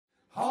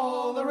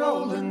roll the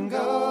roll and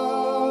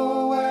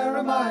go. Where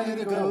am I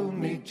to go?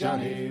 Meet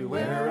Johnny,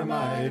 where am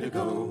I to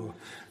go?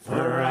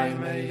 For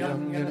I'm a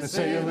young and a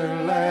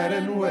sailor lad,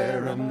 and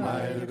where am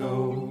I to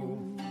go?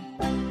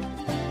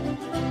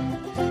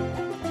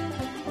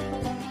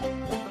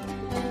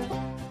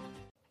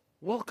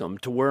 Welcome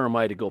to Where Am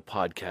I to Go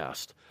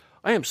podcast.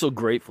 I am so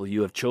grateful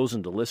you have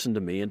chosen to listen to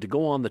me and to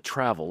go on the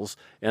travels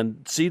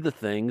and see the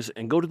things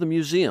and go to the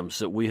museums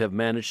that we have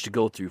managed to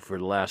go through for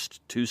the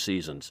last 2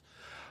 seasons.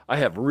 I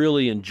have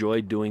really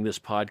enjoyed doing this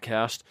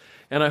podcast,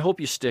 and I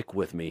hope you stick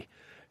with me.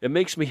 It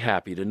makes me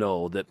happy to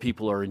know that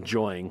people are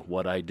enjoying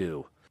what I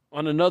do.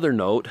 On another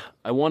note,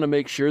 I want to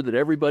make sure that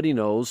everybody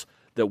knows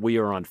that we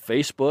are on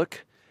Facebook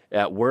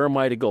at Where Am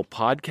I to Go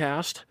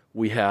podcast.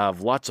 We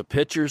have lots of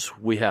pictures.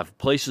 We have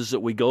places that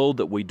we go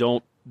that we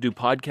don't do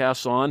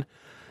podcasts on.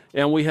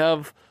 And we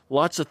have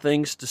lots of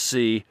things to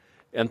see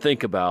and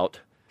think about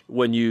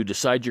when you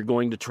decide you're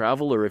going to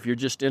travel or if you're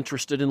just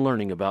interested in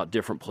learning about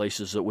different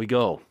places that we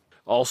go.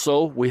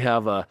 Also, we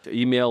have an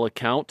email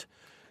account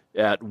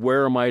at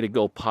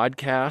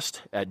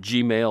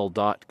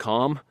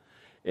whereamitigopodcast@gmail.com.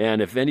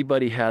 And if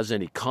anybody has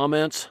any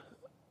comments,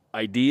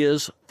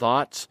 ideas,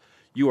 thoughts,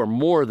 you are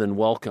more than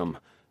welcome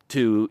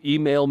to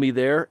email me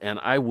there, and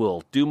I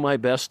will do my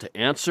best to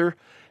answer.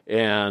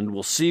 And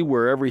we'll see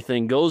where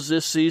everything goes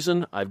this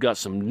season. I've got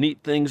some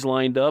neat things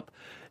lined up,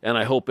 and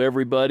I hope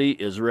everybody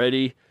is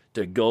ready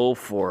to go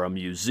for a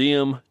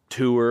museum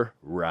tour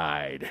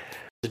ride.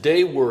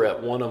 Today we're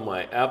at one of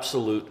my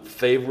absolute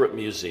favorite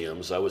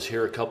museums. I was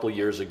here a couple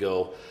years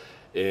ago,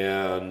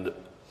 and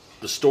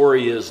the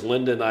story is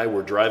Linda and I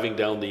were driving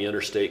down the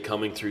interstate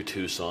coming through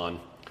Tucson,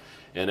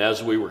 and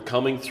as we were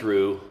coming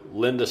through,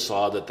 Linda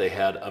saw that they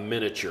had a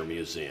miniature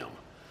museum.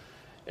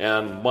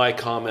 And my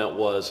comment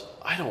was,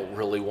 I don't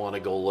really want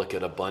to go look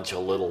at a bunch of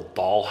little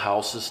doll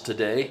houses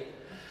today.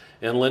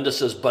 And Linda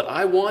says, but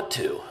I want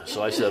to.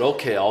 So I said,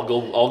 okay, I'll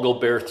go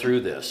bear through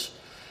this.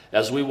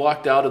 As we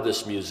walked out of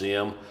this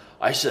museum,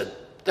 I said,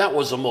 that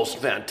was the most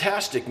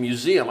fantastic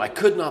museum. I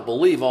could not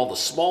believe all the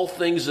small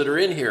things that are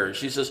in here. And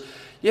she says,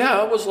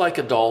 yeah, it was like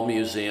a doll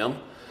museum.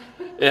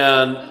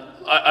 And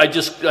I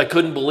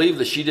couldn't believe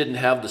that she didn't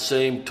have the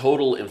same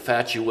total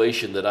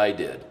infatuation that I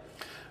did.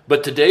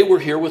 But today we're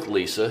here with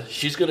Lisa.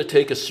 She's going to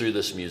take us through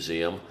this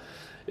museum.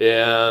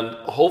 And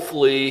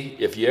hopefully,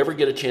 if you ever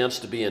get a chance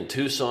to be in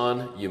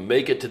Tucson, you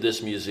make it to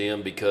this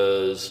museum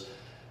because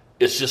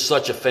it's just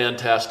such a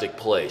fantastic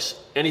place.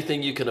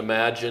 Anything you can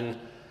imagine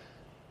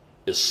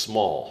is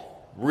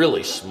small,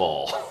 really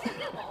small,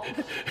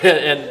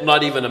 and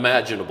not even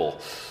imaginable.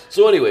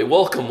 So anyway,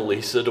 welcome,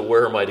 Lisa, to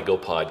Where Am I to Go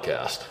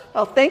podcast.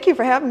 Well, thank you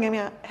for having me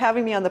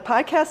on the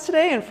podcast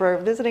today and for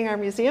visiting our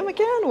museum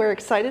again. We're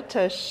excited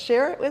to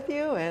share it with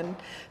you and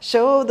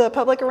show the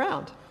public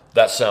around.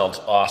 That sounds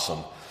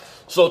awesome.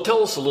 So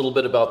tell us a little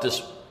bit about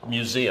this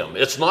museum.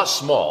 It's not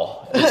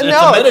small. It's a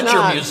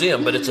miniature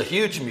museum, but it's a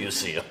huge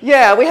museum.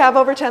 Yeah, we have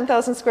over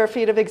 10,000 square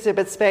feet of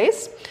exhibit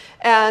space.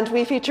 And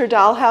we feature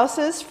doll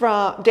houses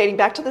from dating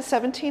back to the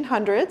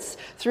 1700s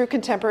through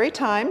contemporary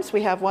times.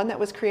 We have one that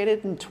was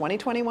created in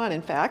 2021,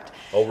 in fact.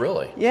 Oh,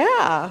 really?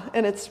 Yeah,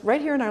 and it's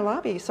right here in our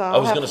lobby, so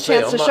I'll have a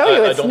chance to show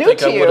you. It's new to you. I don't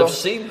think I would have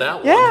seen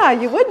that one. Yeah,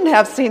 you wouldn't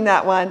have seen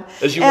that one.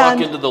 As you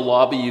walk into the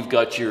lobby, you've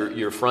got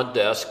your front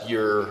desk.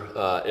 Your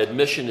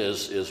admission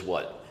is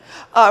what?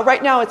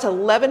 Right now it's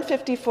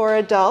 $11.50 for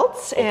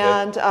adults, okay.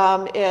 And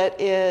it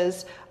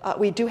is.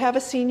 We do have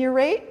a senior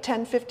rate,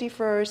 $10.50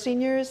 for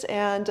seniors,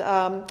 and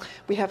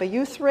we have a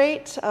youth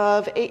rate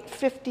of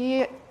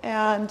 $8.50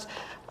 and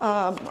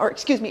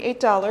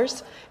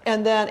 $8,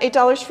 and then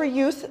 $8 for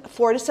youth,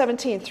 4 to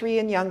 17, 3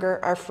 and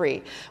younger are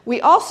free.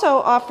 We also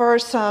offer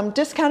some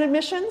discount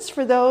admissions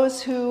for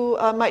those who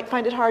might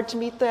find it hard to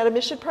meet that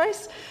admission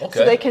price, okay.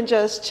 So they can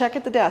just check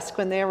at the desk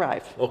when they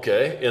arrive.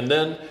 Okay, and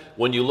then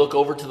when you look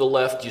over to the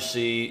left, you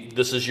see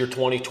this is your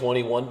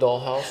 2021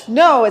 dollhouse?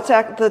 No,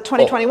 the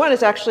 2021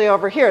 is actually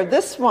over here.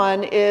 This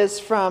one is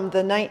from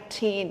the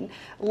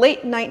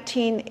late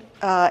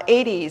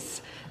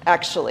 1980s.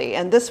 Actually,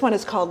 and this one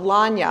is called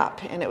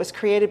Lanyap, and it was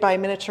created by a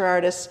miniature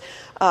artist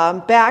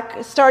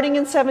starting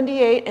in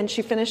 78, and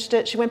she finished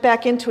it. She went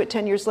back into it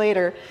 10 years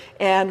later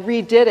and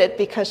redid it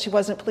because she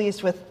wasn't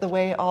pleased with the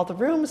way all the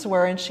rooms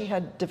were, and she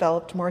had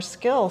developed more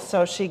skill,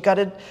 so she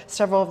gutted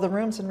several of the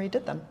rooms and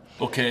redid them.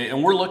 Okay,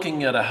 and we're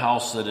looking at a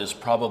house that is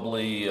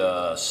probably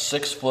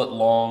 6 foot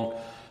long,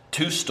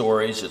 2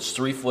 stories, it's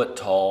 3 foot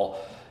tall.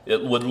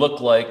 It would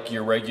look like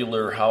your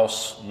regular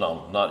house,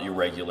 no, not your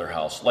regular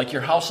house, like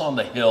your house on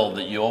the hill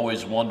that you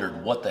always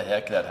wondered what the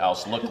heck that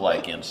house looked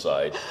like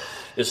inside.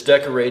 It's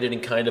decorated in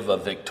kind of a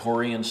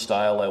Victorian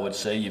style, I would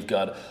say. You've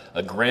got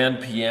a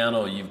grand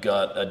piano, you've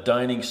got a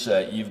dining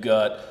set, you've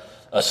got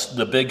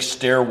the big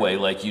stairway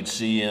like you'd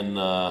see in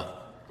Gone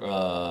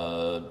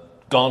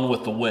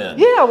with the Wind.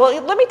 Yeah, well,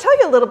 let me tell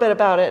you a little bit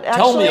about it.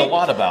 Actually, tell me a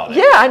lot about it.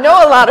 Yeah, I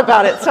know a lot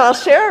about it, so I'll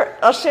share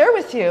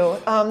with you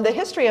the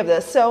history of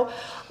this. So,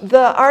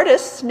 the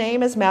artist's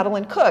name is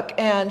Madeline Cook,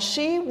 and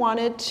she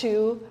wanted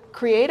to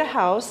create a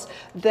house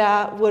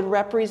that would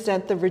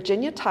represent the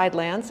Virginia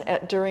Tidelands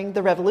during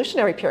the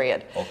Revolutionary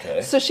period.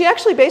 Okay. So she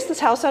actually based this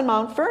house on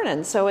Mount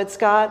Vernon, so it's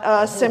got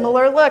a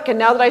similar look. And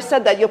now that I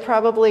said that, you'll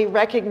probably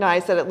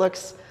recognize that it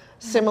looks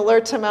similar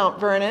to Mount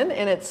Vernon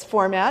in its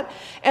format.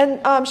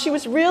 And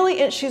she's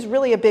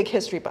really a big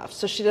history buff,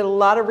 so she did a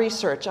lot of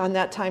research on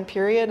that time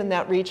period and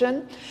that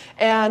region.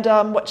 And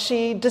what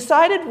she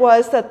decided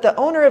was that the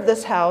owner of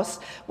this house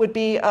would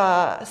be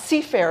a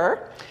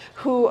seafarer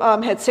who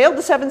had sailed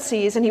the seven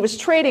seas, and he was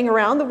trading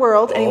around the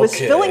world, and he was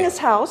filling his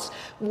house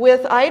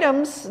with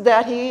items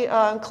that he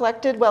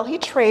collected while he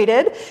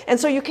traded. And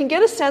so you can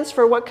get a sense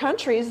for what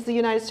countries the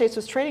United States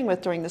was trading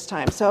with during this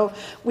time. So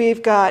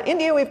we've got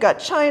India, we've got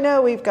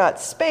China, we've got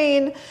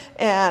Spain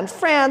and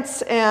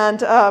France,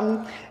 and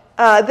then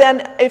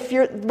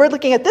we're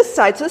looking at this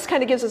side, so this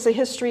kind of gives us a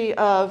history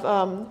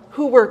of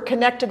who we're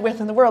connected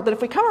with in the world. But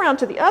if we come around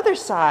to the other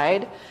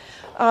side,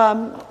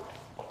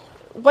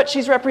 what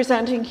she's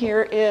representing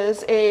here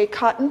is a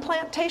cotton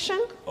plantation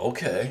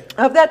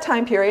of that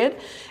time period.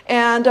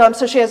 And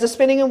so she has a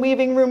spinning and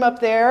weaving room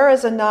up there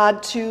as a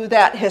nod to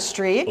that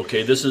history.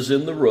 Okay, this is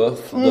in the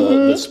roof,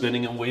 the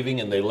spinning and weaving,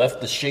 and they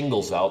left the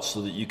shingles out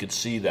so that you could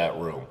see that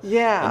room.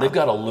 Yeah. And they've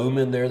got a loom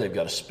in there, they've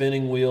got a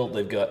spinning wheel,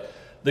 they've got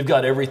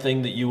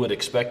everything that you would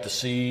expect to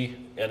see,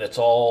 and it's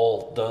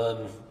all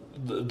done.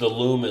 The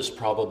loom is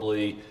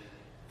probably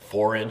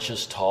 4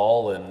 inches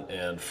tall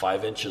and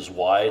 5 inches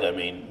wide. I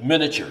mean,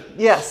 miniature.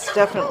 Yes,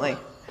 definitely.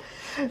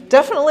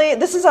 Definitely.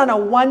 This is on a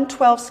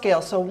 1/12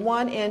 scale, so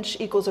 1 inch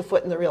equals a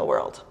foot in the real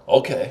world.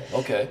 Okay.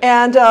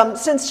 And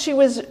since she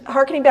was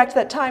hearkening back to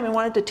that time and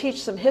wanted to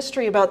teach some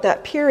history about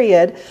that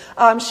period,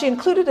 she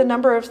included a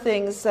number of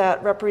things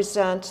that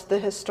represent the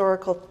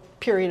historical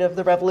period of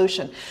the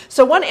Revolution.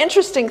 So one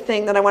interesting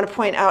thing that I want to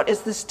point out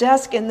is this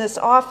desk in this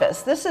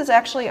office. This is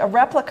actually a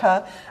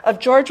replica of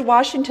George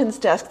Washington's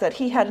desk that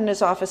he had in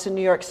his office in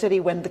New York City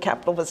when the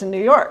Capitol was in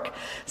New York.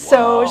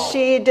 So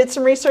she did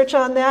some research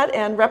on that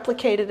and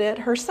replicated it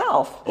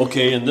herself.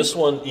 Okay, and this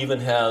one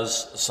even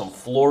has some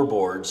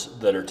floorboards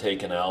that are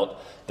taken out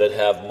that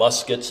have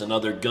muskets and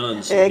other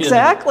guns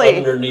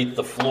underneath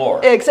the floor.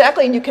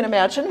 Exactly, and you can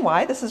imagine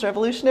why. This is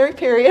Revolutionary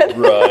period.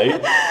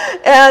 Right.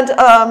 And,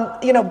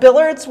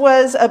 billiards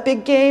was a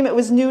big game. It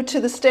was new to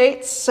the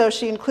States, so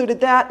she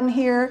included that in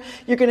here.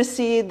 You're going to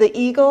see the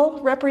eagle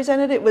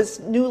represented. It was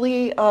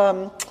newly,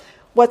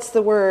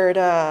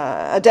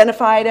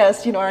 identified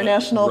as, our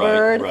national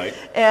bird. Right.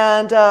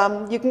 And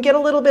you can get a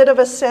little bit of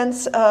a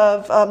sense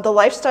of the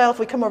lifestyle if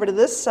we come over to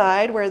this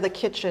side where the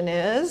kitchen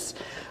is.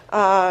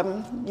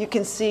 You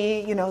can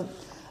see,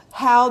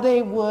 how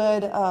they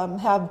would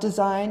have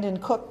designed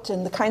and cooked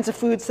and the kinds of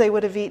foods they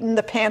would have eaten.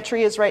 The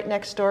pantry is right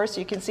next door, so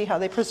you can see how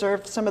they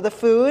preserved some of the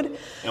food.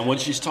 And when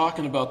she's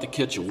talking about the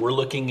kitchen, we're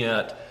looking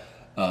at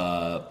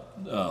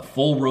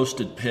full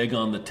roasted pig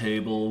on the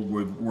table.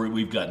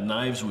 We've got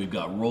knives, we've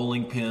got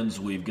rolling pins,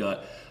 we've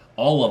got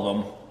all of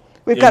them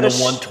in the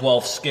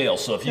 1/12 scale.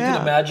 So if you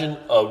can imagine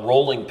a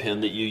rolling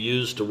pin that you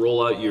use to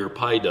roll out your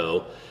pie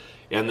dough,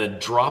 and then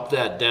drop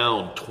that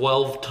down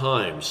 12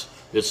 times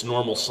its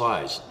normal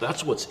size.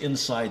 That's what's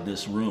inside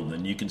this room,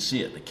 and you can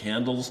see it. The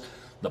candles,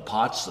 the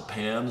pots, the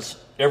pans,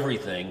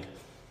 everything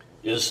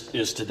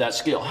is to that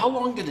scale. How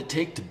long did it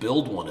take to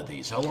build one of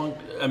these? How long?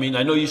 I mean,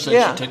 I know you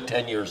said she took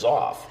 10 years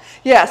off.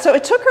 Yeah, so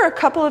it took her a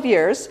couple of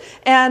years,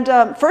 and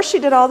first she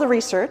did all the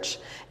research,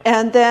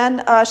 and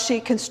then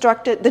she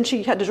constructed, then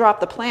she had to draw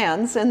up the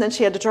plans, and then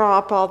she had to draw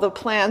up all the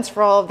plans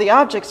for all of the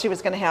objects she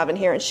was going to have in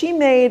here. And she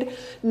made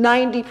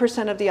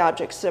 90% of the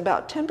objects.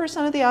 About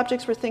 10% of the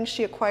objects were things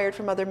she acquired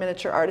from other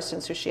miniature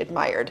artisans who she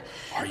admired.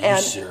 Are you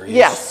serious?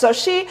 Yes. So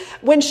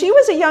when she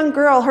was a young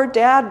girl, her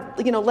dad,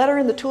 let her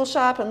in the tool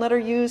shop and let her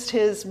use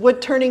his wood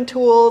turning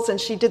tools,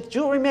 and she did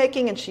jewelry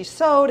making, and she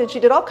sewed, and she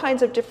did all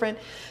kinds of different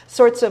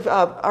sorts of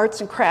arts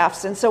and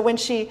crafts. And so when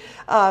she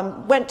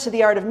went to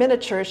the art of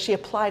miniature, she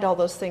applied all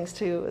those things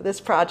to this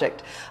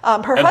project.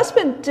 Her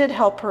husband did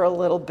help her a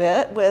little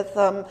bit with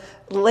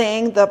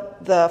laying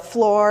the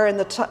floor and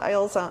the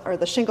tiles or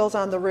the shingles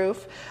on the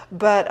roof,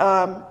 but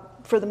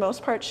for the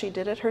most part, she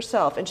did it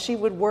herself. And she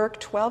would work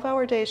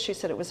 12-hour days. She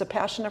said it was a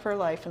passion of her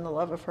life and the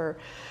love of her,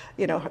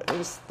 it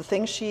was the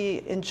thing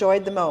she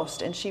enjoyed the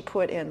most, and she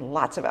put in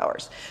lots of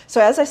hours. So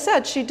as I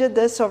said, she did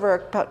this over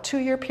about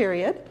 2-year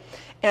period.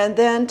 And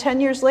then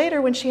 10 years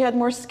later, when she had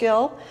more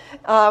skill,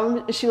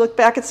 she looked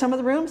back at some of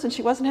the rooms and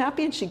she wasn't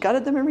happy, and she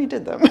gutted them and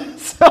redid them.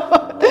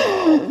 Wow.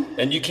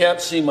 And you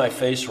can't see my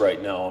face right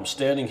now. I'm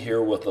standing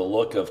here with a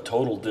look of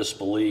total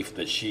disbelief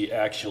that she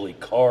actually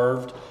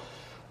carved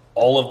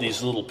all of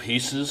these little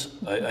pieces.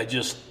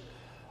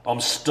 I'm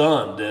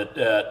stunned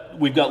at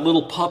we've got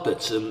little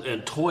puppets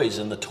and toys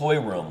in the toy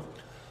room.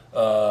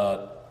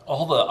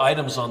 All the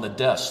items on the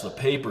desk, the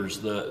papers,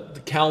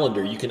 the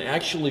calendar. You can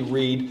actually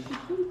read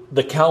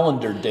the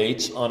calendar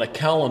dates on a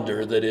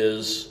calendar that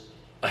is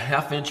a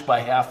 1/2 inch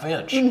by 1/2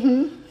 inch.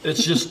 Mm-hmm.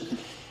 It's just,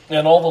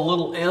 and all the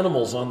little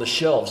animals on the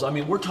shelves. I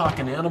mean, we're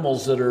talking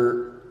animals that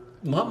are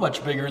not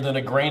much bigger than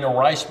a grain of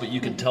rice, but you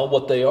can tell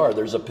what they are.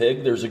 There's a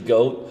pig, there's a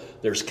goat,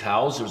 there's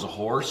cows, there's a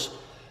horse.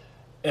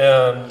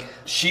 And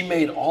she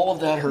made all of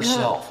that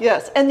herself.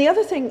 Yes, and the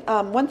other thing,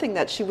 one thing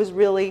that she was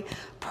really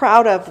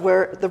proud of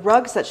were the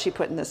rugs that she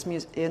put in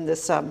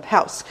this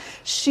house.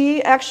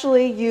 She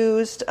actually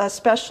used a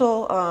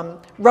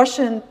special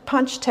Russian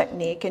punch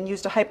technique and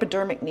used a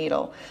hypodermic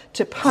needle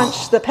to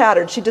punch the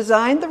pattern. She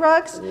designed the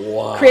rugs,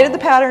 created the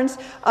patterns.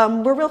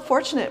 We're real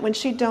fortunate when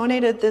she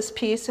donated this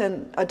piece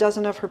and a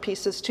dozen of her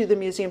pieces to the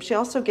museum. She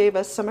also gave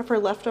us some of her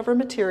leftover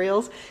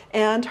materials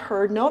and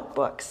her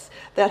notebooks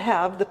that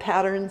have the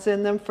patterns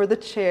in them for the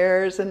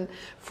chairs and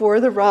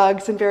for the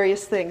rugs and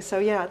various things. So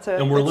yeah,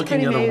 and we're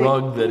looking at a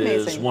rug that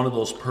is amazing. one of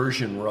those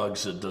Persian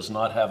rugs that does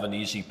not have an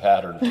easy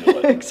pattern to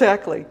it.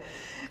 Exactly.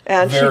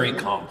 And very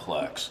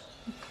complex.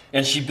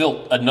 And she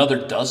built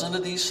another dozen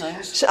of these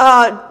things?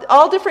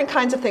 All different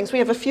kinds of things. We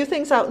have a few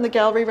things out in the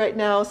gallery right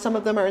now. Some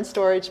of them are in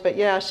storage, but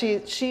yeah,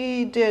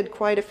 she did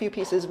quite a few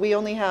pieces. We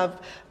only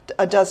have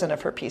a dozen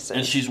of her pieces.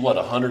 And she's what,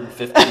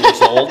 150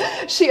 years old?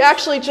 She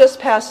actually just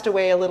passed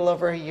away a little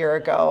over a year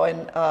ago,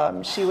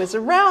 and she was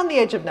around the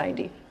age of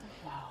 90.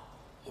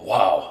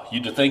 Wow.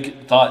 You'd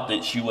thought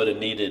that she would have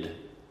needed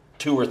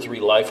 2 or 3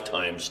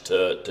 lifetimes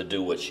to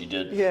do what she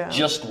did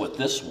just with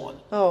this one.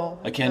 Oh.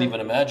 I can't even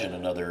imagine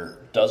another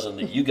dozen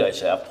that you guys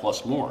have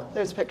plus more.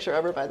 There's a picture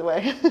of her, by the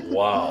way.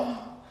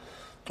 Wow.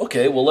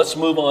 Okay, well, let's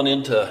move on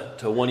into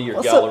one of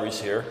your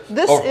galleries here.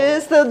 This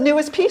is the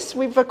newest piece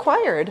we've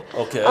acquired.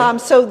 Okay.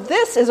 So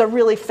this is a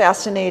really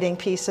fascinating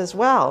piece as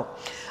well.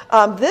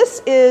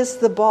 This is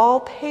the Ball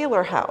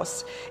Paler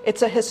House.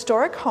 It's a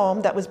historic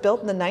home that was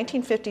built in the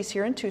 1950s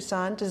here in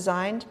Tucson,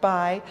 designed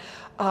by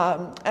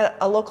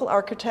a local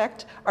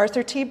architect,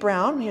 Arthur T.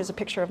 Brown. Here's a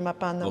picture of him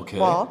up on the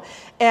wall.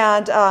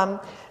 And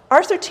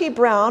Arthur T.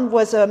 Brown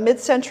was a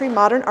mid-century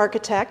modern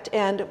architect,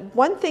 and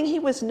one thing he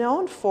was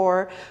known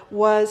for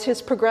was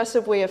his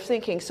progressive way of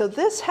thinking. So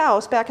this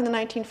house, back in the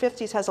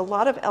 1950s, has a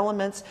lot of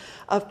elements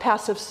of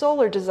passive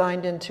solar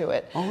designed into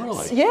it. Oh,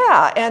 really?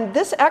 Yeah, and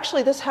this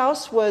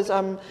house was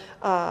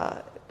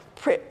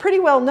pretty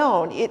well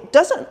known.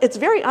 It's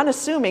very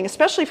unassuming,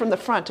 especially from the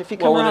front. If you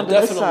come around to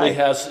this side. Well, it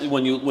definitely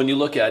has. When you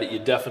look at it, you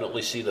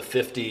definitely see the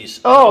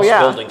 50s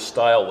building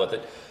style with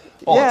it.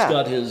 Oh, yeah. It's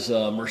got his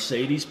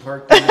Mercedes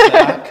parked in the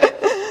back.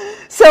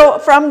 So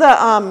from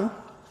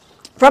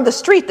the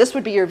street, this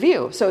would be your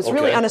view. So it's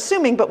really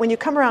unassuming, but when you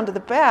come around to the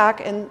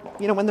back and,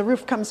 when the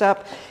roof comes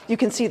up, you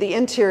can see the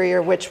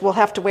interior, which we'll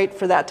have to wait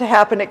for that to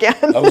happen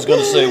again. I was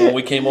going to say, when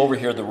we came over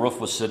here, the roof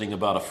was sitting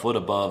about a foot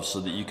above so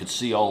that you could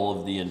see all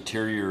of the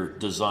interior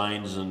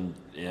designs and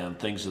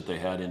things that they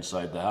had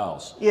inside the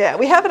house. Yeah,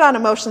 we have it on a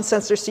motion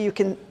sensor so you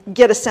can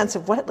get a sense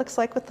of what it looks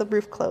like with the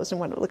roof closed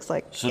and what it looks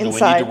like inside. So do we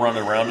need to run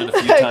around it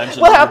a few times?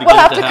 We'll have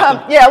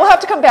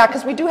to come back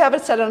because we do have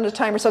it set on a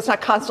timer so it's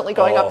not constantly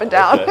going up and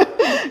down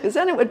because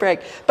then it would break.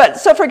 But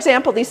so for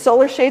example, these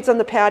solar shades on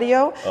the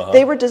patio,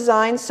 they were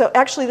designed, so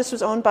actually this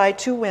was owned by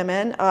 2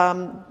 women.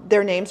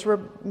 Their names were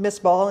Miss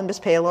Ball and Miss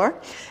Paylor,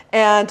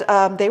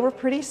 and they were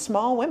pretty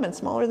small women,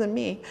 smaller than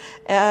me.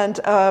 And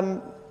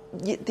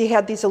they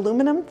had these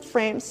aluminum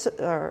frames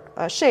or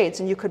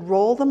shades, and you could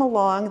roll them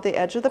along the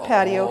edge of the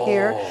patio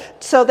here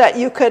so that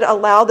you could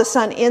allow the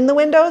sun in the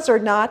windows or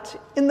not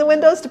in the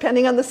windows,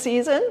 depending on the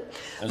season.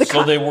 And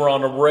so they were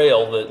on a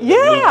rail that moved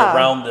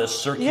around this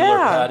circular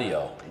patio.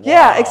 Wow.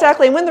 Yeah,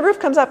 exactly. And when the roof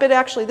comes up,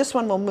 this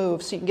one will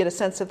move, so you can get a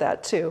sense of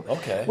that too.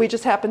 Okay. We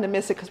just happened to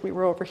miss it because we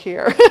were over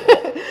here.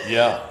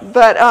 Yeah.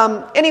 But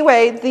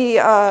anyway,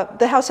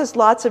 the house has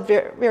lots of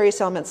various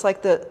elements,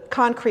 like the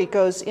concrete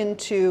goes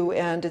into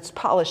and it's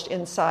polished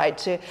inside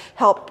to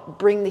help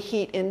bring the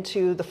heat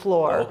into the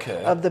floor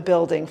of the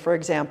building, for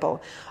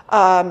example.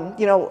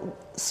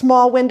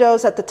 Small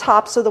windows at the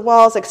tops of the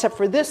walls, except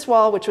for this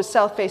wall, which was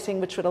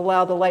south-facing, which would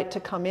allow the light to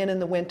come in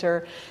the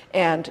winter,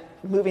 and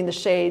moving the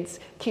shades,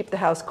 keep the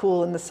house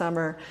cool in the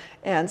summer,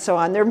 and so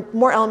on. There are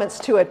more elements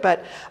to it,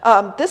 but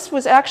this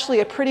was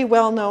actually a pretty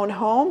well-known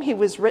home. He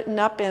was written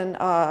up in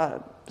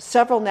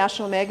several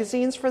national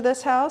magazines for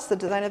this house, the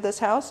design of this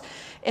house.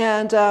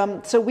 And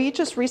so we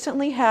just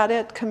recently had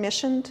it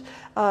commissioned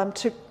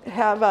to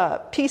have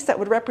a piece that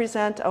would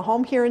represent a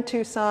home here in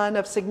Tucson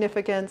of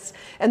significance,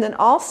 and then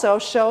also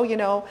show,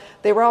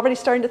 they were already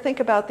starting to think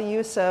about the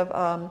use of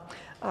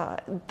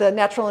the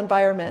natural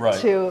environment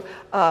to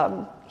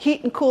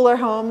heat and cool our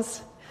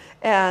homes.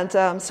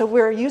 And so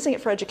we're using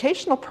it for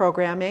educational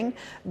programming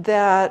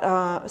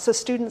so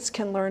students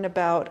can learn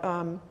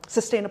about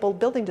sustainable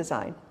building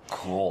design.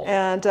 Cool.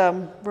 And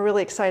we're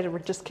really excited. We're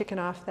just kicking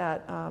off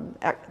that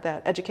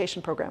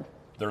education program.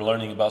 They're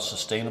learning about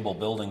sustainable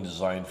building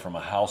design from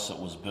a house that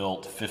was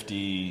built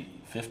 50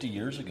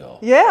 years ago.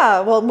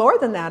 Yeah, well, more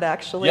than that,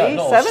 actually.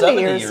 70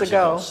 years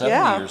ago.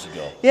 70 years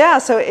ago. Yeah,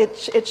 so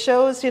it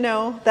shows,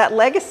 that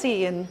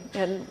legacy and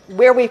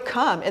where we've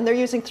come. And they're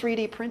using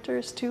 3D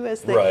printers, too,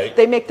 as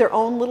they make their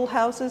own little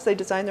houses. They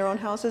design their own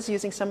houses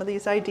using some of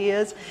these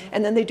ideas.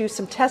 And then they do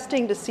some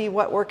testing to see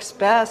what works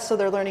best. So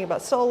they're learning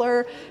about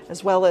solar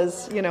as well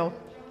as,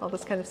 all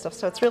this kind of stuff.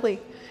 So it's really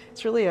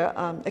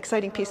an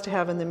exciting piece to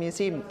have in the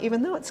museum,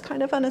 even though it's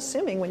kind of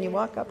unassuming when you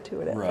walk up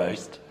to it at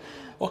first.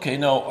 Okay,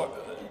 now,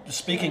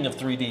 speaking of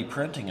 3D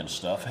printing and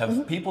stuff,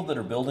 have people that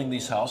are building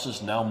these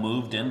houses now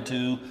moved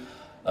into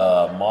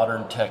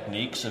modern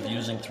techniques of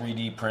using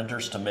 3D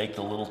printers to make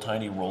the little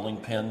tiny rolling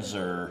pins?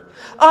 Or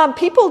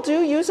people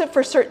do use it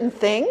for certain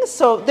things.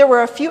 So there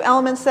were a few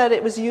elements that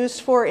it was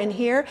used for in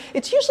here.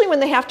 It's usually when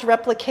they have to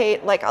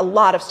replicate like a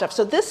lot of stuff.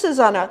 So this is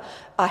on a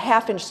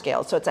half-inch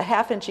scale. So it's a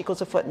half-inch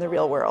equals a foot in the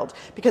real world.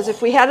 Because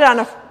if we had it on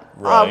a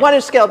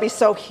 1-inch scale, it'd be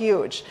so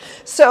huge.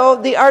 So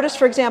the artist,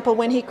 for example,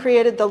 when he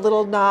created the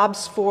little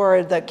knobs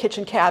for the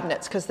kitchen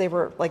cabinets, because they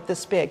were like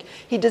this big,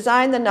 he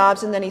designed the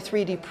knobs and then he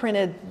 3D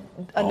printed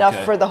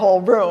enough for the whole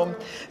room.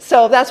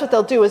 So that's what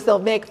they'll do, is they'll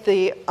make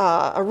the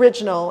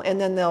original and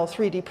then they'll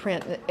 3D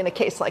print in a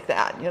case like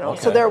that.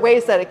 So there are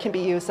ways that it can be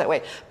used that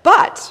way.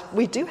 But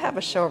we do have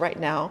a show right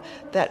now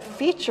that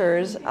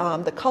features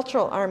the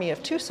Cultural Army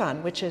of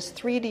Tucson, which is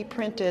 3D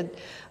printed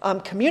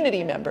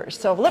community members.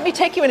 So let me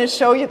take you in and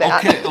show you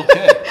that.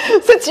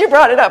 Okay. Since you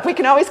brought it up, we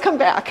can always come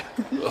back.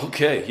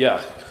 Okay,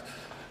 yeah.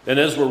 And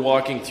as we're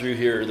walking through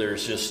here,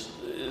 there's just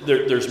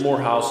there's more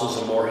houses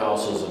and more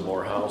houses and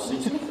more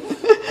houses.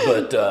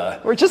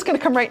 But we're just going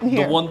to come right in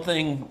here. The one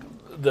thing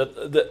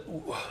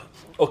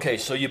okay,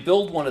 so you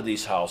build one of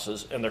these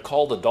houses, and they're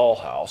called a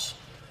dollhouse,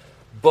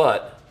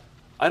 but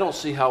I don't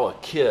see how a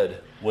kid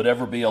would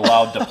ever be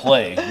allowed to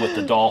play with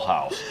the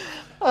dollhouse.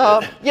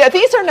 Yeah,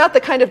 these are not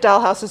the kind of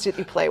dollhouses that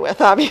you play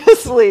with,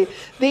 obviously.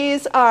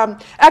 These,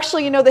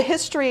 actually, the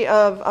history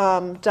of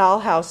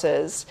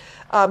dollhouses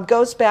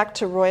goes back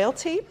to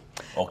royalty.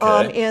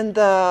 In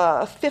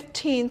the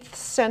 15th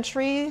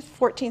century,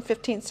 14th,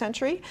 15th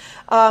century,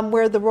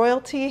 where the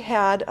royalty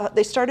had,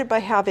 they started by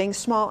having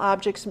small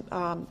objects,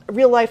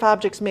 real-life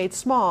objects made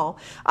small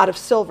out of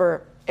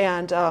silver,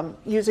 and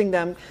using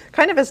them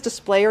kind of as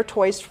display or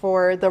toys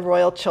for the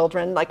royal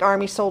children, like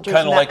army soldiers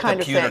and that kind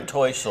of thing. Kind of like the cuter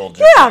toy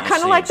soldiers. Yeah,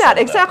 kind of like that,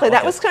 exactly.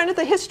 That was kind of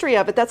the history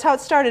of it. That's how it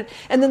started.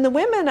 And then the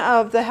women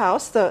of the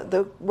house,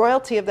 the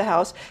royalty of the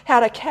house,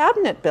 had a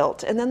cabinet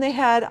built, and then they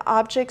had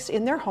objects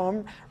in their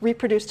home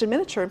reproduced in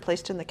miniature and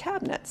placed in the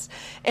cabinets.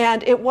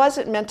 And it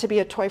wasn't meant to be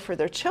a toy for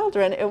their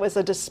children. It was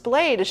a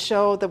display to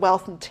show the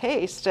wealth and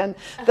taste. And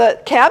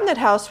the cabinet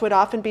house would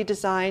often be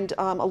designed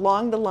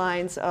along the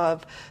lines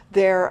of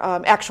their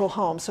actual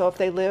home. So if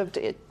they lived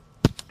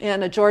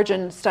in a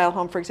Georgian-style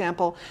home, for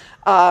example,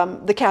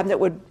 the cabinet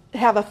would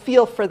have a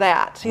feel for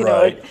that,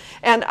 Right.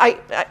 And I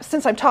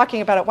since I'm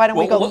talking about it, why don't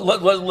we go?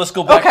 Let's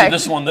go back to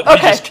this one that we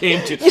just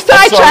came to. You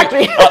sidetracked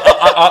me.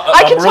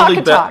 I can talk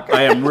and talk.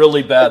 I am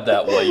really bad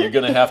that way. You're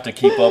going to have to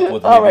keep up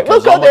with me. All right,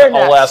 because we'll go there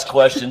next. I'll ask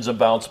questions and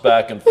bounce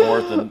back and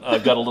forth, and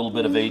I've got a little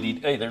bit of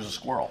ADD. Hey, there's a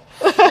squirrel.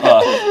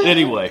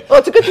 Anyway. Well,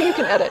 it's a good thing you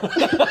can edit.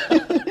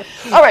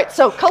 All right,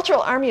 so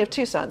Cultural Army of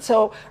Tucson.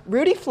 So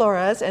Rudy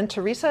Flores and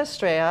Teresa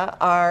Estrella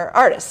are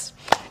artists.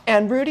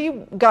 And Rudy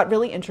got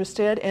really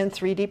interested in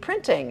 3D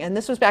printing, and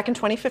this was back in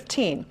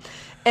 2015.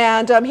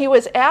 And he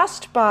was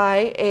asked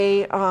by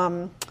a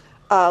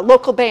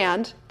local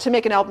band to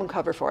make an album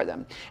cover for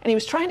them. And he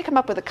was trying to come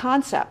up with a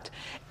concept.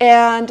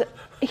 And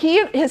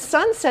his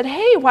son said,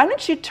 hey, why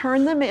don't you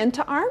turn them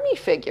into army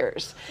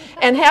figures?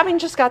 And having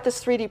just got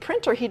this 3D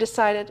printer, he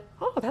decided,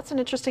 oh, that's an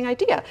interesting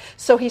idea.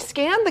 So he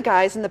scanned the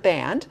guys in the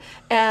band,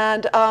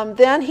 and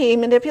then he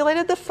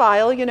manipulated the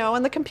file,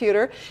 on the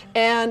computer,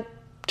 and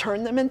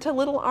turned them into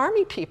little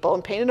army people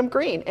and painted them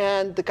green.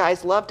 And the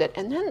guys loved it.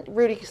 And then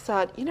Rudy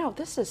thought,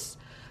 this is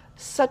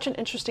such an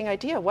interesting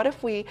idea. What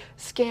if we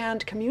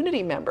scanned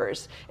community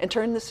members and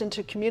turned this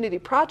into a community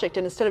project?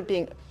 And instead of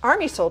being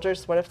army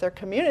soldiers, what if they're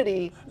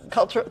the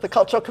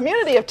cultural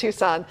community of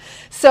Tucson?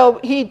 So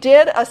he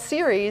did a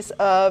series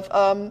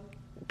of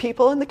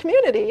people in the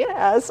community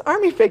as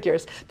army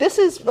figures. This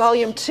is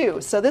volume 2,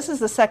 so this is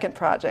the second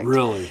project.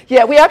 Really?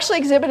 Yeah, we actually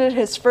exhibited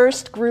his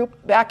first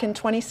group back in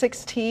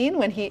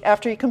 2016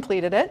 after he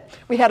completed it.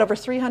 We had over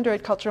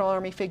 300 cultural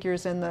army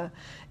figures in the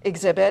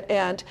exhibit,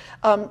 and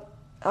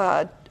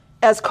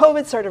as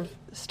COVID sort of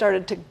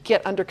started to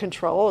get under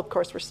control, of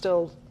course we're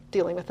still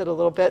dealing with it a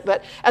little bit,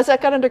 but as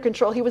that got under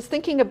control, he was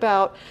thinking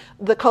about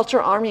the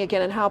Cultural Army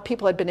again and how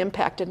people had been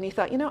impacted, and he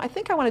thought, I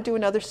think I want to do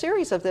another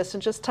series of this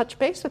and just touch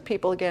base with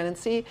people again and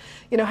see,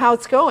 how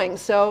it's going.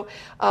 So,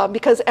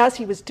 because as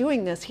he was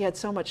doing this, he had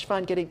so much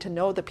fun getting to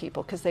know the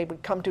people, because they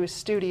would come to his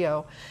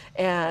studio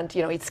and,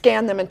 he'd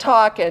scan them and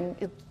talk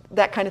and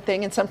that kind of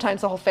thing, and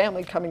sometimes the whole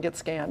family would come and get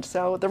scanned.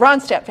 So the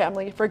Ronstadt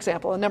family, for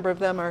example, a number of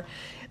them are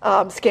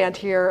scanned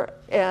here,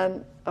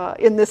 and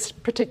in this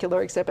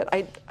particular exhibit,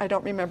 I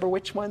don't remember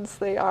which ones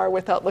they are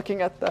without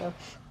looking at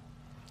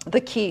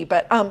the key,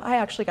 but I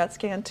actually got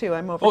scanned too.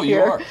 I'm over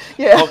here. Oh, you are?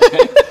 Yeah.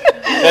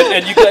 Okay.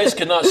 And you guys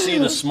cannot see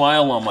the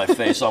smile on my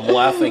face. I'm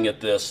laughing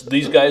at this.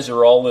 These guys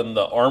are all in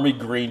the army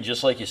green,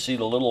 just like you see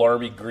the little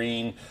army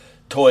green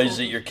toys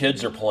that your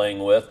kids are playing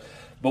with.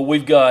 But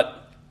we've got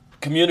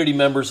community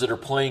members that are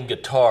playing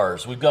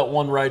guitars. We've got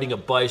one riding a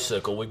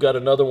bicycle. We've got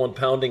another one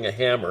pounding a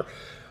hammer.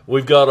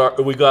 We've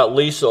got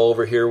Lisa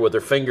over here with her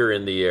finger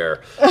in the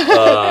air.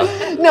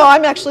 No,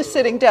 I'm actually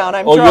sitting down.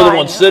 I'm Oh, drawing. you're the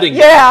one sitting.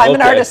 Yeah, I'm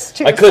an Okay. artist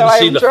too. I couldn't so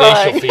see I'm the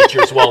drawing. facial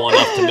features well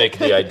enough to make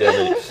the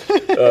identity.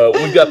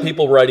 We've got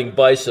people riding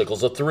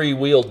bicycles, a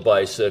three-wheeled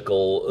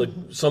bicycle,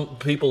 some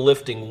people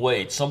lifting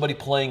weights, somebody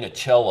playing a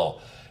cello.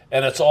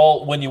 And it's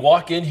all, when you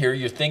walk in here,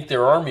 you think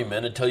they're army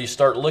men until you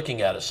start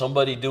looking at it.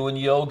 Somebody doing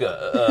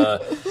yoga.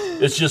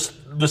 It's just,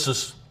 this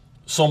is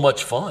so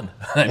much fun.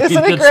 I mean,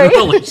 Isn't it it's great?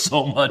 really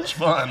so much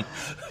fun.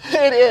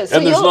 It is.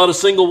 And there's not a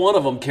single one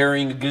of them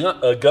carrying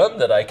a gun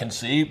that I can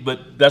see,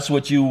 but that's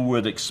what you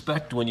would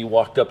expect when you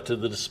walked up to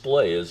the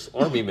display is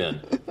army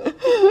men.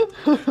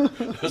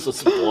 This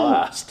is a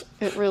blast.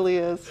 It really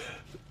is.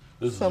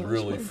 This So is much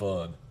really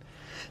fun.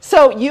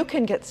 So you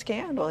can get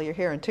scanned while you're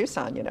here in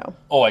Tucson, you know.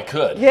 Oh, I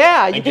could.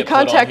 Yeah, And you get can put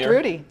on contact here?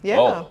 Rudy. Yeah.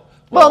 Oh,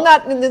 well,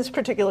 not in this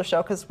particular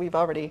show because we've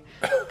already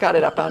got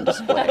it up on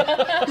display.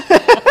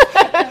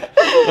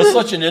 It's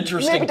such an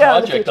interesting Maybe down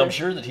in the project. I'm future.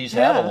 sure that he's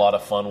had Yeah. a lot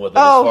of fun with it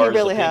Oh, as far he as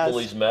really the people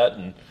has. he's met.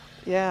 And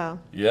Yeah.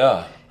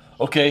 yeah.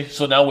 Okay,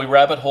 so now we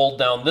rabbit hole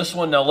down this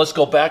one. Now let's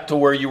go back to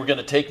where you were going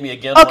to take me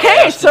again when I Okay,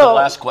 asked you the so,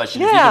 last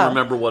question. If you yeah. can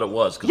remember what it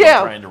was, because Yeah.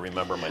 I'm trying to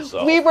remember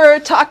myself. We were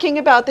talking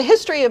about the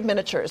history of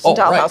miniatures and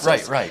Oh, right,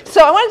 dollhouses. right.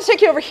 So I wanted to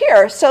take you over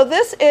here. So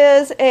this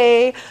is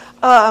a,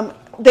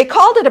 they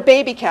called it a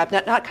baby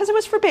cabinet, not because it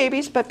was for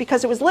babies, but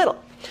because it was little.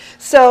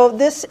 So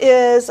this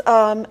is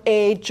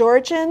a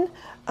Georgian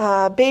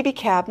baby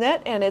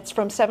cabinet, and it's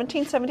from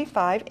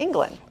 1775,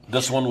 England.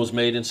 This one was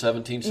made in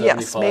 1775?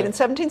 Yes, made in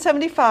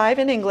 1775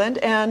 in England.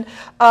 And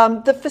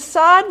the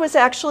facade was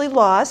actually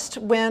lost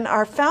when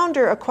our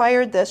founder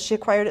acquired this. She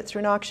acquired it through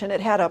an auction.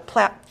 It had a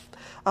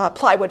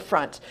plywood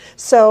front.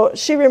 So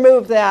she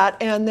removed that,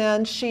 and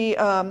then she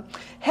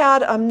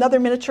had another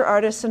miniature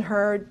artist and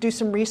her do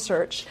some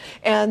research.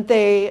 And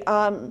they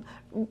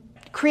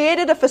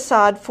created a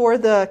facade for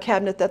the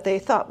cabinet that they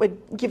thought would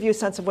give you a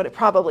sense of what it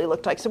probably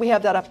looked like. So we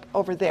have that up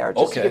over there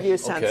just to Okay, give you a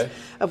sense okay.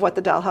 of what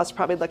the dollhouse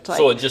probably looked like.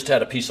 So it just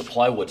had a piece of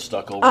plywood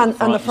stuck over On the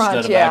front the front,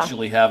 instead of yeah.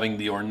 actually having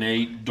the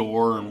ornate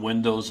door and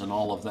windows and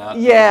all of that?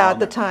 Yeah, on at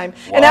the there? time.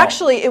 Wow. And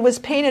actually, it was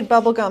painted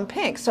bubblegum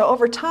pink. So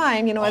over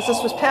time, you know, as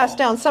this was passed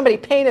down, somebody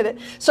painted it.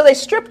 So they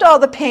stripped all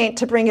the paint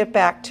to bring it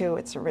back to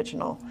its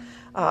original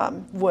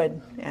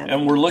wood.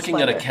 And we're looking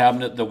at a splendor.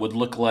 cabinet that would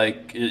look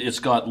like it's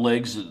got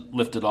legs that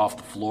lifted off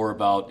the floor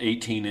about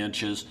 18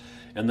 inches,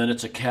 and then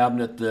it's a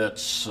cabinet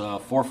that's 4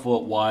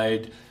 foot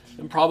wide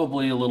and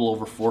probably a little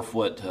over 4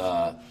 foot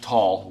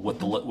tall, with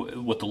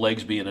the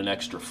legs being an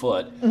extra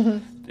foot.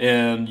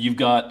 And you've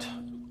got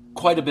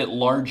quite a bit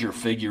larger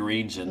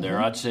figurines in there.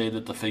 I'd say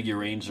that the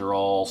figurines are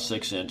all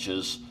 6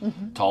 inches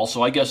tall,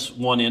 so I guess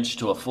 1 inch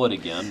to a foot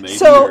again, maybe.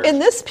 So or- in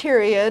this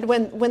period,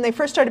 when they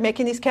first started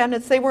making these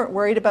cabinets, they weren't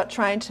worried about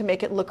trying to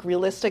make it look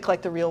realistic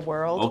like the real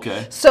world.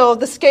 Okay. So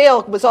the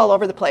scale was all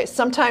over the place.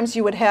 Sometimes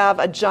you would have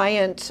a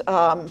giant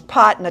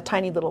pot and a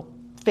tiny little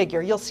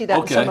figure. You'll see that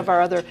Okay. in some of our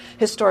other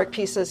historic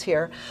pieces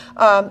here.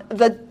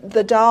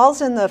 The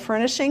dolls and the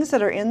furnishings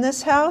that are in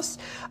this house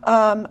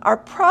are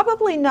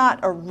probably not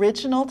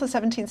original to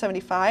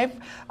 1775.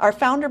 Our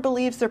founder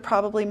believes they're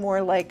probably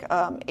more like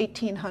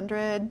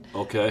 1800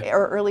 Okay.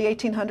 or early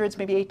 1800s,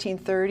 maybe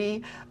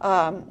 1830.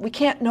 We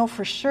can't know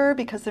for sure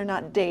because they're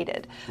not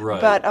dated.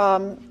 Right.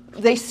 But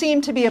they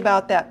seem to be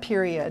about that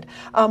period.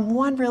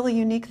 One really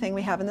unique thing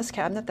we have in this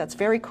cabinet that's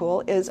very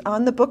cool is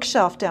on the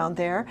bookshelf down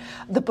there,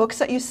 the books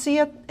that you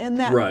see in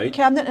that Right.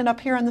 cabinet and up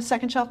here on the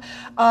second shelf,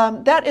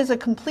 that is a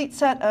complete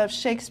set of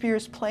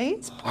Shakespeare's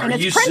plays. Are and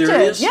it's you printed.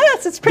 serious?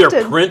 Yes, it's printed.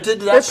 They're printed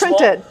that They're small?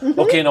 printed. Mhm.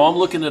 Okay, now I'm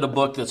looking at a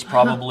book that's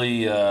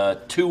probably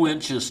 2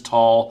 inches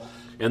tall,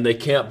 and they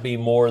can't be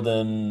more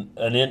than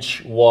an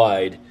inch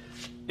wide.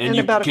 And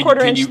about a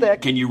quarter inch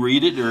thick. Can you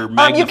read it, or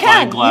magnifying You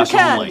can, glass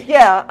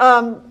yeah.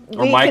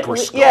 Or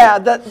microscope. Yeah,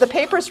 the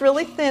paper's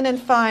really thin and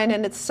fine,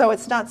 and it's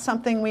not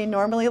something we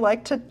normally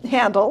like to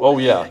handle. Oh,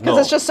 yeah, because no.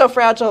 it's just so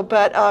fragile.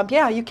 But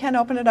yeah, you can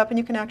open it up and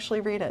you can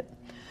actually read it.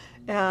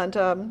 And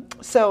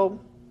so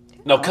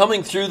Now,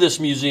 coming through this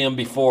museum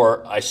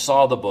before, I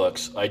saw the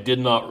books. I did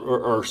not,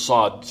 or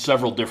saw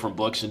several different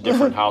books in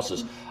different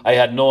houses. I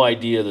had no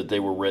idea that they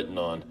were written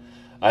on.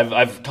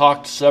 I've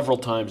talked several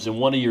times. In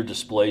one of your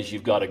displays,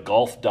 you've got a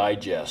Golf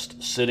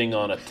Digest sitting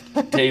on a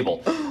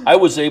table. I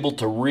was able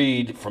to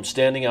read from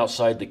standing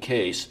outside the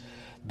case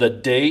the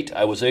date.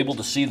 I was able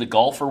to see the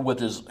golfer with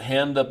his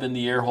hand up in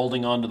the air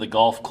holding onto the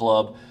golf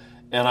club,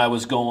 and I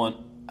was going,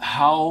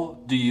 how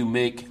do you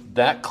make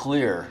that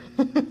clear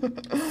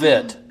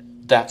fit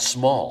that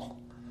small?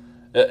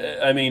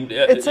 I mean,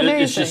 It's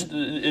it's just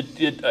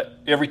amazing.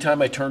 every time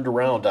I turned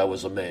around, I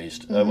was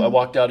amazed. I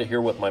walked out of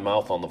here with my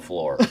mouth on the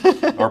floor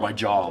or my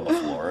jaw on the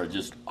floor.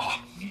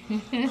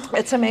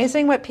 it's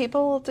amazing what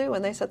people will do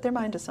when they set their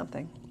mind to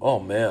something. Oh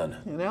man!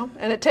 You know,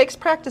 and it takes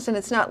practice, and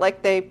it's not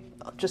like they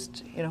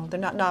just, you know, they're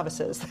not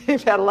novices.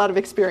 They've had a lot of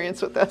experience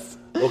with this.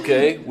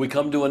 Okay, we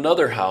come to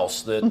another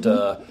house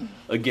that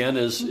again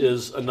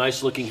is a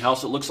nice looking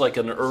house. It looks like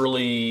an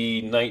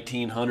early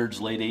 1900s,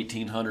 late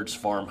 1800s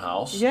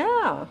farmhouse.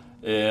 Yeah.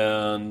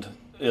 And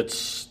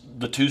it's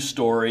the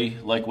two-story,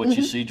 like what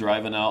you see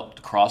driving out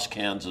across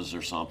Kansas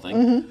or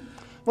something.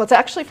 Well, it's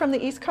actually from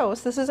the East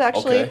Coast. This is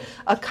actually Okay.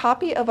 a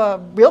copy of a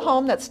real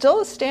home that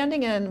still is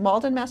standing in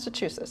Malden,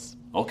 Massachusetts.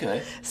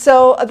 Okay.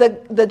 So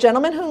the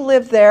gentleman who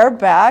lived there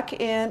back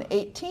in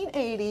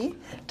 1880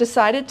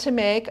 decided to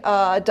make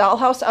a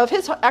dollhouse of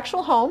his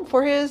actual home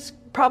for his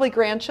probably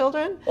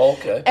grandchildren.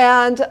 Okay.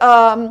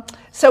 And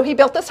so he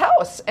built this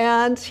house,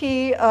 and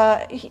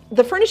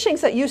the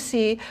furnishings that you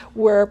see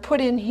were put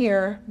in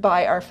here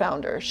by our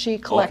founder. She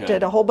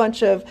collected Okay. a whole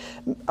bunch of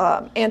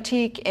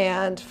antique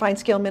and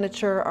fine-scale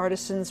miniature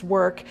artisans'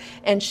 work,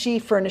 and she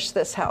furnished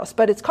this house.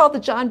 But it's called the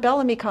John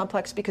Bellamy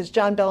Complex because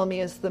John Bellamy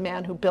is the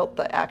man who built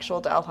the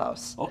actual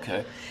dollhouse.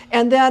 Okay.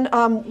 And then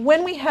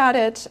when we had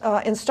it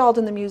installed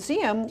in the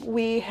museum,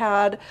 we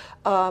had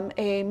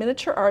a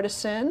miniature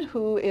artisan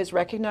who is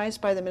recognized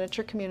by the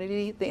miniature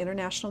community, the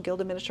International Guild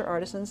of Miniature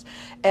Artisans,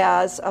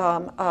 as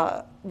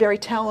very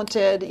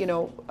talented.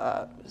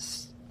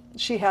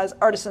 She has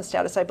artisan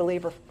status, I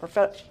believe, or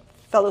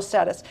fellow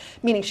status,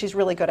 meaning she's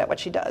really good at what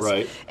she does.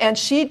 Right. And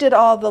she did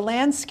all the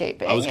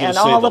landscaping I was gonna and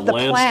say all the of the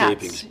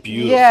landscaping's plants.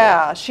 beautiful.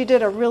 Yeah, she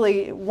did a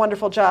really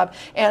wonderful job.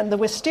 And the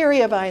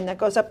wisteria vine that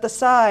goes up the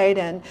side,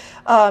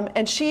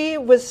 and she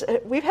was.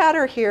 We've had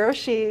her here.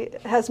 She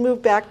has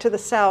moved back to the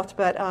south,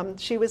 but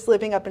she was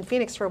living up in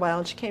Phoenix for a while,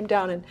 and she came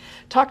down and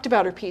talked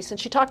about her piece. And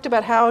she talked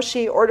about how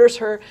she orders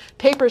her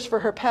papers for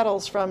her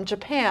petals from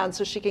Japan,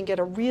 so she can get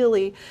a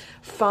really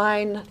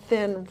fine,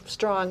 thin,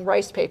 strong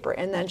rice paper,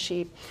 and then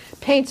she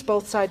paints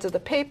both sides of the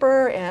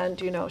paper, and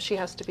she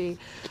has to be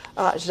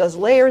she does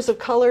layers of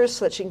colors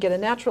so that she can get a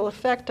natural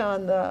effect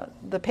on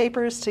the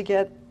papers to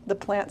get the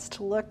plants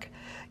to look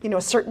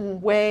a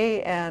certain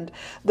way. And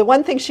the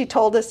one thing she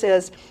told us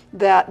is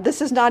that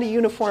this is not a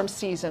uniform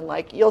season.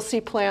 Like, you'll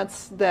see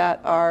plants that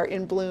are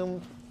in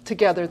bloom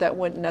together that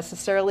wouldn't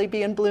necessarily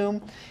be in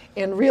bloom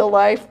in real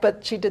life,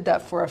 but she did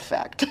that for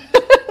effect.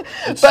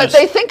 But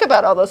they think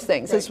about all those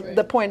things, is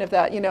the point of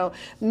that.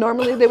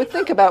 Normally they would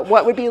think about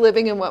what would be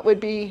living and what would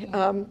be,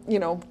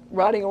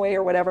 rotting away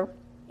or whatever,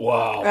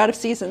 Wow. or out of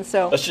season.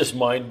 So That's just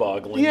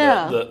mind-boggling.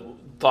 Yeah. The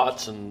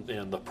thoughts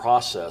and the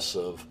process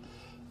of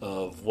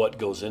what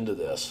goes into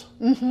this.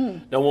 Mm-hmm.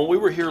 Now, when we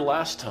were here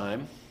last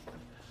time,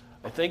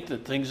 I think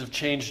that things have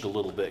changed a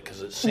little bit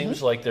because it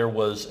seems like there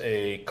was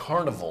a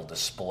carnival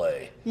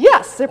display.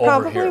 yes, there over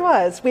probably here.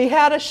 was. We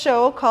had a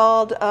show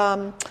called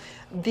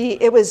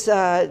Jean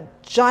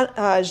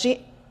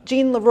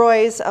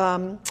Leroy's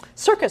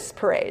Circus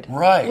Parade.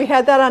 Right. We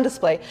had that on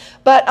display.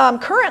 But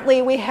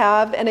currently we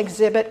have an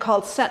exhibit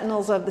called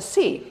Sentinels of the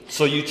Sea.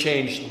 So you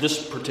changed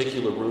this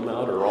particular room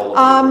out, or all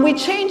of it? We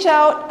change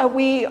out,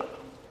 we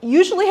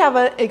usually have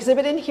an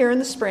exhibit in here in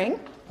the spring,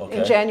 Okay.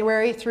 in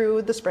January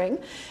through the spring,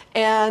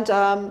 and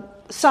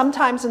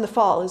sometimes in the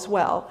fall as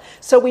well.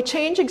 So we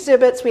change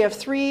exhibits. We have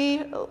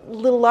 3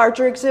 little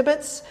larger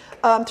exhibits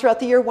throughout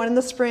the year, one in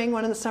the spring,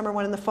 one in the summer,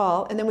 one in the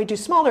fall. And then we do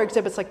smaller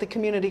exhibits like the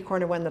community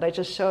corner one that I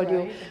just showed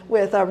you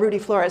with Rudy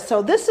Flores.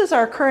 So this is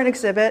our current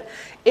exhibit.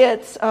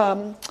 It's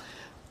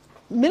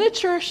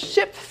miniature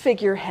ship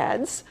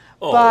figureheads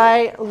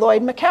by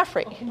Lloyd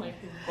McCaffrey.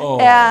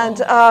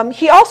 And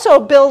he also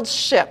builds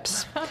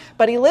ships,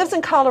 but he lives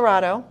in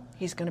Colorado.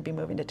 He's going to be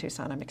moving to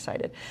Tucson. I'm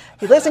excited.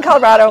 He lives in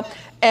Colorado,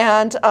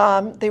 and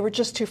they were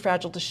just too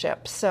fragile to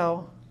ship.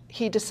 So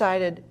he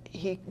decided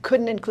he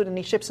couldn't include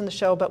any ships in the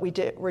show, but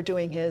we're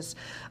doing his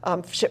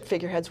ship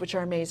figureheads, which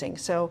are amazing.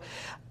 So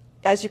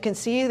as you can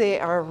see, they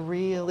are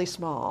really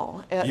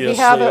small. Yes,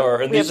 they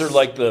are. And these are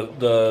like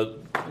the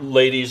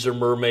ladies or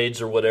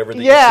mermaids or whatever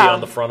that you see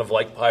on the front of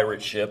like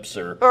pirate ships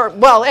or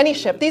any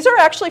ship. These are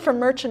actually from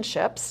merchant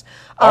ships.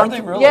 Are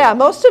they really? Yeah,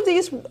 most of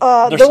these.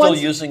 they're still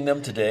using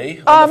them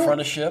today on the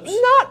front of ships?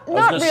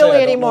 Not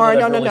really anymore.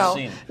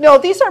 No,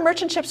 these are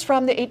merchant ships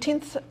from the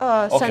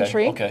 18th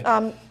century. Okay.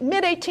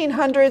 Mid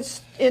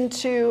 1800s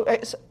into.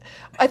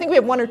 I think we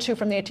have 1 or 2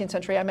 from the 18th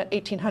century. I meant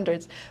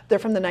 1800s. They're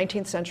from the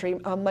 19th century.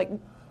 Like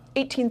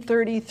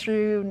 1830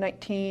 through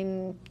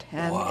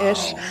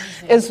 1910-ish.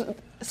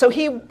 So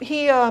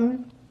he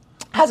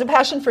has a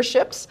passion for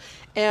ships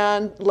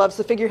and loves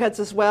the figureheads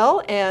as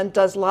well, and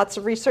does lots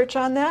of research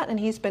on that. And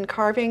he's been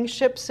carving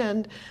ships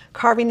and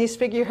carving these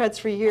figureheads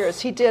for years.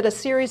 He did a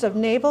series of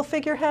naval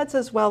figureheads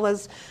as well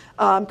as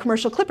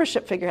commercial clipper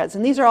ship figureheads,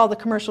 and these are all the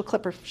commercial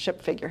clipper ship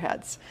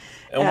figureheads.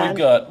 And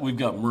we've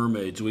got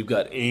mermaids, we've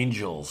got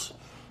angels,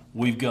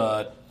 we've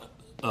got.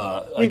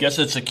 I guess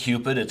it's a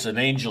Cupid. It's an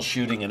angel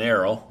shooting an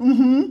arrow.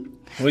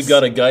 Mm-hmm. We've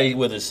got a guy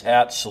with his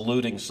hat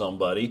saluting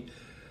somebody.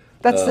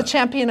 That's the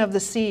champion of the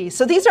sea.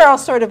 So these are all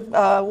sort of,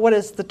 what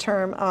is the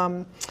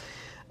term?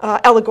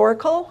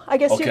 Allegorical, I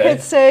guess you could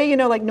say.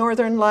 Like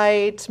Northern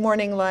Light,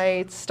 Morning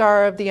Light,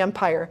 Star of the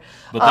Empire.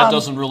 But that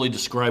doesn't really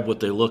describe what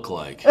they look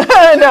like.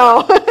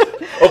 No.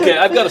 Okay,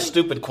 I've got a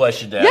stupid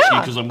question to ask you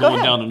because I'm going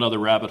ahead. down another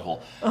rabbit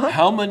hole.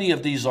 How many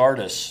of these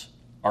artists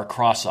are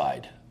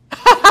cross-eyed?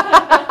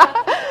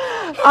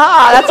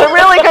 That's a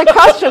really good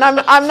question.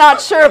 I'm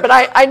not sure, but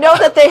I know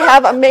that they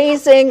have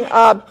amazing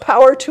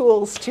power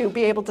tools to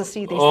be able to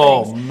see these things.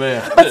 Oh,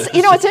 man. But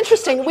you know, it's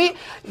interesting.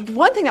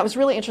 One thing that was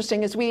really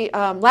interesting is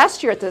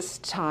last year at this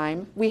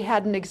time we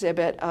had an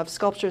exhibit of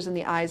sculptures in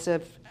the eyes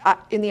of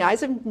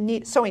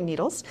sewing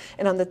needles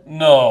and on the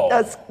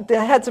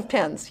heads of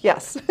pins.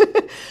 Yes,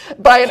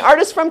 by an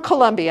artist from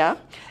Colombia,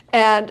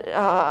 and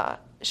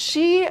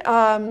she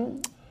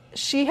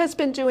has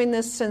been doing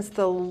this since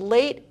the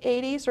late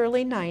 80s,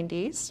 early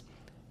 90s.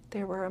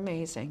 They were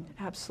amazing,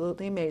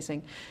 absolutely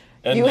amazing.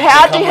 And you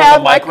had to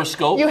have a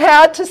microscope? You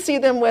had to see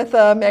them with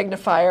a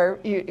magnifier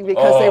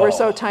because they were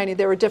so tiny.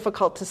 They were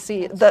difficult to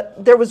see.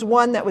 There was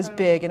one that was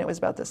big and it was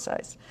about this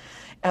size.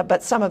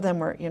 But some of them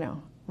were,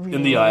 really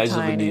in the eyes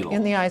tiny, of a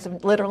needle.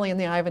 Literally in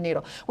the eye of a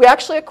needle. We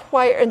actually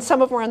acquired, and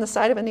some of them were on the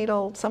side of a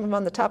needle, some of them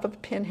on the top of a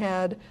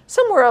pinhead.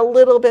 Some were a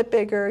little bit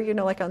bigger,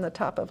 like on the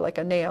top of like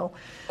a nail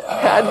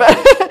head.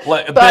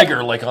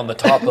 Bigger, like on the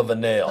top of a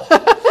nail.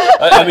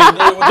 I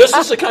mean, this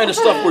is the kind of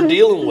stuff we're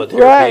dealing with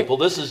here, right. People.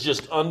 This is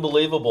just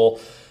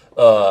unbelievable.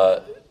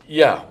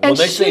 When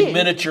they say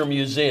miniature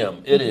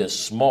museum, it is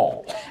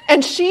small.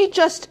 And she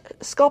just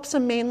sculpts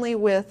them mainly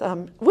with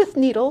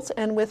needles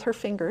and with her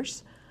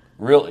fingers.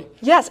 Really?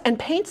 Yes, and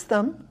paints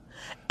them.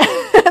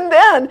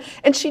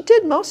 And she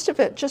did most of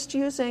it just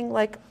using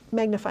like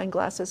magnifying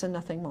glasses and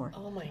nothing more.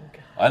 Oh my God.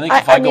 I think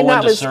if I go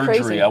into surgery,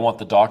 crazy. I want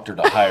the doctor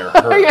to hire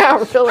her.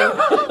 Yeah, really.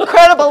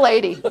 Incredible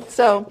lady.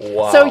 So,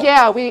 wow. So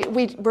yeah,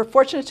 we're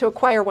fortunate to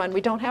acquire one. We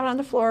don't have it on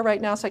the floor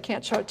right now, so I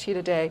can't show it to you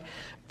today.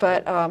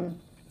 But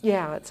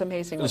yeah, it's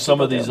amazing. What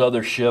some of people these do.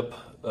 other ship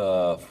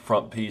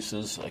front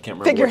pieces, I can't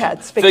remember.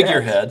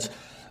 Figureheads.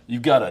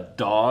 You've got a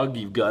dog,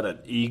 you've got an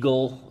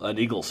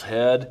eagle's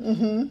head,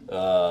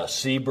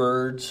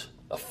 seabirds,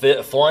 a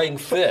flying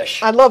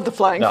fish. I love the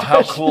flying fish. Now,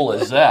 how cool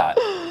is that?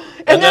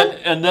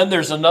 and then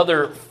there's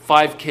another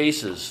 5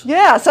 cases.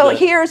 Yeah, so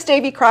here's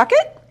Davy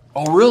Crockett.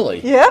 Oh,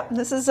 really? Yeah,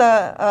 this is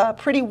a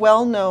pretty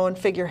well-known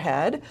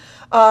figurehead.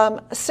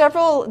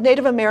 Several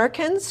Native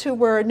Americans who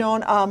were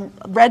known.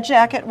 Red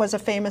Jacket was a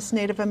famous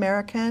Native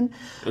American.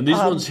 And these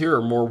ones here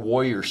are more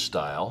warrior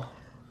style.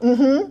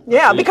 Mm-hmm.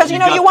 Yeah, because you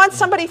want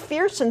somebody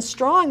fierce and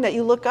strong that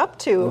you look up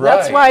to. Right.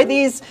 That's why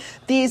these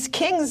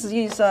kings,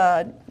 these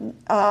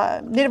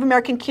Native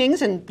American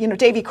kings, and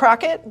Davy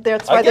Crockett.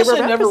 That's why they were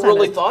represented. I never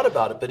really thought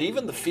about it, but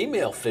even the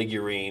female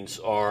figurines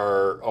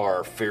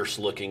are fierce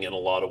looking in a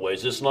lot of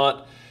ways. It's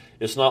not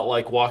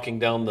like walking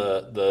down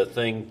the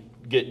thing,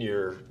 getting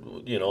your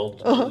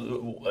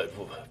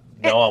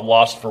Now I'm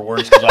lost for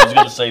words because I was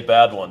going to say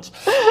bad ones.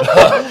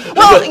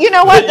 Well, you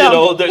know what?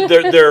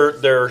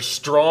 They're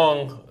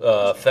strong,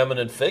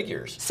 feminine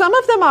figures. Some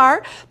of them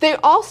are. They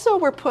also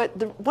were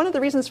one of the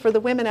reasons for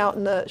the women out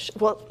in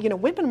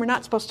women were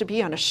not supposed to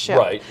be on a ship.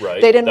 Right.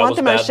 They didn't want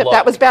them on a ship. Luck.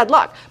 That was bad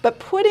luck. But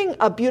putting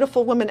a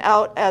beautiful woman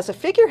out as a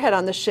figurehead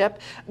on the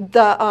ship,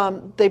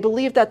 they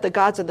believed that the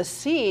gods of the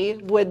sea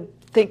would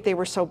think they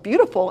were so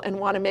beautiful and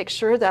want to make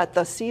sure that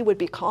the sea would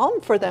be calm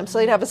for them so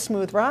they'd have a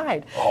smooth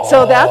ride. Oh.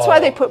 So that's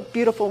why they put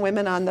beautiful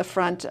women on the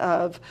front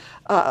of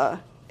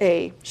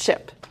a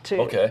ship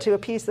to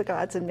appease the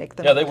gods and make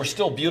them. Yeah, they were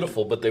still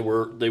beautiful, but they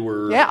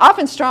were. Yeah,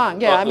 often strong.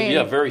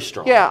 Yeah, very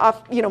strong. Yeah,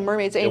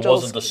 mermaids, angels. It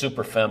wasn't the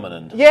super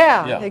feminine.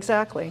 Yeah.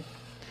 Exactly.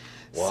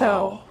 Wow.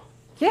 So,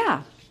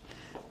 yeah,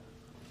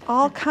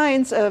 all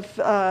kinds of.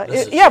 It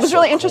was so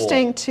really cool.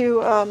 Interesting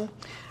to.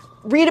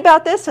 Read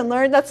about this and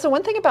learn. That's the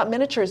one thing about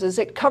miniatures is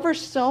it covers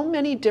so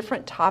many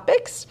different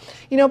topics,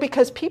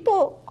 because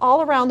people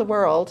all around the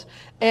world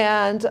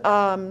and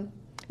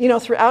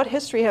throughout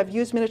history have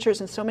used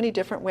miniatures in so many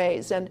different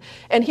ways. And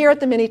here at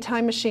the Mini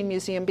Time Machine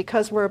Museum,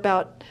 because we're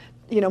about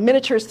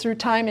miniatures through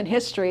time and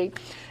history,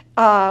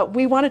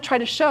 we want to try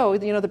to show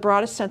the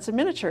broadest sense of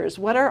miniatures.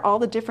 What are all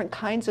the different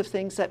kinds of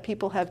things that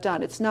people have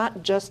done? It's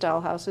not just doll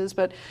houses,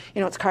 but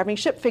it's carving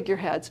ship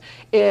figureheads.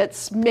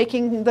 It's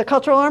making the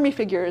cultural army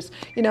figures.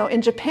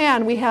 In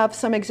Japan, we have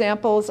some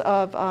examples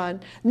of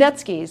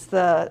netskis,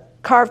 the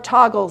carved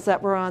toggles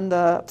that were on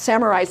the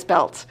samurai's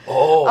belt.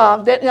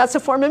 Oh. That's a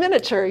form of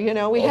miniature.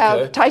 We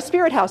have Thai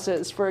spirit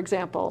houses, for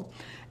example.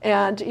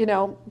 And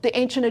the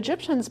ancient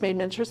Egyptians made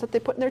miniatures that they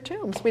put in their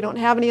tombs. We don't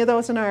have any of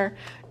those in our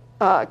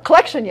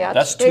collection yet.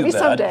 That's too maybe bad.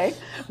 Someday.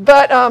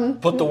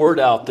 But put the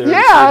word out there.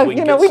 Yeah,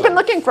 we've been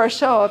looking for a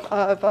show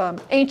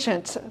of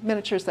ancient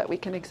miniatures that we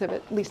can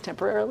exhibit, at least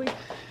temporarily.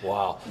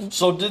 Wow.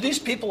 So do these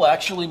people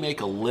actually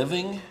make a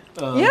living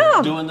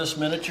doing this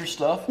miniature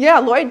stuff? Yeah,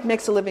 Lloyd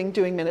makes a living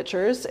doing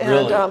miniatures, and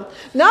really?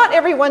 Not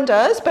everyone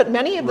does, but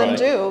many of them Right.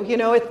 do.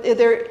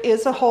 There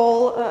is a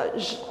whole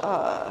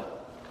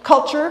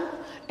culture.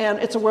 And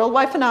it's a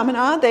worldwide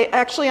phenomenon.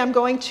 I'm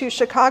going to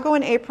Chicago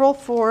in April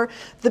for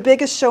the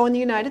biggest show in the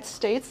United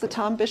States, the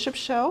Tom Bishop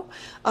Show,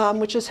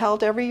 which is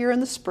held every year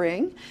in the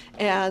spring.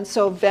 And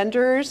so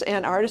vendors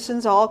and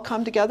artisans all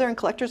come together and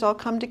collectors all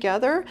come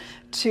together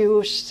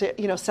to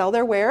sell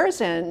their wares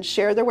and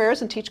share their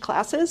wares and teach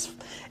classes.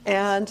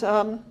 And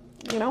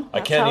you know, I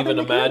that's can't how they even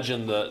make it.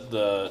 imagine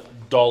the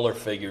dollar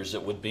figures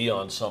that would be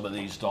on some of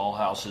these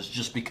dollhouses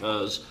just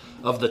because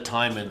of the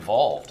time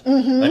involved.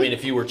 Mm-hmm. I mean,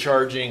 if you were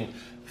charging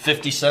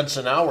 50 cents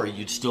an hour,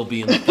 you'd still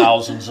be in the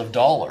thousands of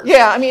dollars.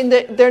 Yeah, I mean,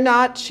 they're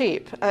not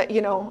cheap.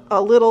 You know,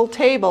 a little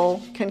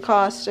table can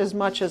cost as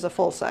much as a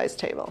full-size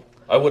table.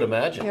 I would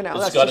imagine. You know,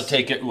 It's that's got to just-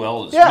 take it,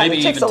 well, Yeah, maybe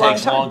it takes even a long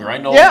takes time.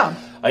 longer. Yeah.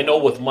 I know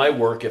with my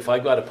work, if I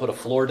got to put a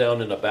floor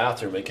down in a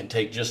bathroom, it can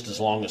take just as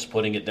long as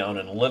putting it down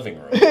in a living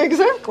room.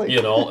 Exactly.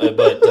 You know,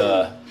 but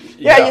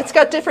Yeah, it's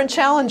got different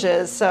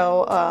challenges.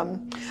 So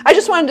I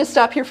just wanted to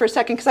stop here for a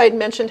second because I had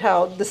mentioned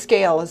how the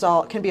scale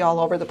can be all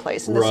over the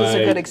place, and this is a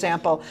Right. good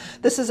example.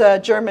 This is a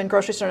German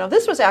grocery store. Now,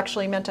 this was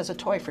actually meant as a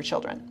toy for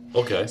children.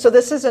 Okay. So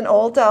this is an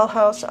old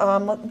dollhouse.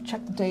 Let me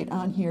check the date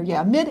on here.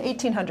 Yeah, mid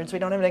 1800s. We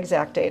don't have an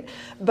exact date,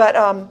 but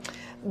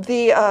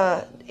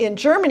in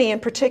Germany in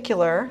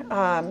particular.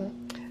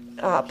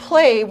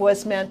 Play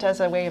was meant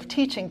as a way of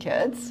teaching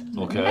kids.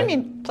 Okay. I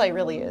mean, play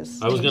really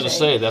is. I was gonna teaching.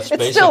 say, that's it's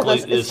basically- still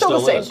it it's still the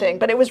still same is. thing,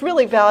 but it was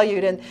really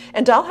valued,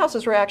 and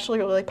dollhouses were actually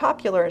really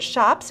popular.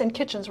 Shops and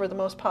kitchens were the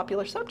most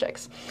popular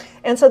subjects,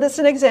 and so this is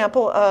an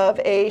example of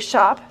a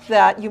shop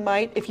that you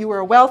might, if you were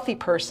a wealthy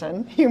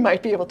person, you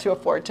might be able to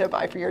afford to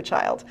buy for your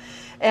child,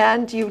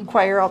 and you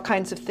acquire all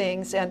kinds of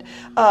things and.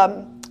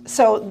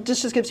 So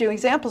this just gives you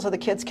examples of the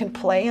kids can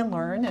play and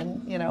learn,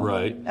 and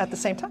Right. at the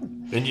same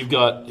time. And you've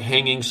got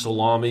hanging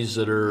salamis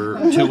that are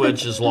 2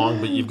 inches long,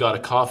 but you've got a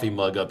coffee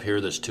mug up here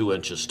that's 2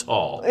 inches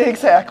tall.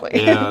 Exactly.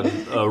 And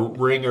a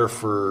wringer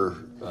for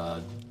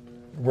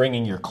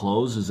wringing your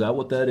clothes. Is that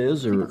what that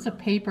is? Or It's a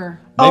paper.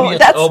 maybe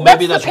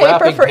maybe that's the paper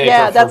wrapping for, paper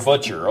yeah, for that's,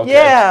 butcher. Okay.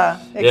 Yeah,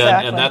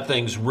 exactly. And that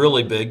thing's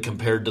really big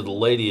compared to the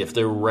lady. If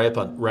they were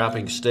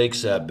wrapping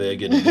steaks that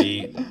big, it'd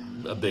be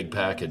a big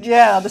package.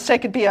 Yeah, the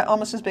steak could be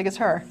almost as big as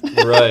her.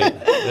 Right.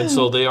 And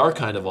so they are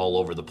kind of all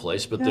over the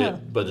place, but Yeah.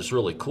 but it's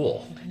really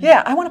cool.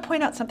 Yeah, I want to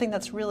point out something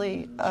that's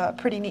really a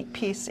pretty neat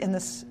piece in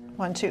this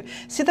one too.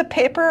 See the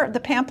paper, the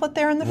pamphlet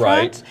there in the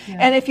Right. front? Yeah.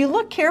 And if you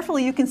look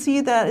carefully, you can see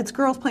that it's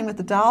girls playing with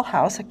the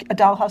dollhouse, a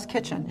dollhouse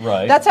kitchen.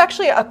 Right. That's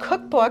actually a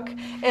cookbook,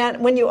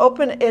 and when you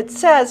open it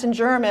says in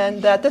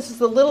German that this is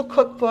the little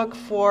cookbook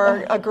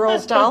for a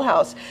girl's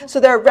dollhouse. So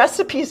there are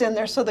recipes in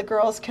there so the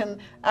girls can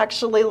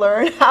actually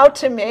learn how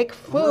to make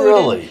food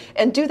Really?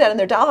 and do that in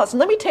their dollhouse. And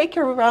let me take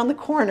you around the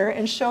corner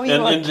and show you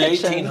And our in the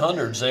kitchen.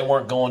 1800s, they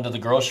weren't going to the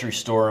grocery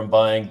store and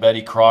buying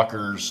Betty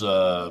Crocker's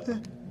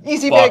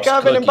Easy box bake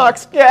oven cookie. and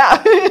box,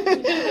 yeah.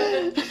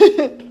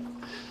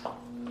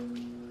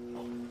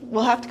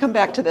 We'll have to come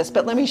back to this,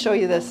 but let me show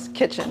you this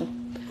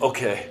kitchen.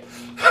 Okay.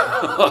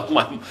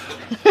 my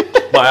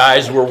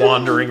eyes were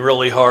wandering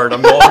really hard.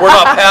 I'm going, we're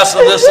not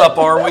passing this up,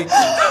 are we?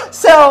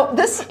 So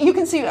this, you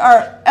can see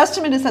our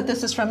estimate is that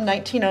this is from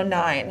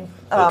 1909.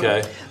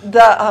 Okay.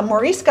 The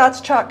Maurice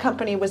Gottschalk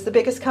Company was the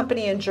biggest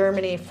company in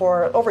Germany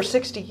for over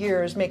 60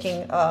 years,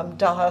 making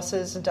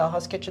dollhouses and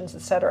dollhouse kitchens,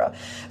 etc.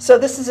 So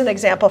this is an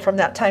example from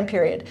that time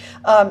period.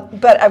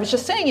 But I was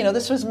just saying,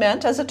 this was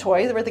meant as a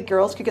toy where the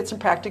girls could get some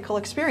practical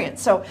experience.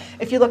 So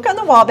if you look on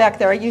the wall back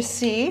there, you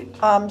see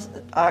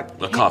A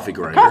coffee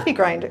grinder. Coffee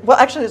grinder. Well,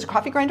 actually, there's a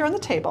coffee grinder on the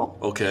table.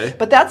 Okay.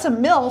 But that's a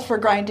mill for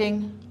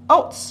grinding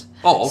oats.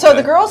 Oh, So okay.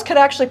 the girls could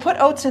actually put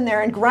oats in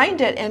there and grind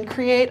it and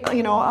create,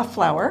 a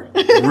flour.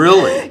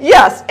 Really?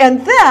 Yes,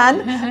 and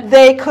then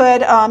they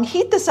could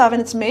heat this oven.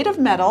 It's made of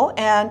metal,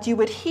 and you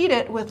would heat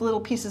it with little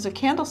pieces of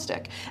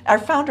candlestick. Our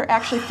founder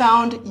actually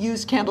found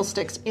used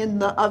candlesticks in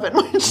the oven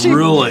when she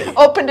Really?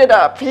 opened it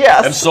up.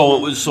 Yes. And so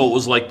it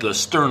was like the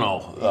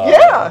sterno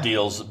Yeah.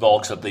 deals,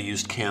 except they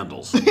used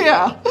candles.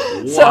 Yeah.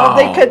 Wow.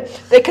 So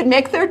they could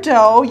make their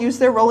dough, use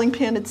their rolling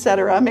pin,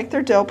 etc. Make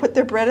their dough, put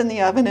their bread in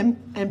the oven,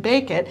 and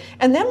bake it.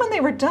 And then when they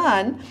were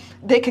done,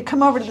 they could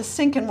come over to the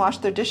sink and wash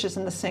their dishes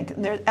in the sink.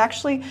 And they're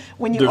actually,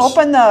 when you There's-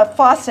 open the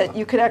faucet,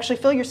 you could actually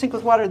fill your sink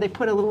with water. They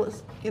put a little, A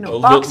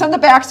box little- on the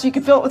back so you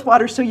could fill it with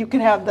water, so you can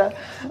have the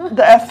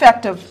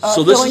effect of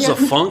So this filling is a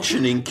it.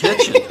 functioning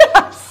kitchen.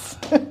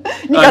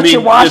 You got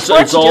your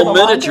washboard it's to do all the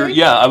miniature. laundry.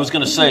 Yeah, I was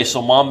going to say,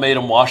 so Mom made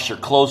them wash their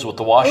clothes with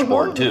the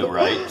washboard too,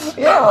 right?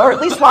 Yeah, or at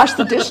least wash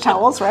the dish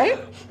towels, right?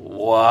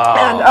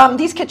 Wow. And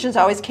these kitchens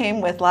always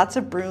came with lots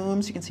of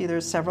brooms. You can see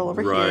there's several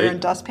over Right. here, and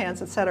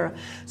dustpans, etc.,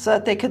 so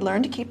that they could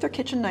learn to keep their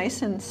kitchen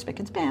nice and spick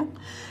and span.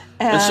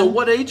 And so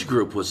what age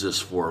group was this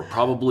for?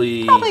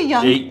 Probably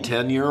young. 8,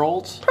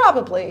 10-year-olds?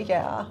 Probably,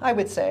 yeah, I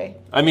would say.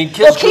 I mean,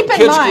 Well, kids, keep in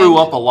kids mind- grew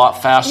up a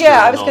lot faster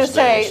Yeah, I in was going those to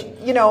days. say,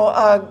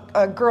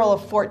 a girl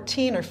of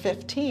 14 or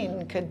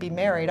 15 could be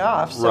married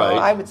off, so Right.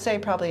 I would say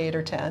probably 8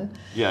 or 10.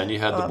 Yeah, and you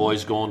had the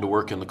boys going to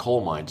work in the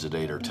coal mines at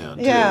 8 or 10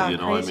 too. Yeah, I mean,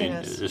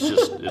 craziness.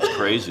 it's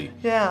crazy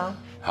Yeah.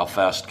 how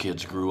fast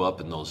kids grew up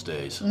in those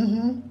days.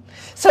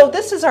 So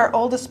this is our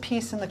oldest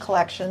piece in the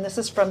collection. This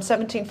is from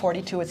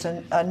 1742. It's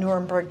a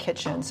Nuremberg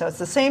kitchen. So it's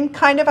the same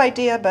kind of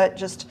idea, but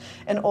just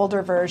an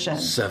older version.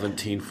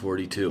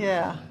 1742.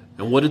 Yeah.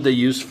 And what did they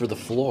use for the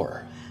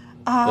floor?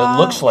 It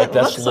looks like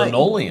that's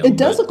linoleum. It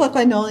does look like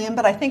linoleum,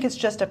 but I think it's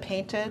just a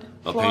painted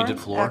floor. Painted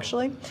floor?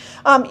 Actually.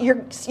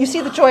 You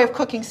see the joy of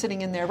cooking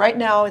sitting in there. Right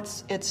now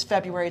it's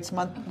February, it's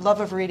Love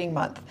of Reading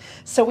Month.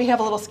 So we have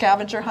a little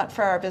scavenger hunt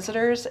for our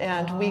visitors,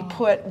 and we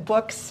put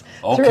books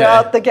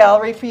throughout the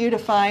gallery for you to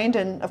find,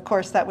 and of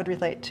course that would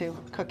relate to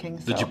cooking.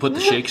 So. Did you put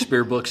the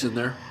Shakespeare books in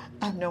there?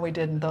 No, we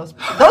didn't. Those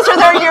are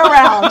there year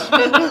round.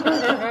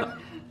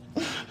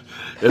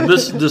 And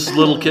this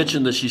little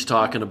kitchen that she's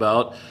talking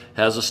about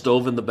has a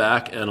stove in the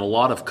back and a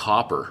lot of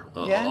copper.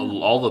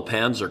 All the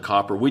pans are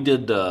copper. We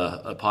did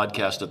a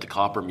podcast at the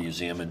Copper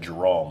Museum in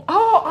Jerome.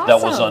 Oh, awesome.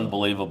 That was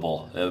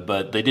unbelievable.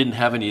 But they didn't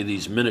have any of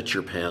these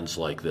miniature pans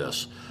like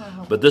this.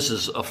 Wow. But this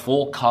is a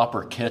full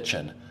copper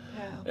kitchen,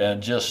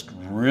 and just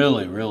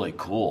really, really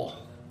cool.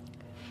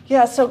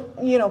 Yeah, so,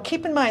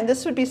 keep in mind,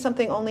 this would be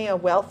something only a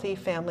wealthy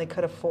family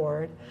could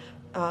afford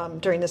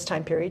during this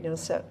time period,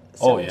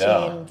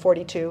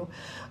 1742.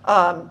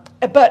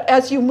 But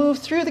as you move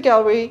through the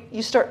gallery,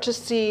 you start to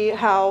see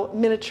how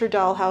miniature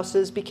doll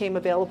houses became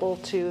available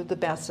to the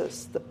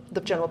masses,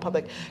 the general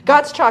public.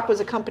 God's Chalk was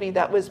a company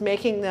that was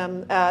making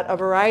them at a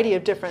variety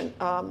of different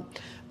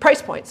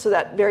price points so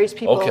that various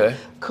people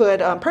could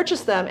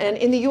purchase them. And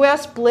in the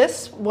U.S.,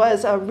 Bliss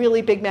was a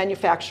really big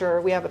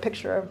manufacturer. We have a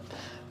picture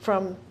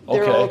from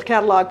their old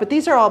catalog. But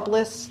these are all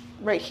Bliss.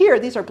 Right here,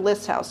 these are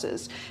Bliss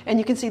houses. And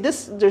you can see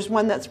there's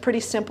one that's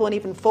pretty simple and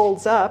even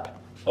folds up.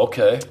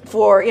 Okay.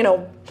 For,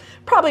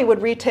 probably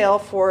would retail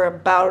for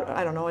about,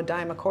 I don't know, a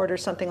dime a quart or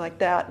something like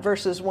that,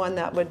 versus one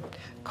that would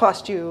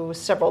cost you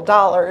several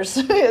dollars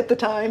at the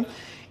time,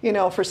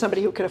 for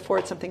somebody who could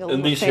afford something a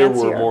little fancier. And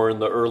these here were more in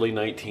the early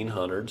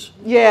 1900s.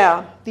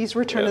 Yeah, these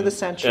were turn of the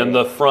century. And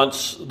the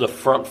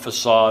front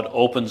facade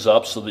opens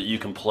up so that you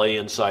can play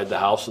inside the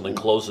house and then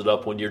close it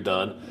up when you're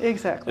done.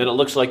 Exactly. And it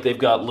looks like they've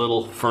got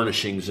little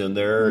furnishings in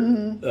there.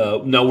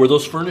 Mm-hmm. Now, were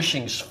those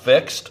furnishings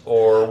fixed,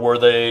 or were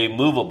they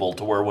movable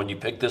to where when you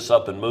picked this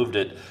up and moved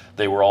it,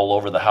 they were all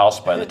over the house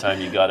by the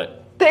time you got it?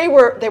 They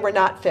were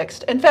not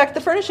fixed. In fact,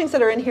 the furnishings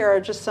that are in here are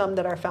just some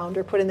that our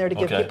founder put in there to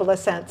give people a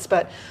sense.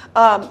 But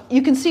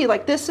you can see,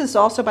 this is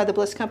also by the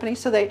Bliss Company.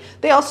 So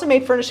they also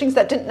made furnishings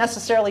that didn't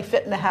necessarily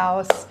fit in the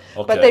house,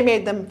 but they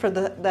made them for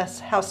the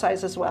house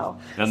size as well.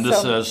 And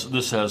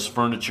this has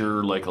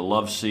furniture like a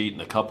love seat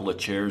and a couple of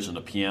chairs and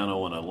a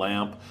piano and a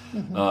lamp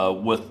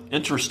with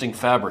interesting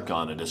fabric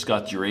on it. It's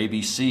got your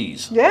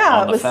ABCs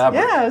on the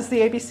fabric. Yeah, it was the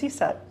ABC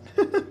set.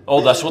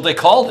 Oh, that's what they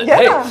called it.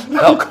 Yeah. Hey,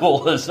 how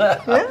cool is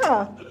that?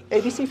 Yeah.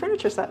 ABC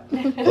furniture set.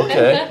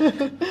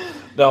 Okay.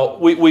 Now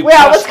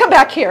let's come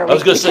back here. I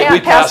was going to say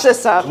we passed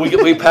this up.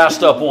 we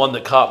passed up one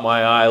that caught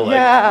my eye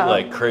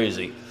like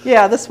crazy.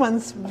 Yeah, this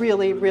one's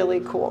really,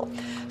 really cool.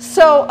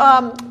 So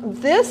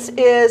this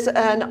is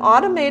an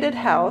automated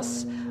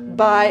house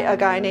by a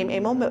guy named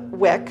Emil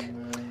Wick,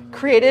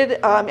 created,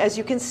 as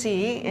you can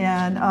see,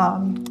 in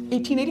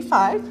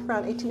 1885,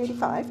 around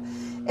 1885.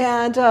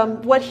 And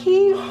what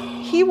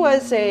he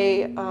was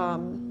a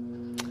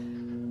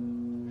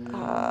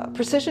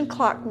precision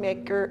clock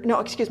maker. No,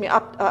 excuse me.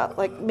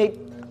 Made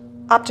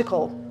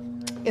optical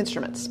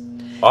instruments.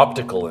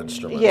 Optical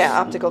instruments. Yeah,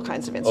 optical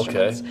kinds of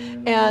instruments.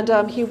 Okay.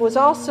 And he was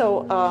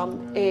also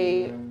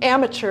a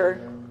amateur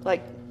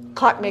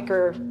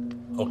clockmaker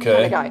kind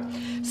of guy.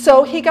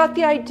 So he got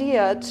the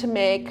idea to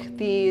make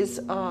these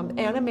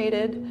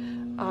animated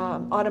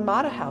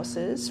automata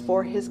houses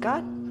for his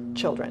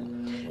godchildren.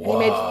 Wow.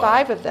 And he made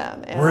 5 of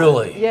them. And,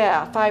 really?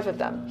 Yeah, 5 of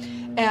them.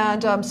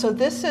 And so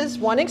this is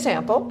one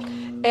example.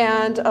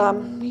 And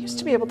we used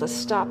to be able to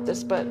stop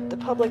this, but the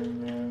public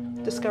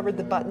discovered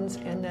the buttons,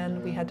 and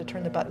then we had to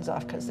turn the buttons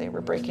off because they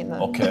were breaking the.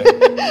 Okay.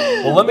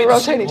 Well, let me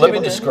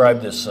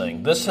describe this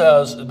thing. This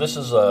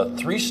is a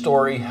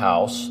 3-story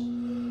house.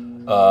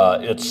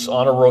 It's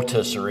on a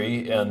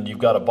rotisserie, and you've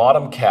got a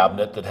bottom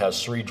cabinet that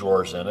has 3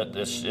 drawers in it.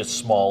 It's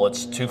small.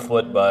 It's 2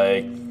 foot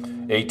by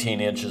 18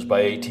 inches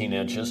by 18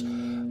 inches.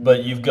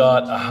 But you've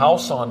got a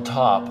house on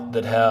top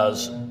that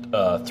has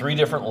 3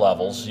 different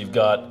levels. You've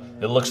got,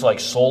 it looks like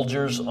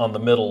soldiers on the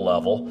middle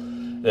level.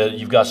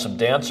 You've got some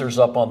dancers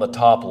up on the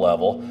top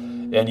level,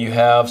 and you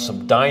have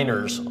some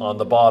diners on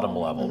the bottom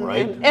level,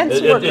 right? And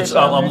some workers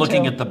I'm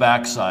looking at the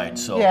backside,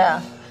 so.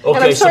 Yeah.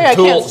 Okay,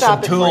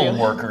 some tool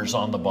workers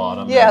on the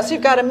bottom. Yeah, so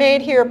you've got a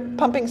maid here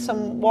pumping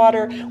some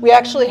water. We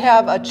actually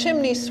have a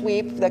chimney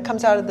sweep that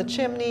comes out of the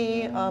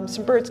chimney,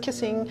 some birds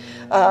kissing,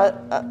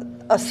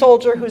 a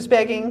soldier who's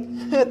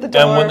begging at the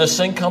door. And when this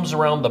thing comes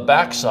around the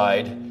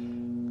backside,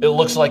 it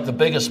looks like the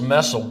biggest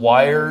mess of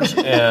wires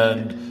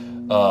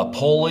and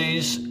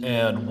pulleys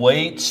and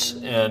weights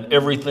and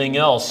everything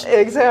else.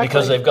 Exactly.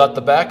 Because they've got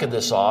the back of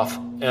this off.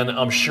 And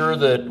I'm sure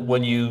that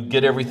when you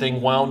get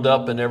everything wound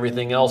up and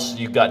everything else,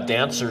 you've got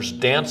dancers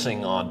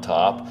dancing on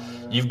top.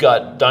 You've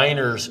got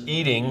diners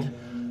eating.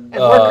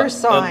 And workers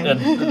sawing.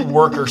 And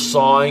workers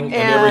sawing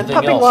and everything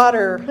pumping else.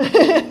 Water.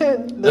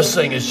 This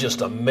thing is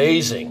just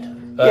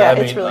amazing. Yeah,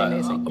 it's really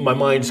amazing. My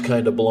mind's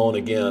kind of blown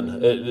again.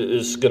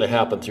 It's going to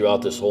happen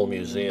throughout this whole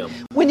museum.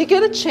 When you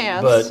get a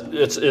chance, But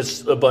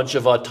it's a bunch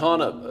of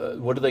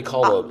what do they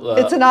call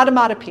it? it's an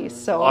automata piece.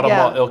 So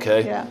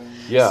Okay. Yeah.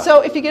 Yeah.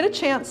 So if you get a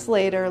chance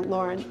later,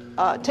 Lauren,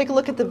 take a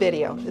look at the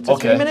video. It's a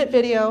 3-minute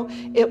video.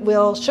 It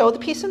will show the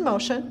piece in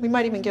motion. We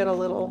might even get a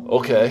little.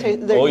 Okay.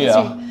 There, Oh, you yeah.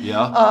 can see,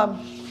 Yeah.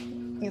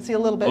 you can see a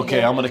little bit. Okay,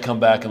 here. I'm going to come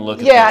back and look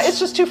at Yeah, this. it's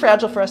just too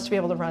fragile for us to be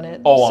able to run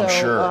it. Oh, I'm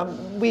sure.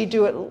 We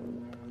do it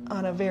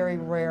on a very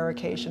rare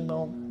occasion.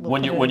 We'll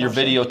when put you're it in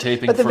motion.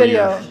 videotaping But the for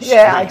video, your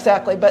yeah, stream.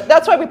 exactly. But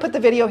that's why we put the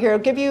video here. It'll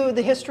give you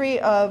the history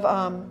of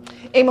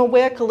Emil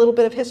Wick, a little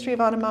bit of history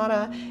of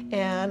automata,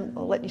 and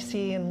I'll let you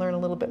see and learn a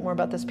little bit more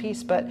about this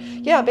piece. But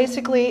yeah,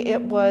 basically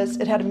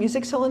it had a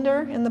music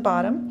cylinder in the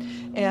bottom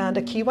and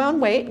a key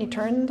wound weight. You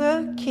turn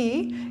the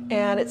key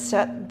and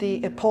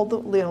it pulled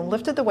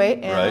lifted the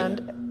weight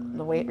and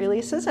the weight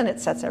releases and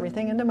it sets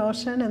everything into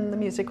motion and the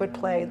music would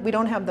play. We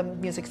don't have the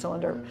music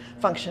cylinder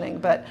functioning,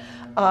 but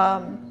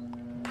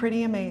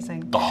pretty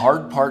amazing. The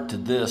hard part to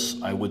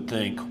this, I would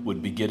think,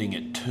 would be getting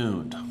it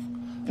tuned.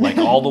 Like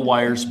all the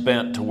wires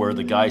bent to where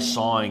the guy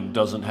sawing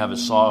doesn't have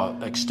his saw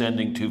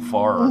extending too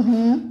far,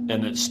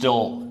 and it's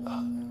still,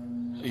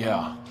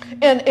 yeah.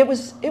 And it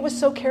was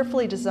so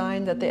carefully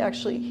designed that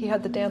he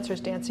had the dancers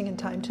dancing in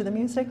time to the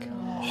music.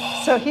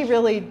 So he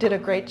really did a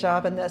great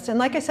job in this. And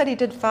like I said, he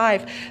did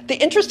 5. The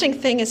interesting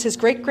thing is his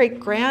grandnephew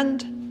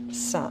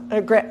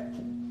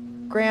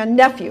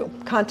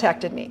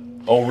contacted me.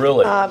 Oh,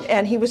 really?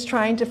 And he was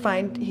trying to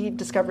he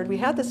discovered we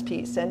had this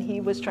piece, and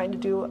he was trying to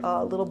do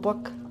a little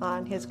book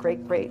on his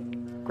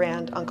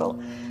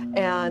great-great-grand-uncle.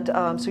 And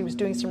so he was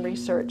doing some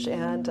research,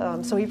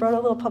 and so he wrote a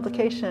little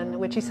publication,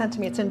 which he sent to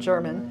me. It's in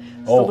German.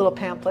 It's a little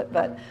pamphlet,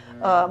 but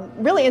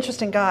really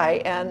interesting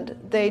guy. And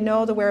they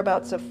know the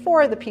whereabouts of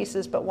 4 of the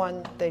pieces, but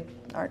one, they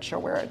aren't sure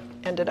where it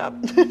ended up.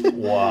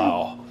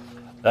 Wow.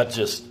 That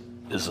just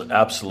is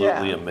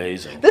absolutely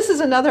amazing. This is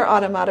another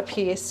automata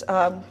piece.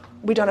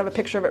 We don't have a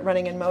picture of it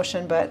running in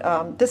motion,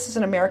 but this is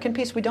an American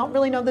piece. We don't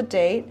really know the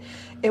date.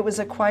 It was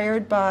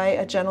acquired by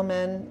a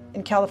gentleman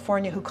in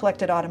California who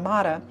collected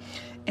automata,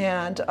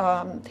 and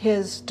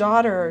his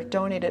daughter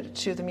donated it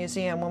to the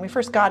museum. When we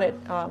first got it,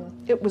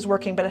 it was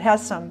working, but it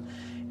has some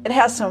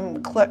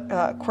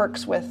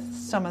quirks with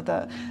some of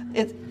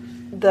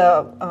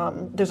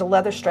there's a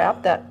leather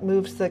strap that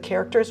moves the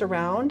characters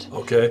around.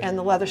 Okay. And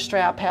the leather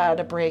strap had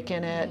a break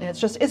in it, and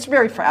it's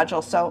very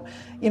fragile. So,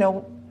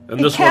 And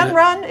it this can one-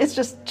 run. It's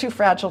just too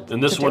fragile.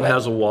 And this one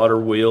has a water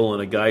wheel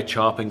and a guy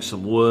chopping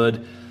some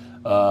wood.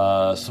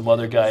 Some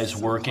other guys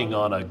working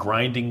on a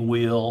grinding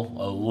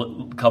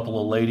wheel. A couple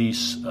of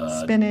ladies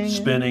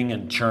spinning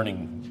and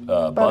churning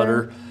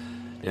butter.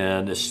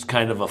 And it's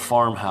kind of a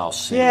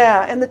farmhouse scene.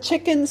 Yeah, and the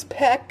chickens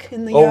peck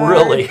in the Oh, yard.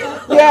 really?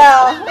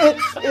 Yeah,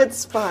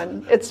 it's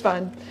fun. It's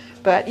fun.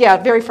 But yeah,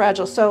 very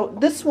fragile. So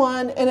this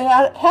one, and it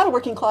had a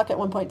working clock at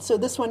one point. So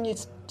this one, you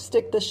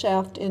stick the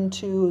shaft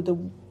into the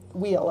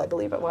wheel, I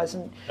believe it was,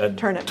 and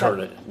turn it.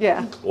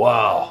 Yeah.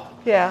 Wow.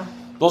 Yeah.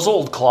 Those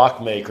old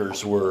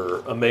clockmakers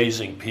were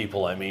amazing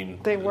people. I mean,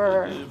 They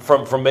were.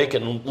 From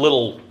making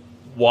little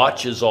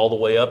watches all the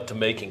way up to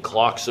making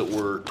clocks that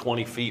were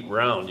 20 feet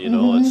round.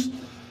 It's.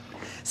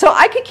 So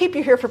I could keep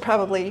you here for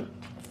probably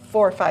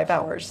 4 or 5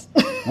 hours.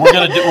 We're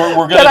gonna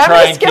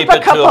try and keep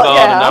it to about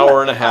an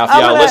hour and a half.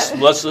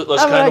 Let's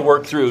kind of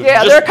work through.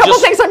 Yeah, there are a couple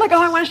things I'm like,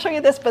 I want to show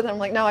you this, but then I'm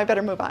like, no, I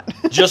better move on.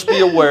 Just be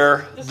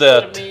aware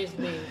that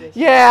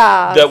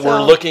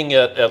we're looking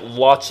at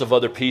lots of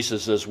other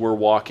pieces as we're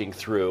walking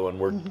through, and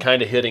we're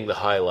kind of hitting the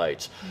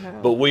highlights. Yeah.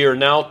 But we are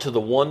now to the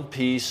one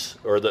piece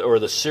or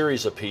the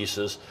series of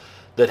pieces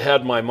that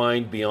had my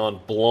mind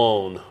beyond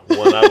blown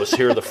when I was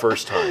here the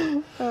first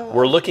time.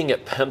 We're looking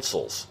at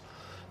pencils.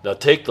 Now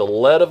take the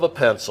lead of a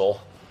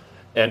pencil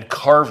and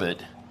carve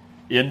it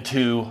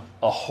into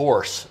a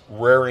horse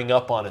rearing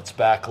up on its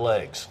back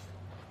legs,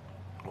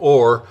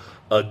 or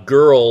a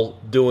girl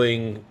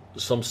doing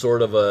some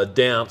sort of a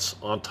dance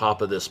on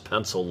top of this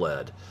pencil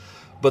lead.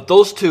 But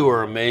those two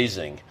are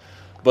amazing.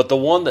 But the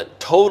one that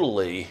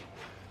totally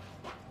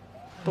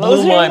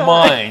blew my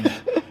mind,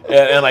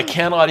 and I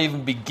cannot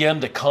even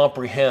begin to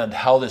comprehend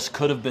how this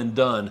could have been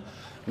done,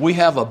 we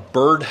have a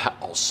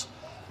birdhouse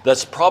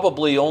that's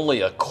probably only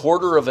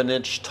 1/4 of an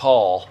inch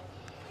tall,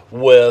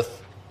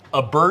 with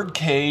a bird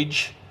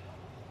cage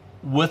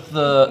with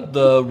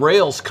the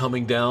rails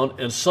coming down,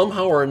 and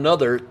somehow or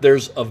another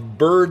there's a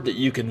bird that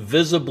you can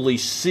visibly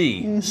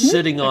see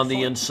sitting on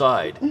the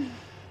inside.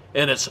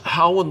 And it's,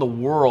 how in the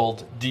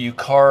world do you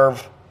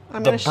carve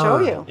the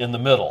bird in the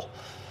middle?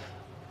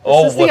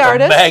 This is with the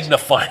artist. a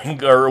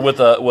magnifying or with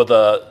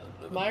a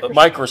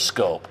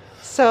microscope.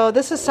 So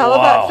this is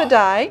Salavat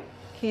Fadai.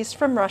 He's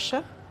from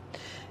Russia,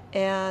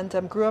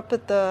 and grew up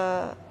at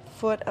the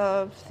foot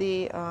of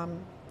the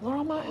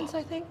Laurel Mountains,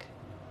 I think.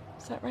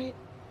 Is that right?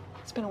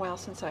 It's been a while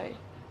since I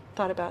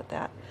thought about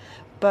that.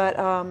 But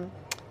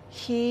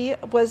he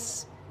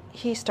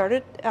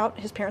started out,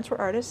 his parents were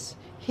artists.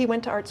 He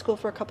went to art school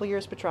for a couple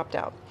years but dropped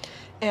out.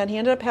 And he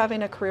ended up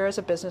having a career as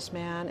a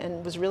businessman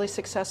and was really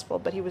successful,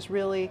 but he was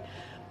really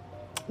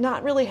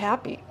not really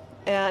happy.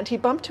 And he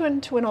bumped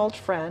into an old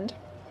friend,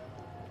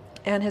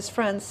 and his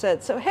friend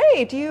said, "So,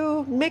 hey, do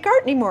you make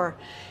art anymore?"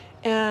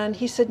 And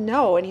he said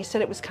no, and he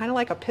said it was kind of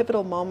like a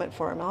pivotal moment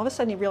for him. All of a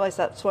sudden he realized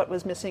that's what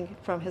was missing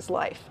from his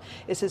life,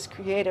 is his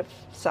creative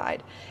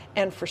side.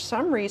 And for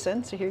some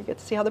reason, so here you get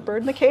to see how the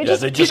bird in the cage is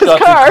they just got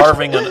through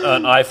carving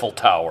an Eiffel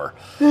Tower.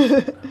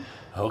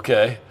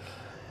 Okay.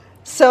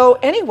 So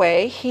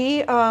anyway,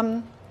 he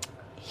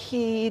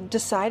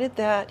decided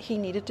that he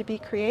needed to be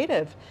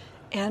creative.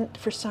 And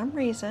for some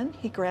reason,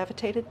 he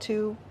gravitated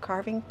to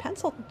carving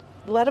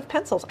lead of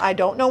pencils. I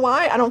don't know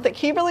why. I don't think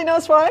he really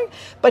knows why,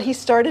 but he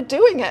started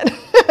doing it.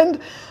 And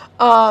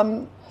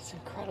That's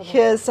incredible.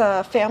 his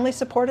family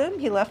supported him.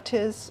 He left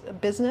his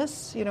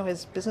business,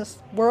 his business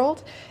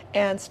world,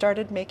 and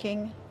started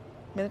making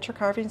miniature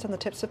carvings on the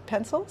tips of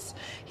pencils.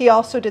 He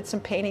also did some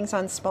paintings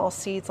on small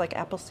seeds like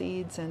apple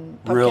seeds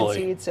and pumpkin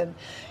seeds. And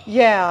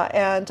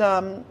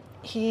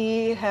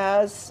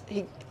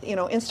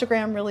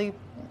Instagram really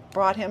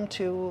brought him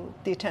to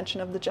the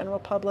attention of the general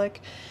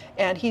public,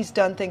 and he's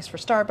done things for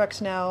Starbucks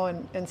now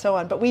and so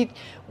on. But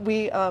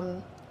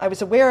I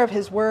was aware of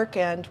his work,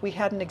 and we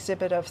had an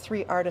exhibit of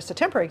 3 artists, a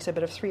temporary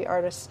exhibit of 3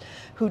 artists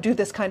who do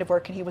this kind of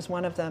work, and he was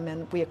one of them,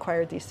 and we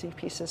acquired these 3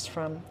 pieces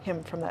from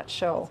him from that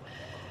show.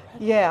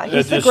 Yeah,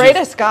 he's the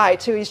greatest guy,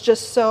 too. He's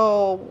just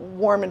so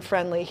warm and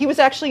friendly. He was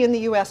actually in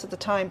the U.S. at the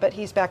time, but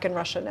he's back in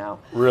Russia now.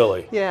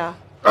 Really? Yeah.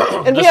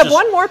 And we have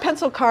one more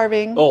pencil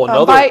carving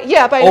by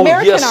an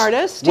American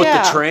artist. With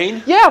the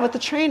train? Yeah, with the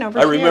train over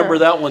here. I remember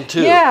that one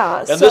too.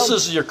 Yeah. And this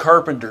is your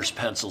carpenter's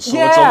pencil, so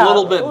it's a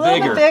little bit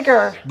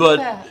bigger.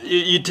 But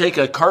you take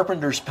a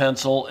carpenter's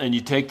pencil and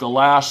you take the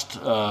last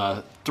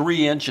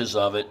 3 inches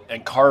of it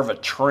and carve a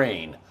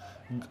train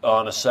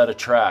on a set of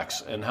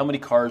tracks. And how many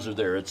cars are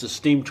there? It's a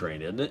steam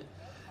train, isn't it?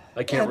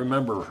 I can't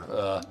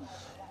remember.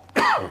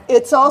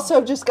 It's also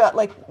just got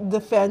like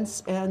the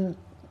fence and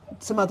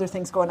some other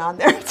things going on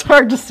there. It's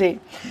hard to see.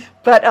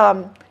 But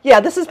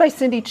this is by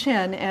Cindy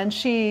Chin, and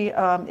she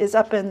is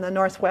up in the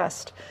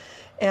Northwest.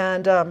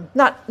 And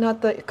not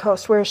the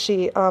coast. Where is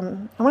she? I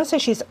want to say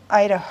she's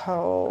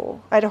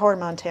Idaho or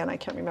Montana, I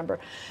can't remember.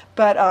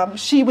 But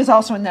she was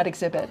also in that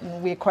exhibit,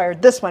 and we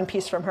acquired this one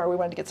piece from her. We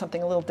wanted to get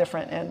something a little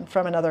different and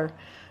from another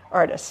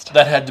artist.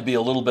 That had to be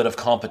a little bit of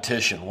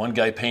competition. One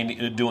guy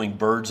doing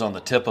birds on the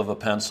tip of a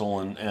pencil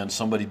and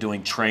somebody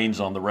doing trains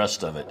on the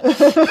rest of it.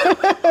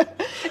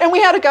 And we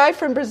had a guy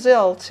from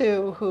Brazil,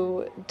 too,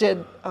 who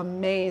did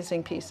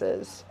amazing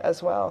pieces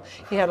as well.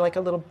 He had like a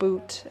little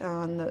boot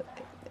on the...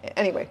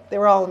 Anyway, they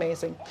were all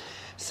amazing.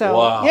 So,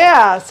 wow.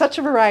 Yeah, such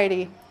a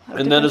variety.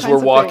 And then as we're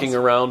walking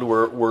around,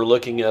 we're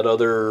looking at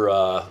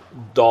other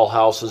doll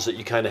houses that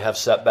you kind of have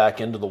set back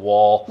into the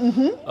wall.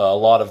 Mm-hmm. A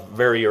lot of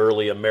very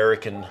early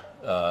American...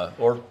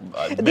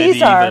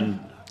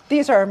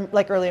 These are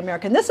like early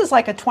American. This is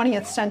like a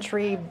 20th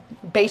century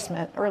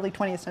basement, early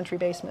 20th century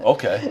basement.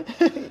 Okay.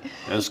 And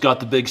it's got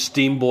the big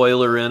steam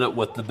boiler in it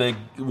with the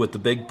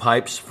big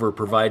pipes for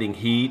providing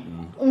heat.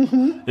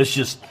 And It's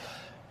just,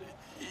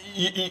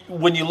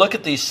 when you look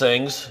at these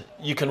things,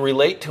 you can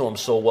relate to them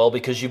so well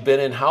because you've been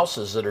in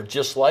houses that are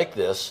just like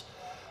this,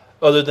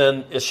 other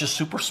than it's just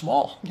super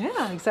small.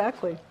 Yeah,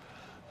 exactly.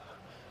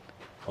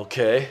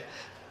 Okay.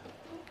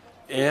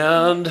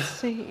 And let's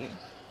see.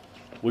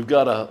 We've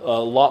got a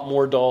lot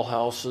more doll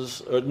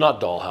houses. Not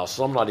doll houses.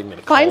 I'm not even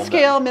going to call them fine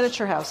scale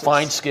miniature houses.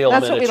 Fine scale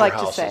miniature houses. That's what we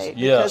like to say.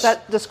 Yes. Because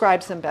that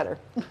describes them better.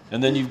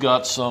 And then you've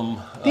got some...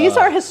 These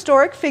are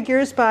historic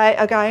figures by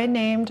a guy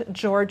named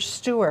George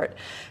Stewart.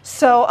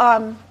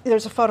 So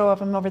there's a photo of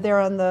him over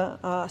there on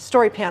the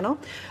story panel.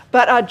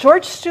 But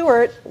George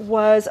Stewart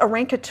was a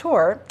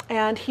raconteur,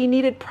 and he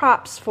needed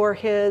props for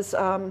his...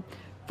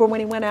 for when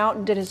he went out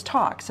and did his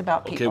talks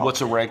about people. Okay,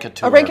 what's a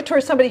raconteur? A raconteur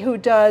is somebody who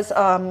does,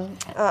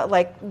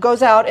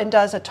 goes out and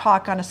does a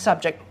talk on a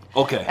subject.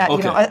 Okay,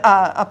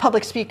 a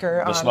public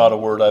speaker. That's not a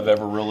word I've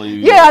ever really...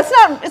 Yeah,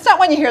 it's not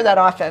one you hear that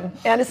often.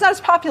 And it's not as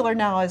popular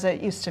now as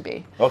it used to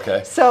be.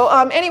 Okay. So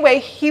anyway,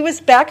 he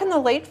was back in the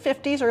late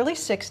 50s, early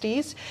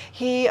 60s.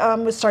 He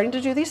was starting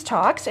to do these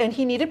talks, and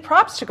he needed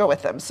props to go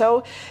with them.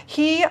 So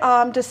he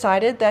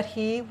decided that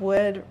he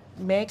would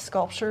make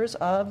sculptures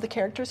of the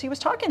characters he was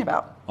talking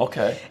about.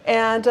 Okay.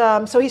 And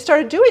so he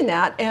started doing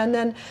that, and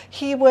then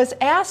he was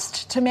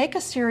asked to make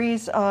a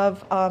series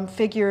of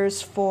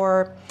figures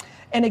for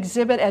an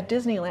exhibit at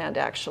Disneyland,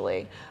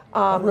 actually.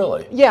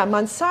 Really? Yeah,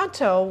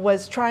 Monsanto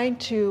was trying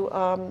to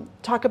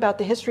talk about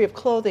the history of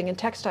clothing and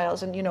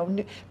textiles,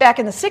 and back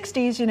in the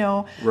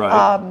 60s,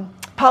 right.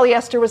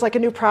 Polyester was like a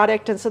new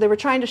product, and so they were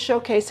trying to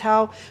showcase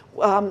how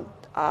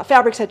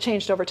fabrics had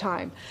changed over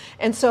time.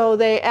 And so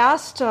they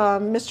asked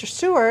Mr.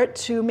 Stewart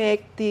to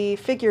make the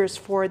figures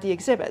for the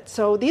exhibit.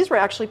 So these were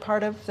actually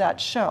part of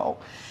that show.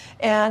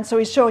 And so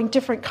he's showing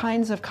different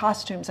kinds of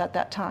costumes at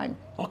that time.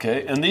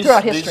 Okay, and these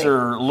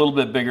are a little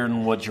bit bigger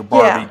than what your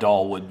Barbie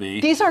doll would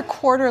be. These are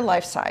quarter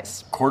life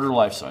size. Quarter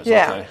life size,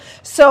 yeah. Okay.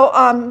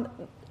 So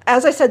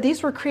as I said,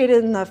 these were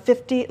created in the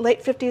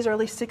late 50s,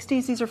 early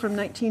 60s. These are from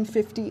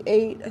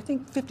 1958, I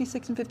think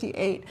 56 and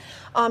 58.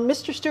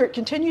 Mr. Stewart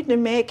continued to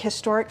make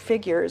historic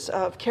figures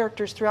of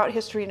characters throughout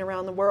history and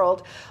around the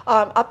world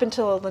up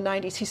until the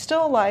 90s. He's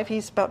still alive.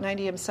 He's about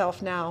 90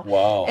 himself now.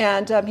 Wow.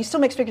 And he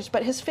still makes figures,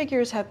 but his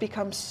figures have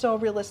become so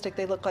realistic,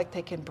 they look like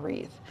they can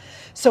breathe.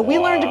 So we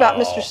learned about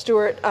Mr.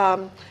 Stewart.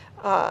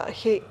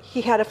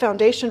 He had a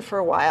foundation for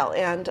a while,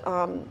 and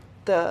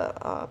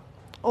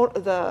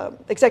the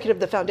executive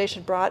of the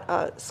foundation brought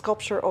a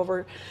sculpture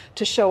over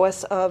to show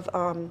us of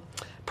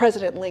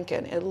President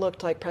Lincoln. It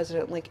looked like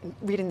President Lincoln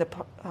reading the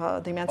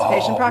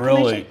Emancipation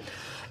Proclamation. Really?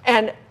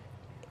 And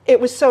it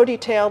was so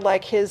detailed,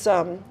 like his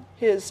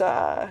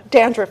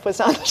dandruff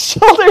was on the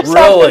shoulders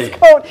of his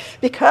coat,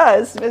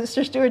 because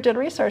Mr. Stewart did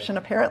research, and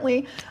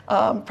apparently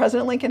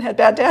President Lincoln had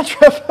bad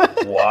dandruff.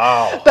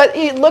 Wow. But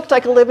he looked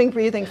like a living,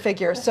 breathing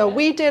figure. So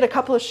we did a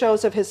couple of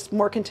shows of his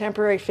more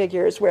contemporary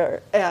figures,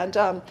 and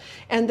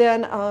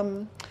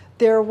then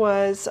there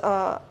was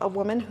a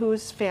woman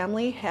whose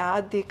family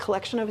had the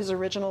collection of his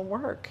original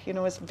work,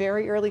 his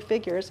very early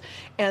figures,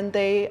 and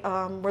they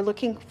were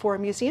looking for a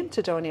museum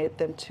to donate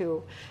them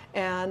to,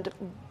 and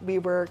they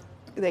were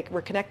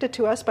connected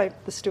to us by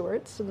the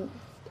Stewarts. And,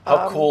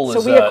 how cool is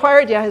that? So we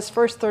acquired, his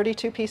first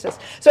 32 pieces.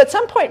 So at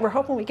some point, we're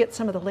hoping we get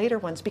some of the later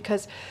ones,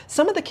 because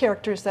some of the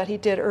characters that he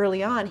did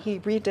early on, he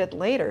redid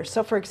later.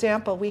 So for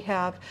example, we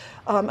have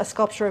a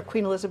sculpture of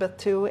Queen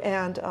Elizabeth II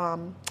and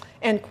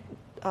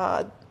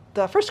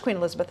the first Queen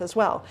Elizabeth as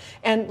well.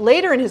 And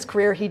later in his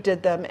career, he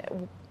did them,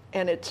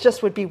 and it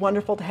just would be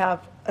wonderful to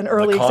have an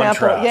early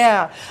example.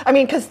 Yeah, I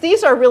mean, because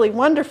these are really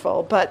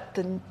wonderful, but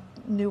the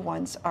new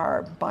ones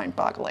are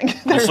mind-boggling.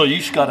 So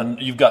you've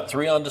got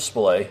 3 on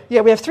display.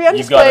 Yeah, we have 3 on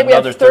You've display. got We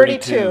have another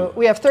 32.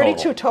 We have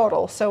 32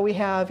 total. So we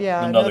have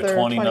another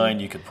 29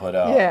 you could put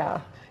out.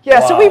 Yeah.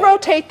 Wow. So we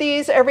rotate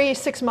these every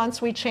 6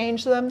 months. We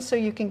change them so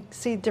you can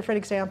see different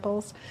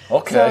examples.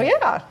 Okay. So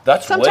yeah,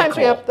 That's sometimes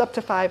way we cool. have up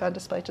to 5 on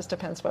display. It just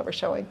depends what we're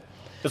showing.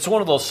 It's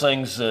one of those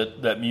things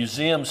that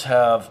museums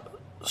have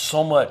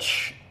so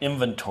much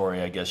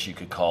inventory, I guess you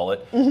could call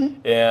it,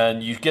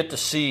 and you get to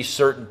see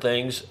certain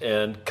things,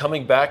 and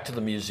coming back to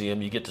the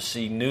museum, you get to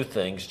see new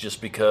things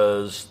just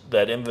because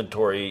that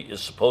inventory is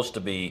supposed to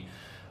be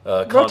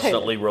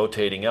constantly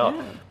rotating out.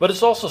 Yeah. But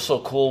it's also so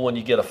cool when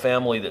you get a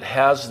family that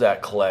has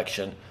that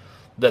collection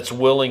that's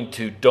willing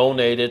to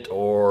donate it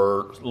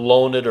or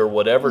loan it or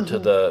whatever to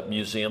the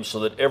museum, so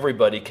that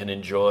everybody can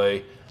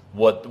enjoy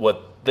what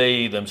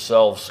they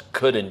themselves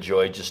could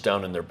enjoy just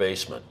down in their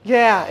basement.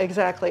 Yeah,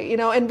 exactly.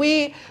 And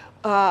we,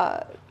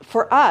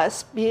 for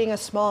us, being a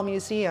small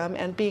museum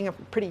and being a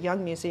pretty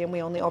young museum, we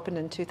only opened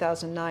in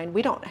 2009,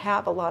 we don't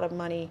have a lot of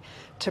money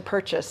to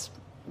purchase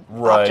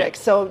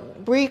objects. So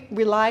we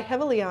rely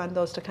heavily on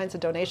those kinds of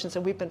donations,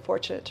 and we've been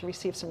fortunate to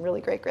receive some really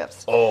great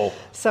gifts. Oh.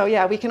 So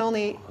yeah, we can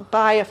only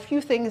buy a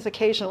few things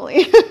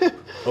occasionally.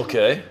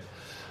 Okay.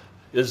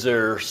 Is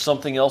there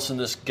something else in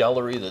this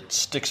gallery that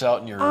sticks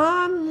out in your...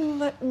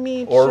 Let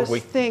me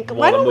think.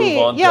 Why don't we...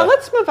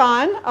 let's move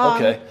on.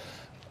 Okay.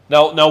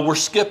 Now we're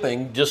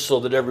skipping, just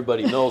so that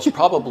everybody knows,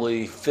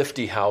 probably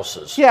 50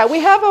 houses. Yeah, we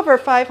have over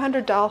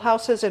 500 doll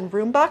houses and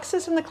room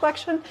boxes in the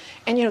collection,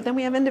 and then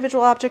we have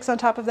individual objects on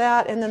top of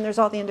that, and then there's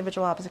all the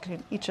individual objects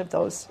in each of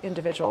those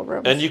individual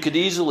rooms. And you could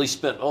easily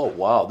spend... Oh,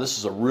 wow, this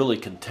is a really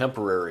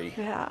contemporary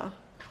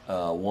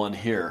one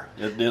here.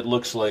 It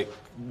looks like,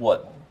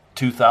 what...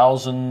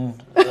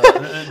 2000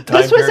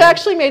 This was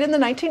actually made in the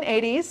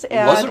 1980s,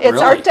 and it's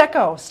Art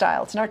Deco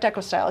style. It's an Art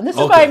Deco style. And this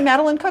is by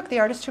Madeline Cook, the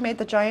artist who made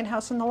the giant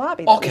house in the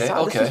lobby that we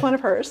saw. This is one of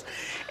hers.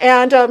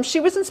 And she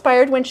was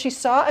inspired when she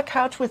saw a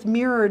couch with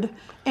mirrored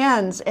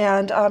ends,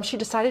 and she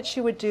decided she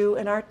would do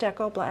an Art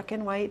Deco black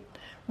and white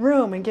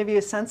room and give you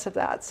a sense of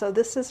that. So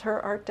this is her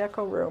Art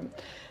Deco room.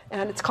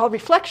 And it's called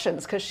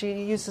Reflections because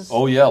she uses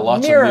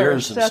lots of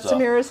mirrors and lots stuff. of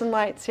mirrors and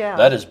lights, yeah.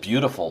 That is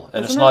beautiful.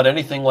 And it's not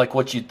anything like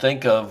what you'd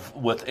think of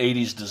with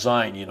 80s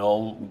design,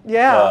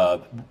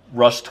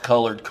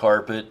 rust-colored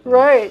carpet.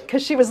 Right,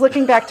 because she was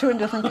looking back to a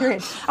different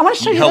period. I want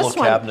to show you this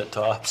one. Yellow cabinet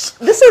tops.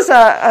 This is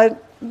a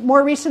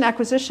more recent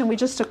acquisition. We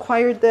just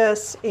acquired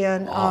this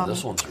in...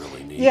 this one's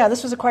really neat. Yeah,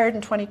 this was acquired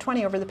in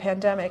 2020 over the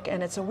pandemic,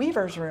 and it's a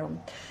weaver's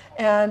room.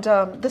 And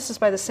this is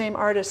by the same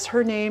artist.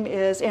 Her name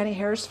is Annie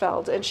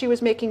Hersfeld, and she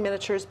was making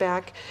miniatures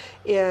back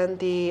in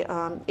the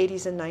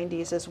 80s and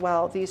 90s as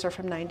well. These are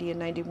from 90 and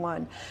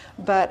 91.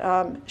 But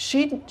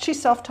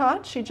she's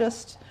self-taught. She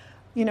just,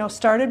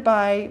 started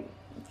by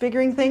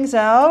figuring things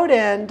out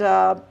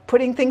and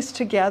putting things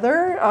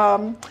together.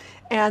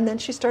 And then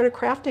she started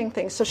crafting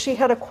things. So she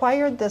had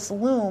acquired this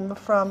loom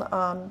from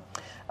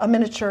a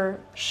miniature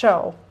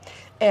show,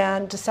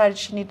 and decided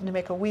she needed to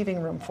make a weaving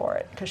room for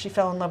it because she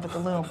fell in love with the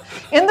loom.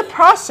 In the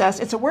process,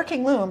 it's a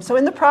working loom. So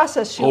in the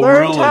process, she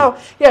learned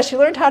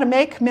how to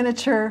make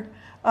miniature.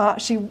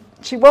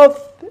 She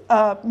wove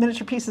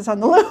miniature pieces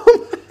on the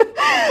loom.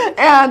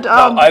 And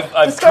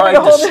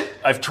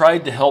I've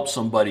tried to help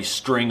somebody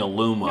string a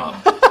loom up,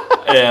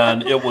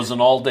 And it was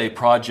an all-day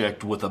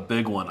project with a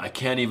big one. I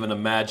can't even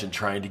imagine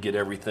trying to get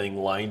everything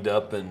lined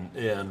up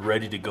and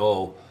ready to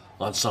go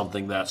on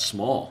something that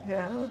small.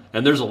 Yeah.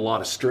 And there's a lot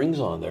of strings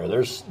on there.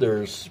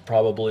 There's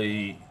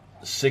probably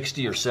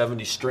 60 or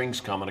 70 strings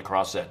coming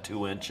across that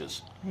 2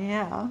 inches.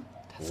 Yeah.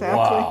 Exactly.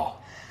 Wow.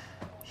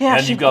 Yeah.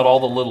 And you've got all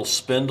the little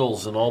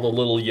spindles and all the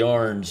little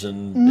yarns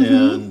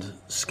and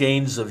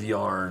skeins of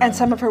yarn. and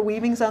some of her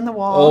weavings on the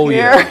wall Oh,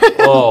 here. yeah.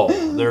 Oh,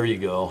 there you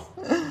go.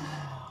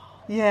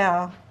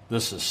 Yeah.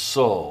 This is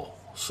so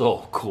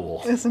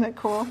cool. Isn't it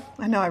cool?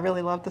 I know. I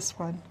really love this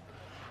one.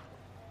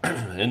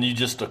 And you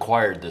just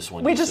acquired this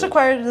one. We you just said.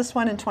 acquired this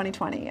one in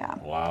 2020. Yeah.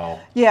 Wow.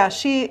 Yeah,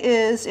 she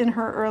is in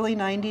her early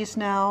 90s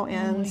now,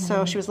 and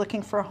so she was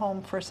looking for a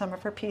home for some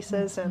of her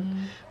pieces,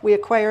 and we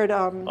acquired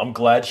I'm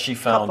glad she a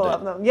found couple it.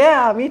 of them.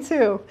 Yeah, me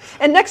too.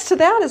 And next to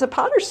that is a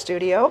potter's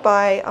studio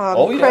by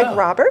Oh, Craig yeah.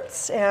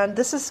 Roberts, and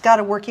this has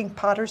got a working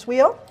potter's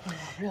wheel.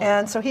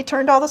 And so he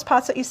turned all those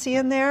pots that you see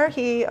in there.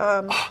 He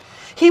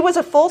was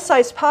a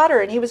full-size potter,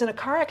 and he was in a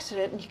car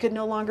accident, and he could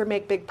no longer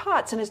make big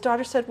pots. And his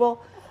daughter said,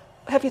 well,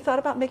 have you thought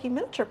about making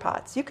miniature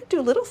pots? You could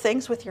do little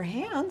things with your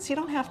hands. You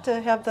don't have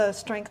to have the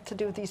strength to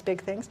do these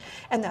big things.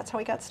 And that's how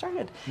he got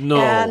started. No.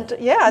 And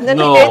yeah, and then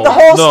No, he made the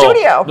whole no,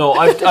 studio. No,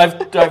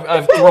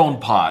 I've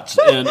thrown pots,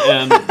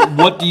 and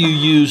what do you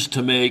use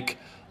to make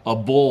a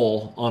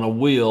bowl on a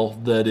wheel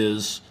that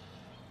is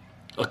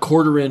a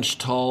 1/4 inch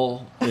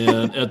tall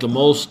and at the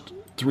most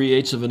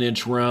 3/8 of an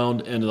inch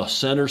round, and the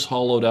center's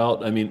hollowed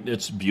out? I mean,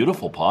 it's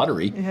beautiful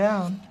pottery.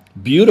 Yeah.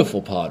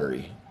 Beautiful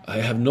pottery. I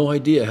have no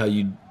idea how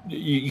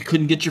you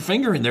couldn't get your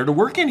finger in there to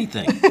work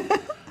anything.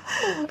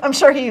 I'm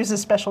sure he uses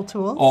special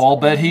tools. Oh, I'll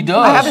bet he does.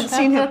 I haven't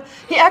seen him.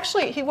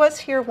 He was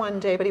here one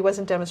day, but he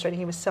wasn't demonstrating.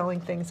 He was selling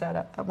things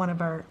at one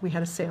of our, we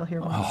had a sale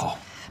here once. Oh.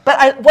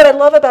 But what I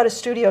love about his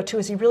studio, too,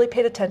 is he really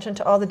paid attention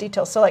to all the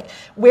details. So, like,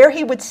 where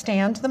he would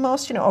stand the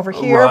most, over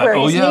here, Right. where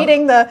Oh, he's yeah.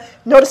 kneading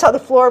notice how the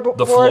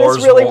floorboard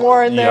is really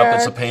worn there. Yep,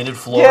 it's a painted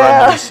floor,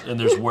 Yeah. and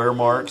there's wear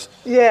marks.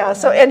 Yeah,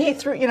 so, and he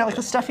threw, like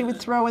the stuff he would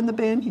throw in the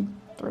bin, he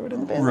threw it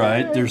in the bin.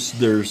 Right, there.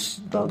 there's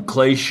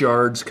clay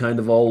shards kind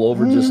of all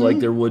over, just like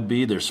there would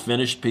be. There's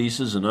finished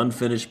pieces and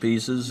unfinished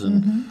pieces,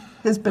 and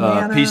His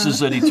banana. pieces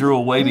that he threw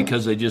away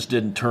because they just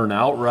didn't turn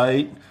out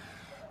right.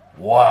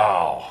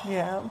 Wow,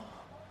 Yeah.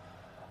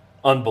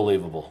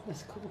 unbelievable.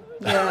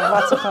 Yeah,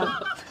 lots of fun.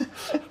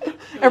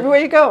 Everywhere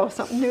you go,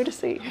 something new to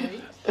see.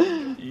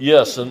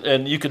 Yes,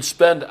 and you could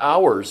spend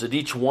hours at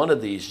each one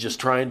of these just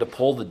trying to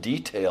pull the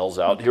details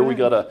out. Here we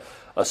got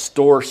a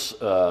store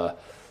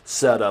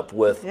set up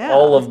with Yeah.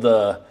 all of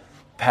the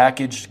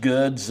packaged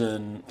goods,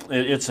 and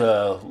it's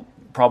a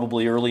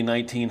probably early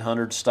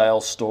 1900s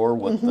style store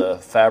with the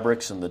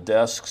fabrics and the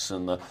desks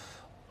and the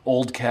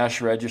old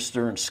cash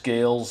register and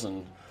scales,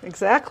 and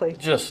Exactly.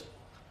 just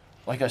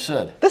like I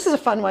said. This is a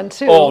fun one,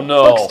 too. Oh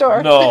no,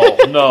 Bookstore.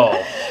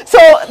 no. So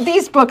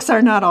these books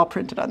are not all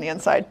printed on the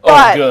inside. Oh,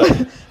 But,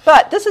 good.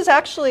 But this is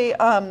actually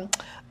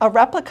a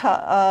replica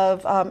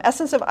of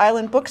Essence of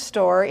Island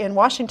Bookstore in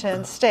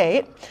Washington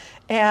State,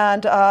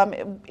 and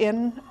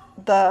in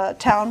the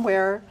town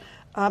where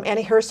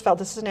Annie Hersfeld,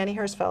 this is Annie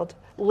Hersfeld,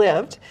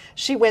 lived.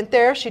 She went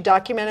there, she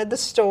documented the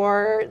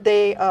store.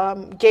 They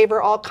gave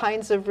her all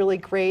kinds of really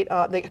great,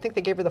 I think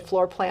they gave her the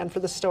floor plan for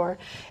the store,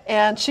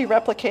 and she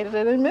replicated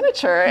it in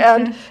miniature.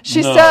 And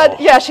she No.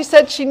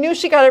 said she knew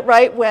she got it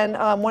right when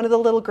one of the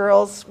little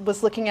girls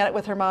was looking at it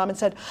with her mom and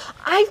said,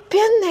 I've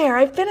been there,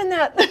 I've been in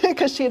that,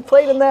 because she had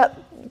played in that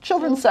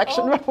children's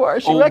section before.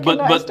 She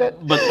recognized it.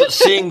 But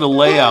seeing the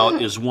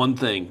layout is one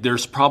thing.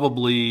 There's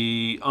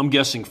probably, I'm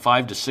guessing,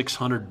 500 to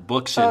 600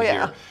 books in Oh, yeah.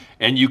 here,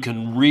 and you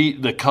can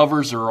read. The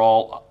covers are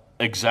all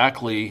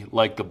exactly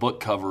like the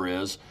book cover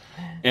is,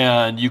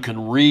 and you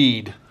can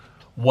read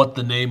what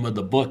the name of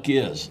the book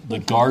is: The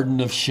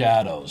Garden of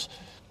Shadows,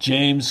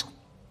 James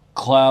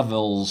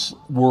Clavell's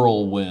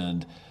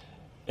Whirlwind,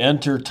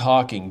 Enter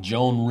Talking,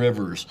 Joan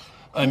Rivers.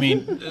 I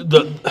mean,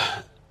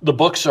 the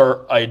books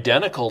are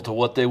identical to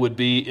what they would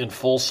be in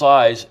full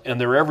size, and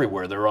they're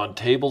everywhere. They're on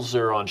tables,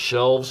 they're on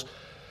shelves.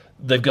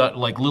 They've got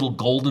like little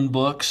golden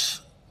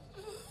books.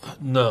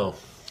 No.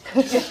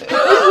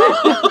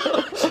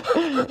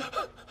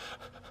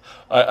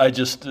 I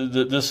just,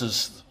 this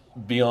is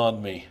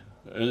beyond me.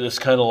 It's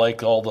kind of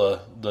like all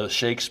the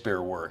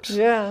Shakespeare works.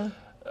 Yeah.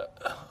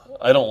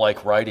 I don't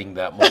like writing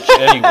that much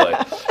anyway.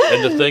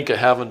 And to think of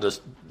having to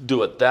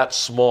do it that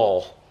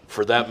small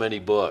for that many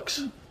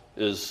books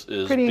is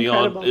Pretty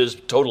incredible.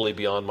 totally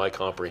beyond my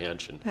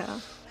comprehension. Yeah.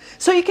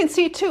 So you can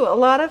see, too, a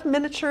lot of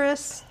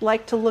miniaturists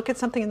like to look at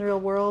something in the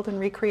real world and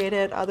recreate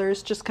it.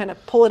 Others just kind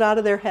of pull it out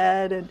of their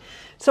head. And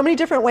so many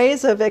different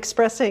ways of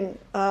expressing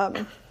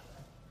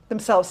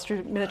themselves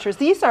through miniatures.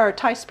 These are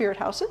Thai spirit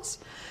houses.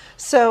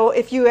 So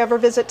if you ever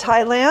visit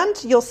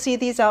Thailand, you'll see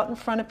these out in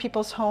front of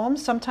people's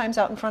homes, sometimes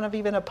out in front of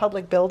even a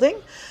public building.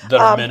 That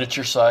are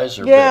miniature size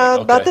or Yeah,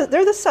 big? Okay.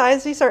 they're the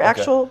size. These are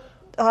actual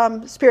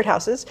spirit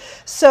houses.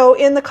 So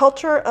in the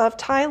culture of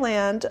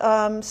Thailand,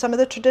 some of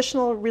the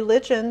traditional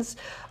religions,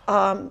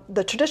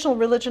 the traditional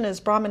religion is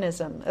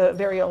Brahmanism, a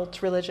very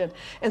old religion.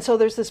 And so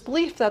there's this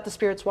belief that the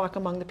spirits walk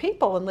among the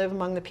people and live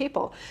among the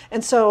people.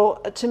 And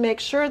so to make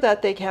sure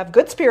that they have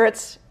good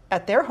spirits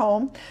at their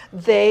home,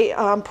 they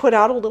put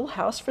out a little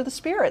house for the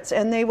spirits,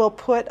 and they will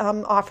put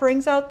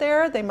offerings out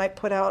there. They might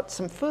put out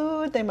some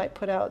food, they might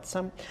put out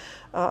some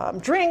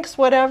drinks,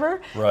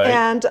 whatever. Right.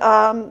 And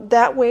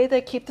that way they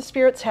keep the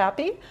spirits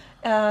happy,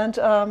 and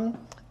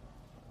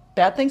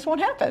bad things won't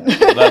happen.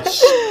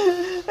 That's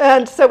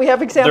And so we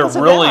have examples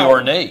they're of really that.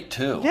 ornate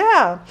too.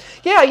 Yeah,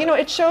 yeah.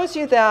 It shows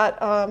you that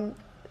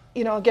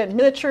again,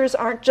 miniatures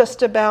aren't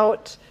just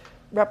about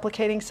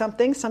replicating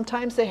something.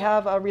 Sometimes they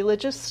have a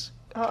religious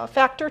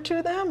factor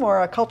to them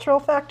or a cultural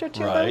factor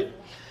to Right.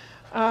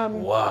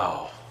 them.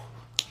 Wow.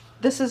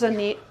 This is a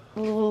neat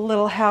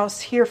little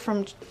house here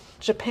from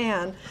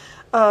Japan.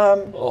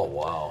 Oh,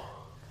 wow.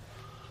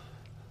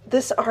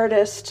 This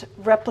artist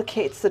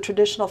replicates the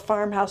traditional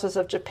farmhouses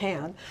of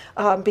Japan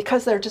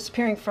because they're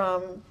disappearing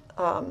from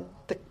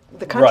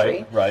the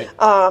country. Right.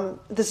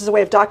 This is a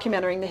way of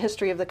documenting the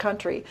history of the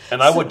country.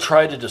 And I would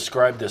try to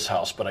describe this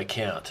house, but I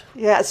can't.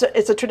 Yeah,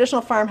 it's a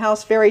traditional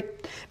farmhouse, very,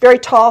 very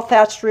tall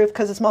thatched roof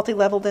because it's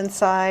multi-leveled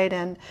inside,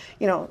 and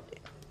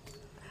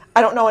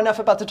I don't know enough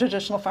about the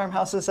traditional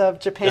farmhouses of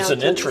Japan. It's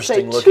an to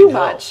interesting say looking too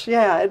much. house.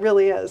 Yeah, it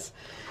really is,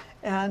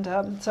 and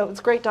so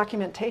it's great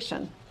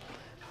documentation.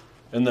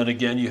 And then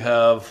again, you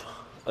have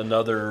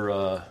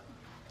another.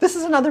 This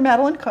is another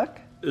Madeline Cook.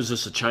 Is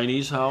this a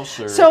Chinese house?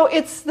 Or? So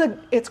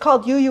it's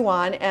called Yu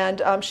Yuan,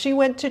 and she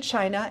went to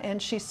China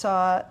and she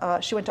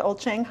went to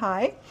Old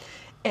Shanghai,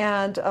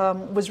 and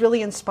was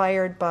really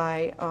inspired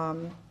by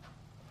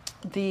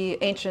the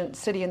ancient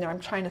city in there. I'm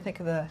trying to think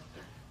of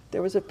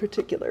there was a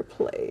particular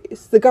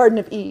place, the Garden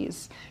of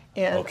Ease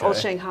in Old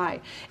Shanghai,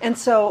 and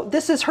so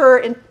this is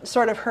her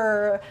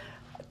her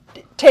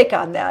take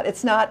on that.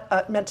 It's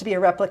not meant to be a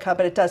replica,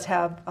 but it does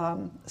have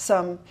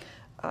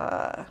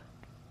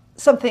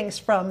some things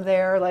from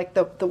there, like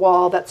the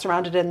wall that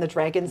surrounded it and the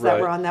dragons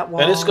that were on that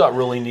wall. And it's got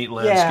really neat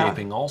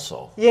landscaping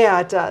also. Yeah,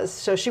 it does.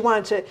 So she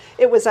wanted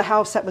it was a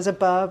house that was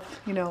above,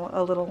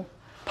 a little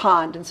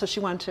pond, and so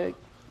she wanted to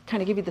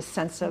kind of give you the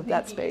sense of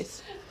that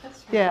space.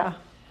 Yeah.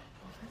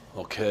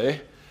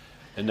 Okay.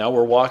 And now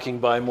we're walking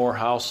by more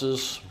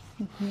houses.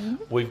 Mm-hmm.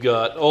 We've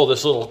got,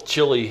 this little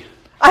chili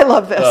I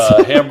love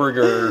this.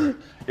 hamburger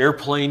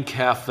airplane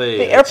cafe.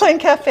 The Airplane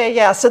Cafe,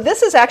 yeah. So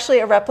this is actually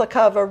a replica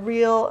of a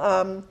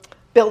real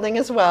building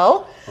as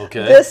well.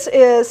 Okay. This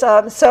is,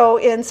 so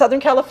in Southern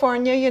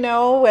California,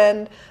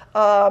 when,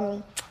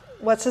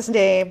 what's his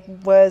name,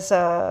 was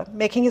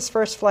making his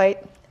first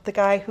flight, the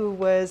guy who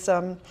was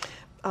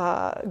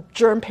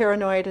germ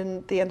paranoid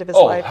in the end of his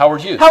life.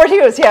 Howard Hughes. Howard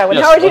Hughes, yeah. When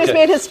Yes, Howard Hughes okay.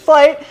 made his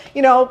flight,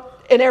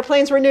 and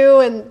airplanes were new,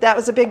 and that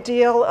was a big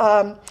deal.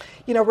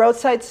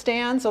 Roadside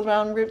stands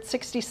around Route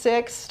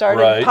 66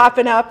 started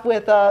popping up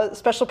with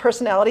special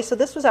personality. So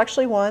this was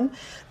actually one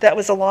that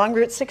was along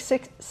Route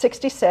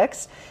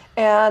 66.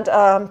 And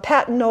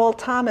Pat and Noel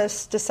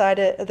Thomas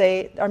decided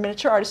they are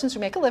miniature artisans who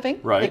make a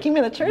living making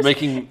miniatures.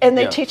 And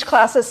they teach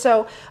classes.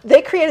 So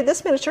they created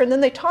this miniature, and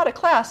then they taught a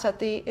class at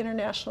the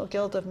International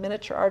Guild of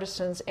Miniature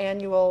Artisans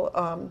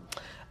annual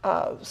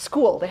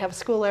school. They have a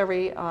school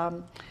every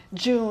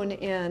June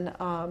in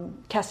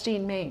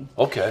Castine, Maine.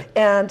 Okay.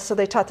 And so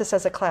they taught this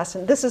as a class,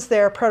 and this is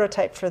their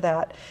prototype for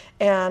that.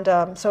 And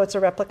so it's a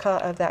replica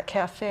of that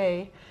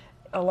cafe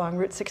along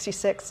Route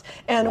 66.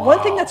 And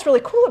one thing that's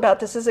really cool about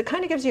this is it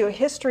kind of gives you a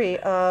history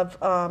of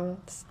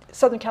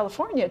Southern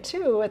California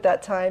too at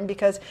that time,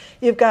 because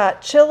you've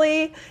got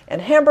chili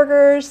and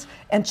hamburgers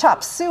and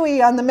chop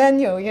suey on the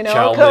menu,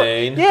 Chow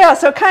mein. Yeah,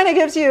 so it kind of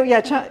gives you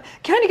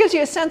kind of gives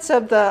you a sense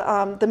of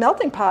the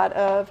melting pot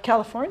of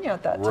California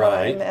at that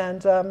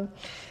time.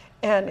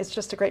 And it's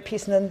just a great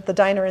piece. And then the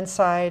diner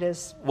inside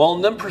is... Well,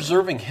 and then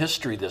preserving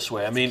history this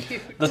way. I mean,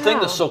 the thing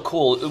that's so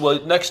cool,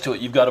 next to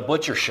it, you've got a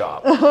butcher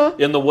shop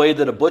in the way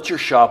that a butcher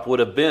shop would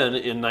have been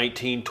in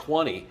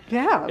 1920.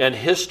 Yeah. And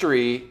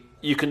history,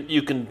 you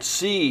can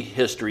see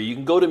history. You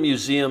can go to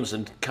museums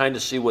and kind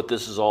of see what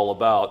this is all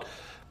about.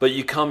 But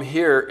you come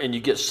here and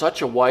you get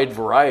such a wide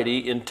variety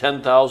in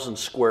 10,000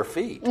 square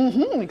feet.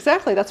 Mm-hmm,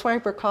 exactly. That's why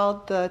we're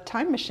called the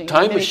Time Machine.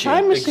 Time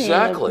machine,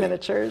 exactly. Of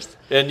miniatures.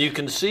 And you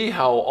can see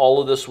how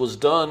all of this was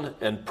done,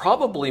 and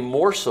probably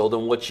more so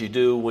than what you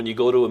do when you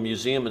go to a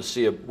museum and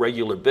see a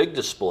regular big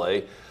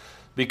display,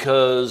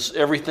 because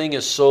everything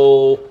is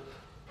so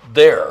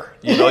there.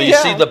 You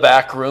see the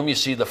back room, you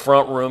see the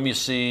front room, you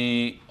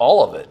see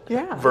all of it.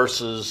 Yeah.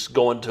 Versus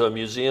going to a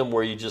museum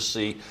where you just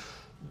see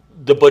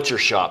the butcher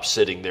shop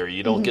sitting there.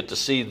 You don't get to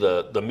see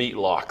the meat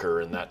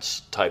locker and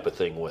that type of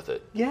thing with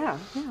it. Yeah.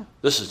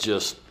 This is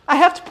just... I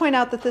have to point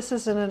out that this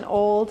is in an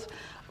old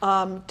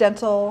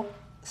dental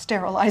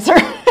sterilizer.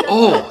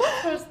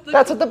 Oh!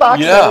 That's what the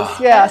box Yeah. is.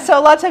 Yeah. So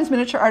a lot of times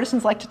miniature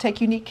artisans like to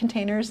take unique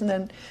containers and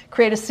then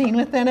create a scene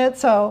within it.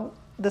 So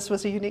this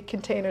was a unique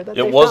container that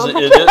they It was, found.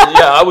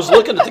 yeah, I was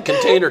looking at the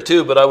container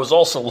too, but I was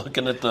also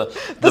looking at the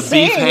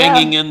scene, beef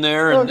hanging in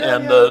there and, Okay,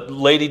 and the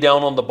lady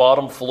down on the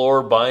bottom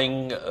floor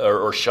buying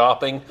or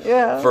shopping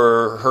Yeah.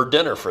 for her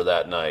dinner for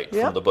that night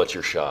Yep. from the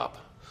butcher shop.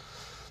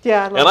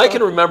 Yeah, I love And I that.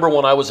 can remember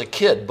when I was a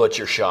kid,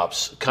 butcher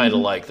shops kind of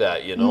like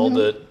that, you know,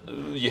 that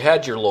you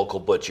had your local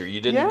butcher. You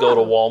didn't go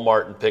to Yeah.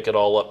 Walmart and pick it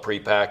all up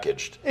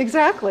prepackaged.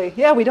 Exactly.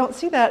 Yeah, we don't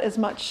see that as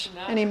much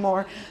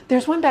anymore.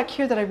 There's one back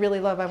here that I really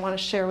love I want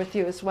to share with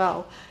you as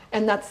well.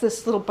 And that's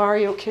this little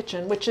Barrio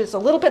kitchen, which is a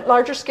little bit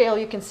larger scale.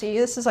 You can see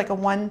this is like a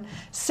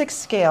 1/6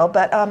 scale.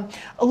 But a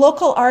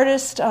local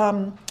artist,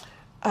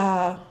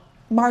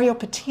 Mario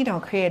Patino,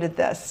 created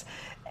this.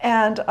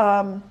 And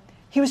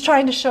he was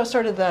trying to show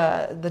sort of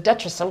the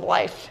Duchess of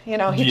life. You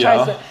know, he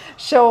tries to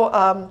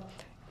show...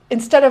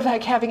 instead of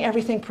like having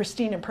everything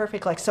pristine and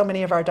perfect like so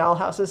many of our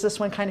dollhouses, this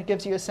one kind of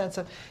gives you a sense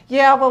of,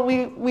 yeah, well,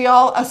 we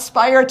all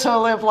aspire to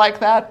live like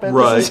that, but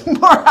this is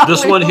more how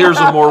This we one here's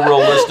a live. more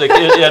realistic,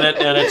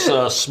 and it's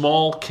a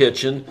small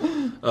kitchen.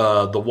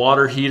 The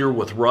water heater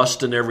with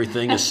rust and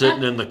everything is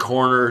sitting in the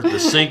corner. The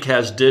sink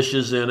has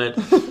dishes in it.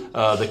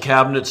 The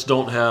cabinets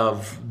don't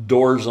have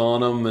doors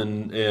on them,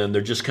 and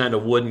they're just kind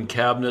of wooden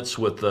cabinets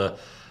with the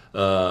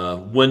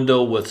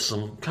window with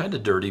some kind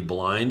of dirty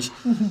blinds,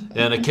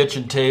 and a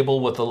kitchen table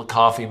with a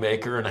coffee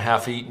maker and a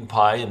half-eaten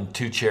pie and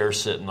 2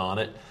 chairs sitting on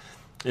it.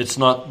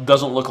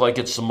 Doesn't look like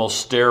it's the most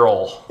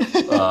sterile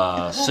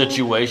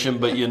situation,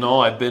 but you know,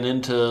 I've been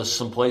into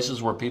some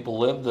places where people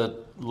live that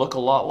look a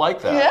lot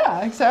like that.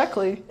 Yeah,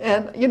 exactly.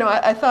 And you know,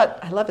 I thought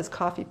I love his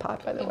coffee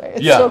pot, by the way.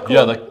 It's Yeah, so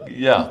cool.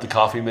 the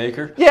coffee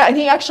maker. Yeah, and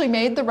he actually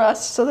made the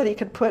rust so that he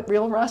could put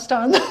real rust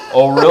on.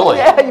 Oh, really?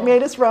 Yeah, he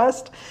made his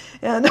rust,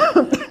 and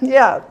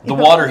yeah. The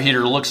water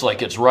heater looks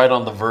like it's right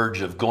on the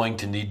verge of going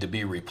to need to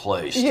be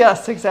replaced.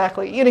 Yes,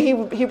 exactly. You know,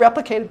 he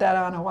replicated that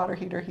on a water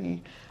heater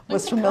he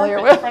was familiar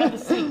In with. front of the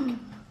sink.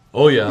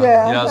 Oh yeah,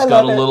 Yeah, It's I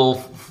got a love it.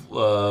 little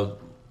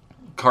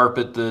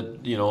carpet that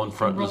in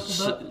front.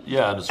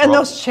 And it's And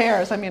those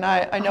chairs, I mean,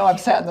 I know I've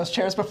sat in those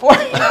chairs before. we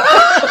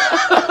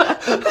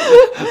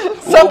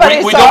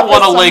Somebody's don't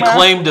want to office lay somewhere.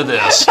 claim to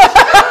this. That's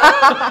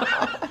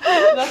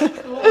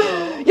cool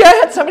though. Yeah, I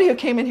had somebody who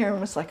came in here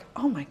and was like,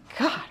 oh my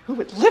God, who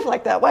would live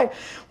like that? Why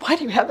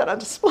do you have that on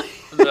display?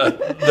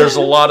 There's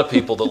a lot of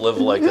people that live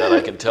like that, I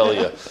can tell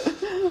you.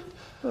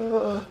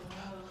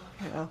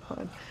 Yeah,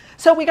 fun.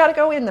 So we got to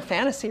go in the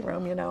fantasy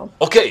room, you know.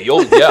 Okay,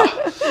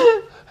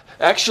 yeah.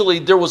 Actually,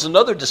 there was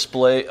another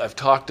display I've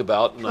talked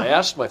about, and I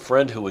asked my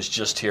friend who was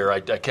just here.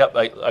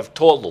 I've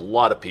told a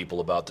lot of people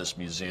about this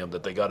museum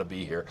that they got to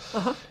be here.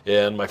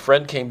 And my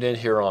friend came in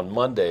here on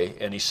Monday,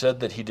 and he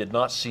said that he did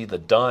not see the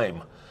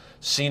dime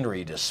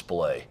scenery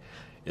display.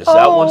 Is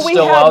that Oh, one we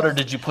still had- out, or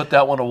did you put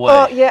that one away?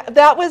 Oh, yeah,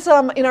 that was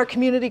in our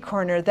community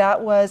corner.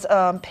 That was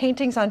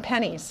paintings on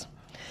pennies.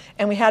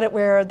 And we had it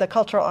where the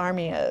Cultural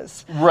Army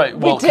is. Right,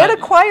 well, we did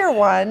acquire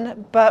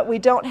one, but we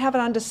don't have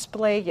it on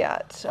display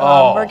yet.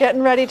 Oh. We're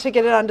getting ready to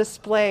get it on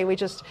display. We're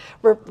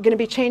going to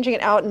be changing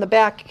it out in the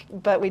back,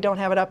 but we don't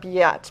have it up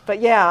yet. But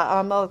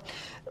yeah,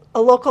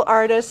 a local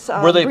artist,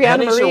 Were they Brianna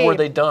pennies Marie, or were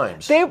they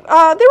dimes? They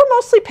were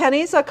mostly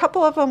pennies. A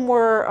couple of them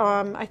were,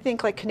 I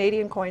think, like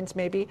Canadian coins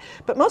maybe,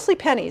 but mostly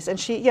pennies. And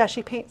she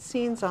paints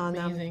scenes on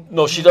them. Amazing.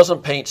 No, she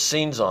doesn't paint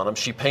scenes on them.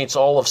 She paints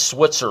all of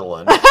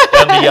Switzerland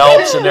and the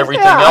Alps and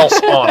everything else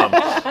on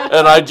them.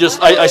 And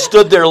I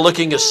stood there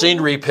looking at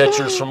scenery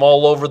pictures from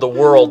all over the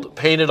world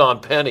painted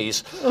on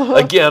pennies.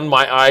 Again,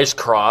 my eyes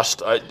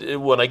crossed.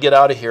 When I get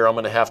out of here, I'm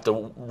going to have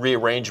to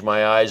rearrange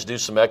my eyes, do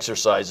some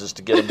exercises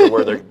to get them to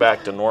where they're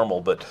back to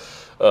normal. But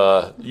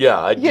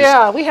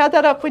Yeah, we had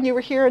that up when you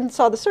were here and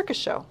saw the circus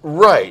show.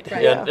 Right.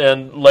 Yeah.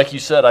 And like you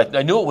said,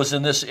 I knew it was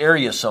in this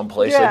area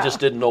someplace. I Yeah. just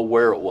didn't know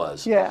where it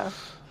was. Yeah.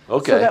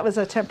 Okay. So that was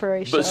a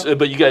temporary show.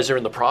 But you guys are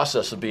in the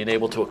process of being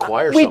able to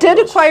acquire We some did of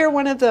those. acquire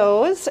one of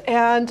those,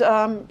 and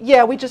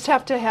we just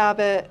have to have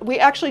it. We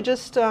actually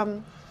just, I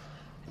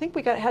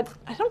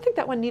don't think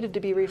that one needed to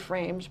be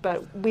reframed,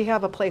 but we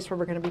have a place where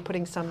we're going to be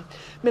putting some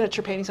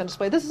miniature paintings on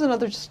display. This is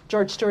another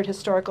George Stewart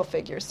historical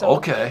figure, so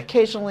Okay.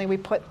 occasionally we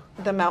put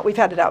them out. We've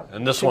had it out.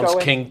 And this to go one's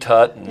with- King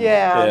Tut.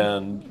 Yeah,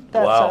 And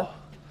that's wow.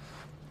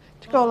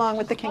 to go along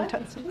with the King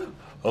Tuts.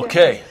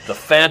 Okay, the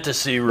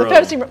fantasy room. The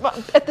fantasy room.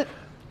 Well,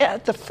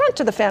 at the front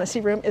of the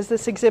fantasy room is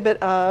this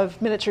exhibit of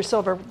miniature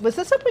silver. Was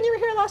this up when you were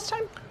here last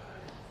time?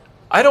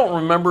 I don't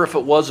remember if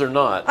it was or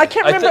not. I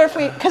can't remember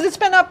because it's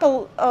been up.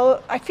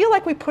 I feel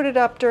like we put it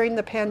up during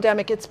the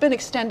pandemic. It's been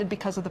extended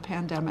because of the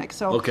pandemic.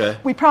 So Okay.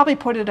 we probably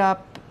put it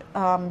up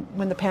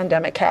when the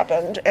pandemic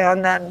happened,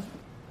 and then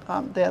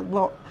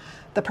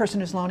the person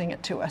who's loaning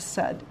it to us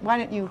said, "Why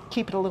don't you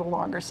keep it a little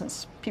longer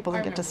since people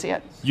didn't get to see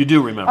it?" You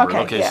do remember it.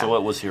 Okay, yeah. so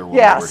it was here when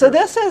Yeah, we were so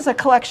here. this is a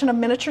collection of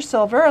miniature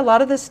silver. A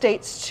lot of this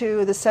dates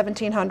to the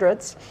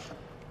 1700s.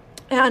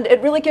 And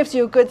it really gives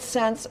you a good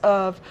sense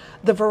of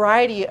the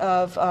variety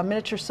of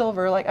miniature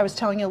silver. Like I was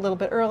telling you a little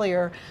bit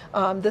earlier,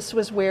 this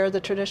was where the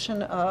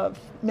tradition of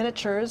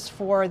miniatures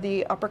for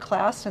the upper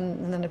class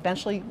and then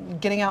eventually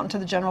getting out into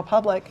the general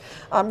public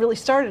really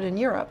started in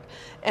Europe.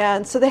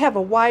 And so they have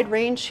a wide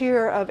range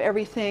here of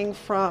everything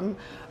from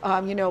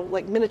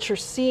like miniature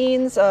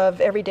scenes of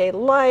everyday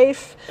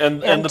life.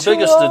 And the tools.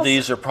 biggest of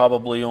these are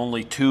probably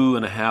only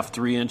 2.5,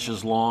 3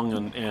 inches long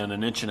and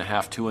 1.5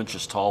 inches, 2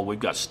 inches tall. We've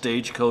got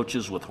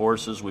stagecoaches with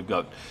horses. We've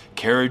got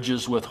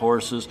carriages with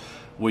horses.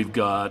 We've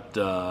got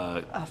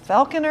a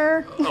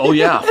falconer. Oh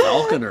yeah,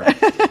 falconer.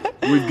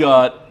 We've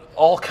got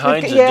all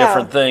kinds of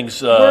different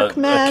things. A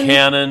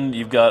cannon.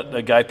 You've got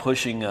a guy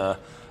pushing a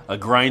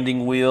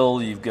grinding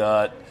wheel. You've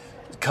got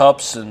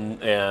cups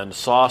and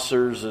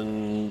saucers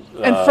and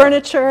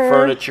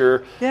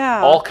furniture.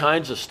 Yeah. All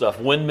kinds of stuff.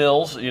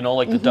 Windmills,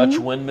 like the Dutch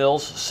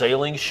windmills,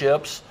 sailing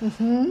ships,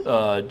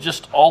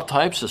 just all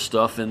types of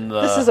stuff.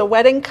 This is a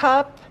wedding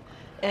cup.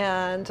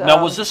 And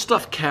now, was this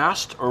stuff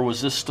cast or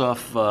was this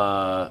stuff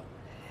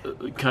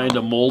kind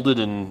of molded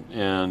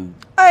and?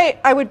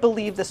 I would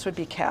believe this would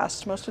be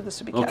cast. Most of this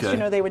would be cast.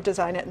 Okay. They would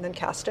design it and then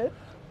cast it.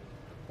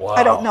 Wow.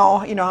 I don't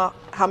know,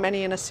 how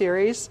many in a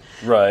series.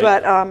 Right.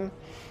 But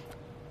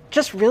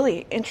just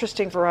really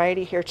interesting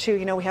variety here too.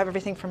 We have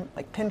everything from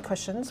like pin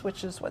cushions,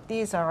 which is what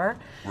these are,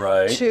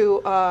 right?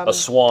 To a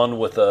swan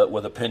with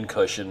a pin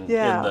cushion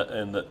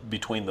in the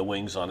between the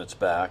wings on its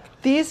back.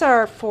 These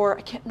are for,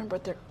 I can't remember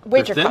what they're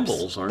wager they're cups.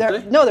 thimbles, aren't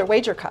they? No, they're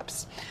wager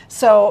cups.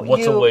 So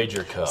what's a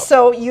wager cup?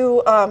 So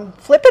you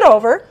flip it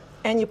over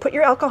and you put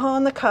your alcohol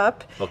in the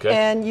cup. Okay.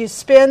 And you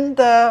spin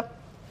the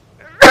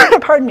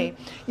pardon me.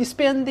 You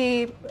spin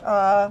the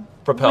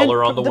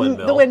propeller on the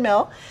windmill. The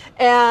windmill,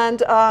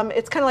 and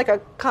it's kind of like a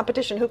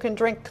competition who can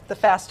drink the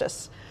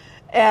fastest.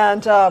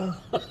 And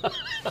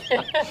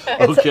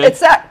it's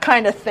that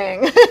kind of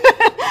thing.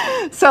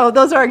 So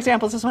those are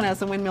examples. This one has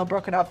the windmill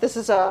broken off. This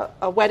is a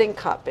wedding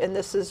cup, and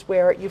this is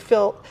where you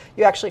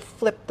actually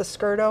flip the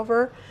skirt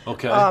over.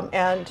 Okay.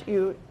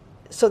 And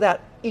so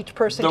that each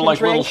person They're can like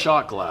drink. little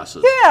shot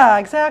glasses. Yeah,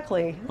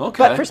 exactly. Okay.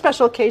 But for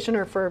special occasion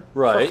or for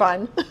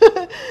fun.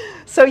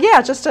 So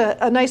yeah, just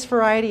a nice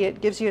variety.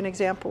 It gives you an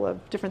example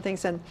of different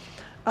things. And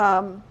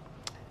Don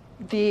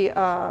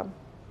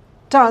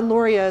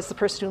Luria is the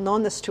person who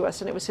loaned this to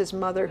us, and it was his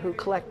mother who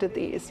collected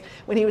these.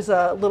 When he was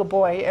a little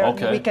boy, on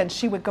the weekend,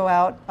 she would go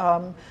out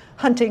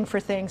hunting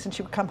for things, and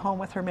she would come home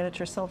with her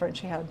miniature silver, and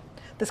she had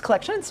this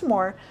collection and some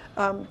more.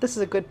 This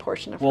is a good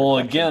portion of her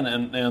collection. Again,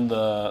 and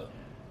the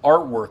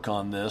artwork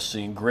on this,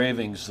 the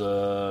engravings,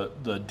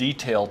 the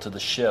detail to the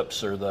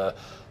ships or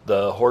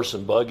the horse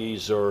and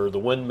buggies or the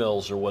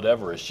windmills or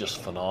whatever is just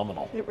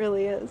phenomenal. It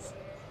really is.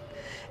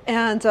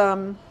 And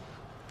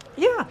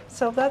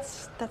so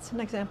that's an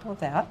example of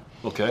that.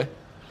 Okay.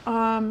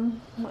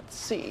 Let's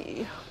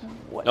see.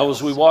 What Now, else?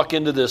 as we walk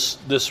into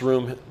this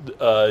room,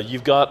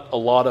 you've got a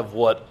lot of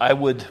what I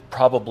would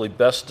probably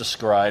best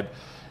describe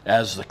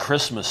as the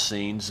Christmas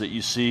scenes that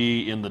you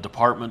see in the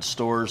department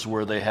stores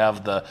where they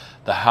have the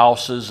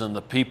houses and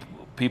the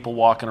people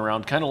walking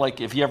around, kind of like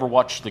if you ever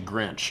watched The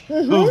Grinch,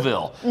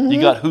 Whoville. You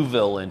got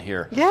Whoville in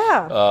here.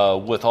 Yeah.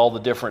 With all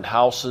the different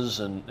houses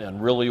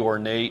and really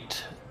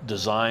ornate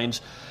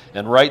designs.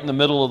 And right in the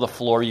middle of the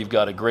floor, you've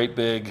got a great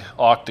big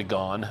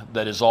octagon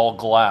that is all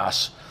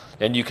glass.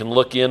 And you can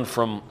look in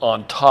from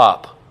on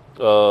top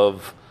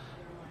of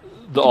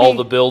all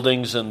the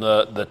buildings and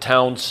the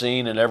town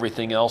scene and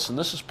everything else. And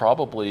this is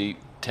probably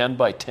 10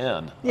 by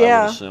 10, I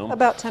would assume.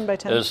 About 10 by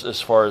 10. As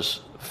far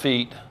as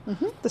feet.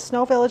 The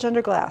Snow Village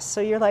under glass.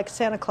 So you're like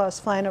Santa Claus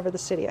flying over the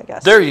city, I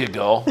guess. There you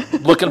go.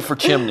 Looking for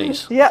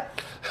chimneys. Yep.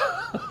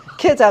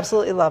 Kids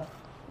absolutely love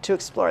to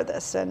explore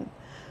this. And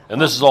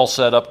this is all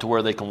set up to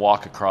where they can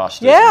walk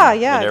across it. Yeah,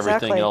 and everything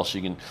exactly. else.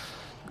 You can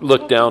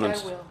look down and...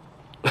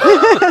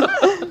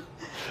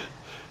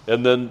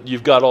 And then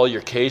you've got all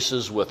your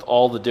cases with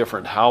all the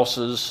different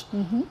houses,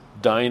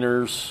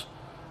 diners,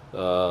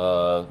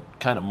 kind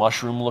of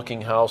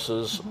mushroom-looking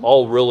houses,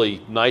 all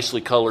really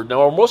nicely colored.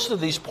 Now, are most of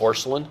these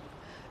porcelain?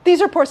 These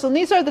are porcelain.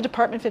 These are the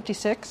Department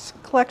 56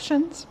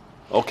 collections.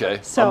 Okay,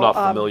 So, I'm not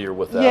familiar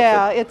with that.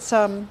 Yeah,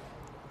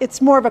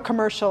 it's more of a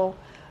commercial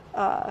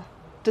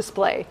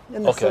display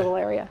in this Okay. little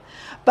area.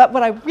 But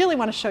what I really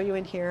want to show you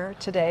in here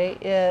today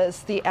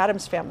is the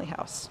Addams Family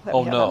house that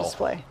we have on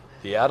display.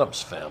 The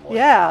Addams Family.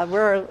 Yeah,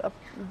 we're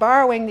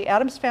borrowing the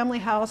Addams Family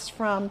house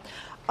from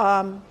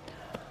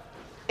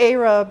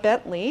Ara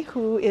Bentley,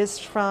 who is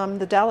from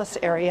the Dallas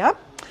area.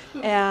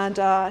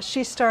 And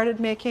she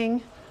started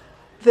making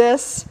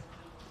this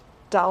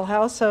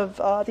dollhouse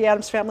of the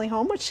Addams Family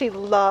home, which she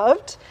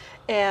loved.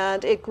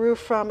 And it grew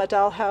from a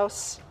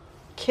dollhouse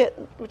kit,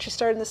 which she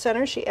started in the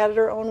center. She added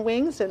her own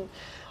wings and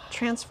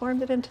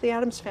transformed it into the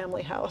Addams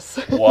Family house.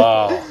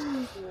 Wow.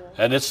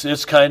 And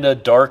it's kind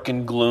of dark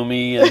and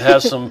gloomy and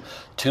has some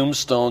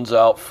tombstones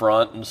out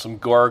front and some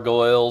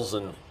gargoyles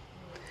and...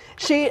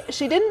 She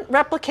didn't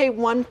replicate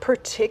one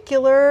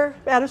particular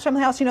Addams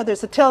Family house.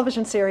 There's a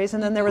television series,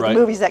 and then there were the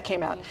movies that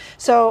came out.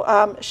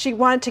 So she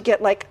wanted to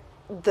get like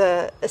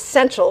the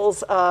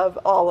essentials of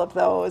all of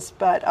those,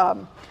 but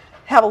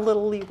have a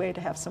little leeway to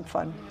have some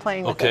fun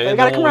playing with it. Okay, But and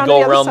gotta then come we'll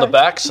go to around the other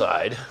back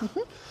side.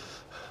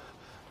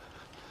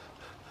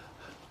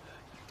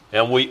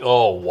 And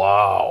oh,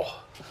 wow.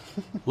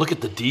 Look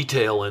at the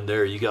detail in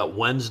there. You got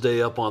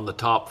Wednesday up on the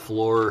top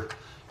floor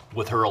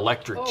with her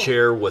electric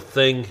chair with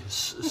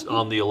things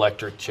on the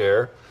electric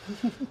chair.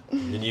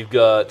 And you've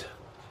got,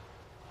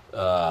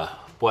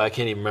 boy, I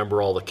can't even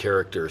remember all the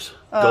characters.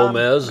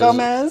 Gomez.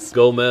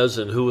 Gomez,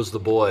 and who was the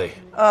boy?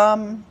 I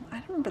don't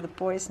remember the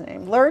boy's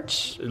name.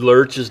 Lurch.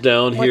 Lurch is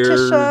down here.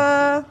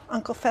 Morticia.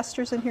 Uncle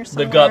Fester's in here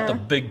somewhere. They've got the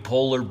big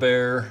polar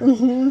bear.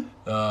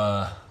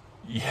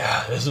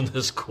 Yeah, isn't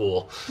this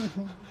cool?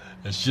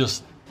 It's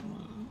just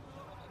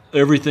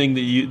everything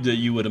that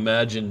you would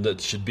imagine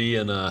that should be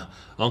in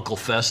Uncle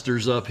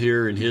Fester's up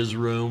here in his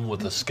room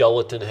with a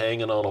skeleton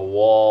hanging on a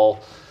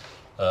wall,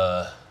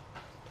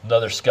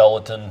 another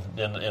skeleton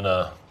in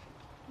a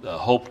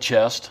hope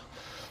chest.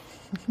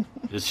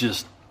 It's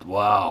just,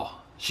 wow.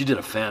 She did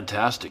a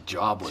fantastic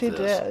job with this.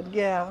 She did,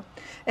 yeah.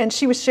 And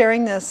she was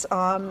sharing this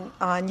on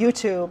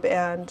YouTube,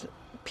 and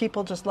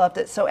people just loved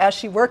it. So as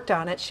she worked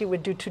on it, she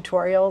would do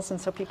tutorials, and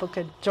so people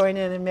could join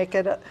in and make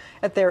it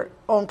at their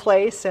own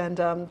place.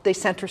 And they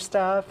sent her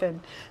stuff,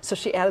 and so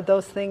she added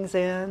those things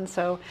in.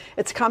 So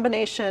it's a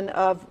combination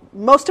of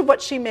most of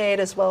what she made,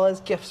 as well as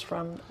gifts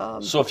from.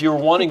 So if you were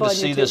wanting to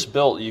see YouTube. this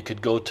built, you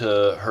could go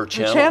to her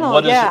channel. Her channel,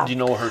 What is yeah. it? Do you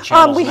know her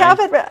channel's we name? have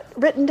it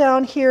written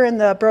down here in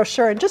the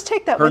brochure, and just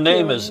take that Her with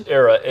name you. is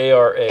Ara,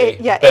 A-R-A,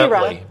 Yeah,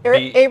 Bentley.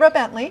 Ara Bentley.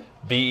 Bentley.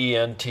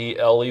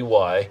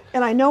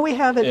 And I know we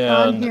have it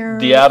on And here.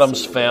 the Let's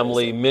Adams see, where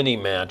Family is it? Mini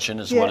Mansion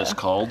is what it's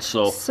called.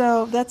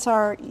 So that's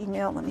our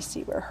email. Let me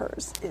see where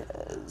hers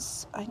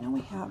is. I know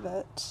we have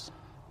it.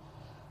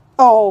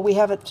 Oh, we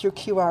have it through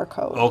QR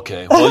code.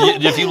 Okay.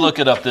 Well, if you look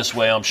it up this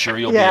way, I'm sure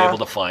you'll be Yeah. able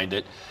to find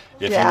it.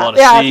 If Yeah. you want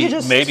to Yeah, if see you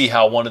just- maybe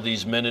how one of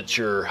these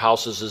miniature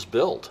houses is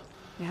built.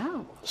 Yeah,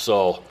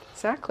 So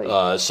exactly.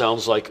 it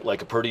sounds like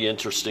a pretty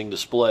interesting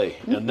display.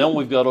 And then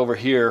we've got over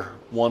here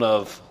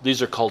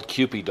these are called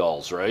Kewpie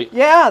dolls, right?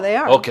 Yeah, they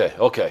are.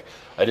 Okay.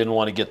 I didn't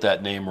want to get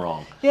that name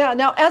wrong. Yeah,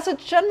 now as a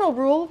general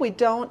rule, we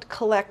don't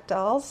collect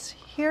dolls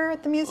here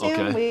at the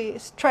museum. Okay. We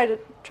try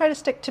to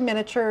stick to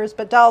miniatures,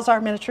 but dolls are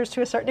miniatures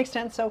to a certain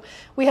extent. So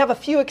we have a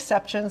few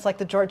exceptions, like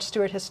the George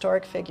Stewart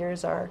historic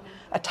figures are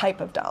a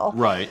type of doll.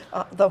 Right.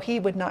 Though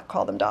he would not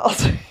call them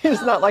dolls.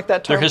 He's not like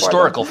that term. They're for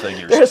historical them.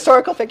 figures. They're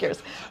historical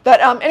figures.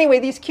 But anyway,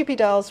 these Kewpie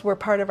dolls were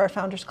part of our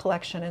founder's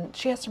collection, and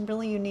she has some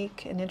really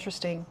unique and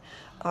interesting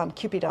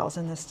Kewpie dolls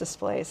in this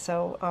display.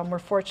 So we're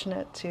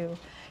fortunate to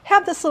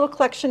have this little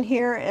collection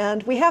here,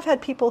 and we have had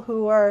people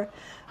who are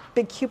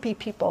big Kewpie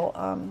people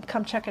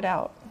come check it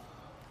out.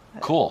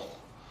 Cool.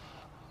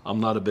 I'm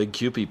not a big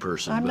Kewpie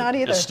person. I'm but not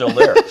either. It's still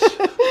there.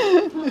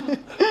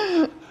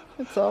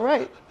 It's all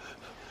right.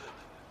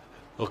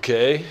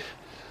 Okay.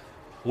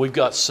 We've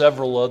got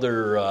several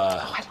other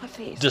I love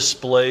these.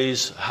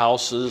 displays,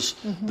 houses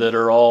that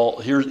are all.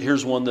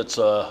 Here's one that's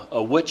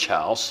a witch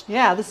house,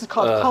 Yeah, this is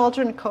called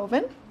Cauldron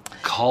Coven.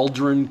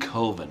 Cauldron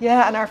Coven.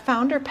 Yeah, and our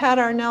founder, Pat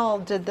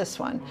Arnell, did this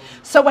one.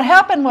 So what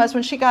happened was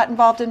when she got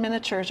involved in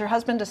miniatures, her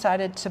husband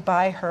decided to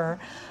buy her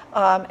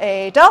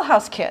a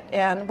dollhouse kit.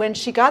 And when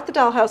she got the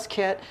dollhouse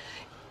kit,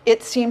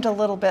 it seemed a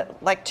little bit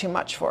like too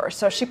much for her.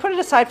 So she put it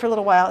aside for a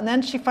little while, and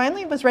then she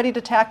finally was ready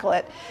to tackle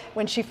it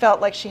when she felt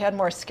like she had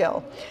more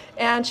skill.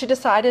 And she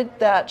decided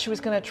that she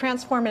was going to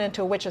transform it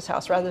into a witch's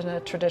house rather than a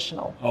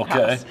traditional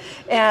house.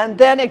 And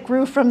then it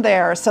grew from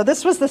there. So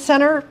this was the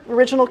center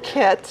original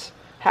kit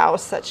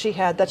house that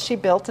she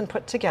built and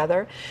put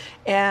together,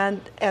 and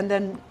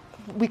then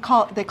they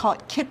call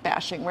it kit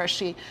bashing, where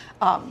she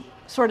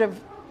sort of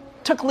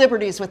took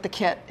liberties with the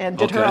kit and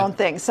did her own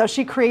thing. So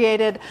she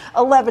created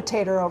a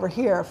levitator over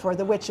here for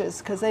the witches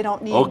because they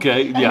don't need a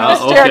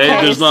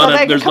staircase.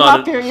 They can come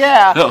up here.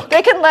 Yeah,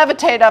 they can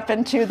levitate up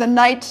into the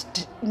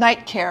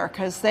night care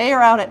because they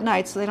are out at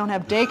night, so they don't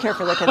have daycare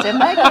for their kids. They have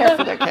night care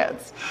for their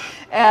kids.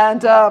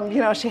 And,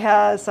 she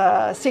has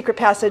a secret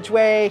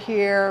passageway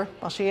here.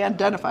 Well, she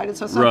identified it,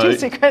 so it's not too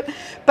secret.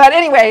 But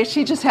anyway,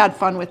 she just had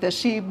fun with this.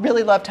 She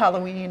really loved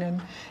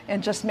Halloween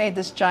and just made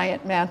this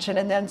giant mansion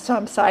and then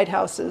some side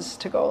houses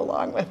to go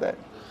along with it.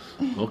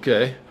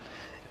 Okay.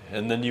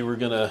 And then you were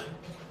going to...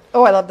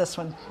 Oh, I love this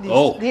one.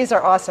 Oh. These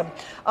are awesome.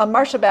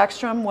 Marcia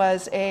Backstrom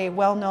was a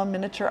well-known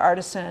miniature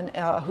artisan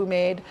who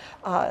made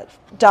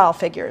doll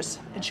figures,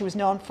 and she was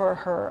known for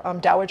her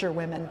dowager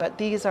women, but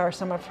these are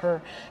some of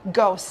her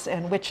ghosts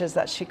and witches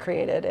that she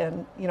created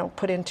and,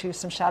 put into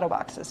some shadow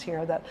boxes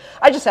here that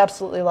I just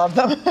absolutely love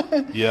them.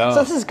 Yeah.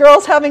 So this is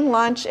Girls Having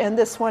Lunch, and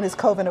this one is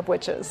Coven of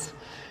Witches.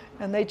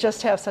 And they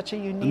just have such a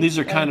unique... And these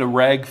are kind of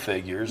rag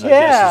figures, I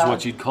guess is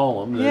what you'd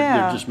call them.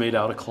 They're just made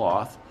out of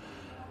cloth.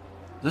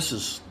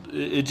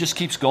 It just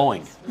keeps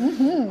going.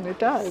 Mm-hmm, it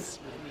does.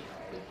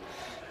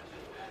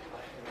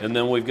 And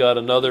then we've got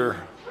another...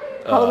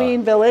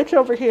 Halloween Village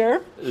over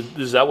here.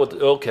 Is that what...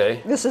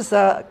 Okay. This is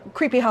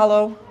Creepy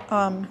Hollow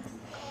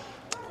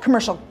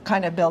commercial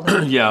kind of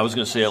building. Yeah, I was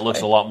going to say it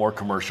looks a lot more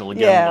commercial.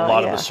 Again, Yeah, a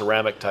lot yeah. of the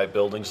ceramic type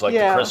buildings like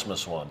Yeah. the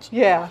Christmas ones.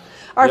 Yeah.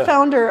 Our Yeah.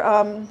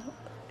 founder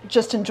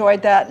just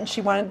enjoyed that, and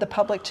she wanted the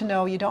public to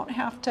know you don't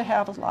have to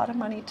have a lot of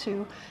money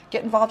to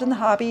get involved in the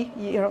hobby.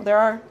 You know, there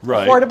are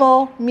Right.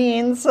 affordable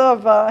means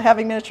of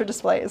having miniature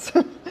displays.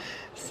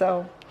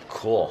 So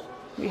Cool.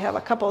 we have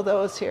a couple of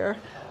those here.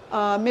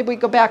 Maybe we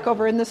go back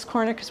over in this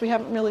corner because we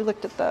haven't really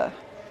looked at the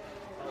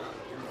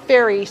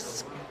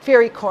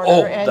fairy corner.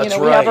 Oh, and that's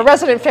we have a right.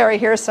 resident fairy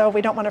here, so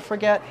we don't want to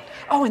forget.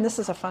 Oh, and this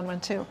is a fun one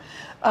too.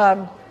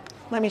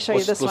 Let me show you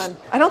Let's- this let's- one.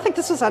 I don't think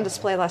this was on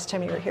display last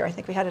time you were here. I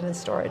think we had it in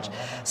storage.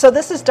 So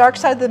this is Dark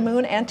Side of the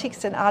Moon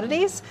Antiques and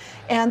Oddities,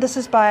 and this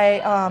is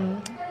by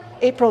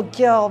April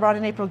Gill, Ron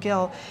and April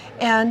Gill.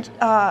 And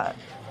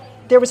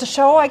there was a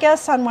show, I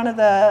guess, on one of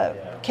the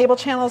cable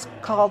channels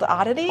called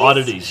Oddities.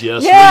 Oddities,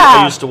 yes. Yeah.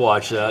 I used to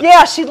watch that.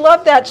 Yeah, she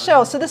loved that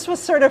show. So this was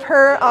sort of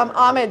her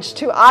homage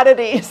to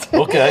Oddities.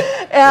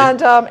 Okay.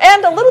 and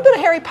a little bit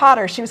of Harry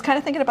Potter. She was kind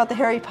of thinking about the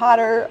Harry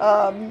Potter,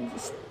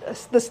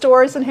 the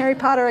stores in Harry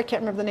Potter. I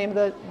can't remember the name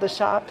of the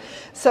shop.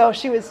 So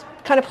she was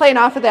kind of playing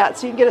off of that,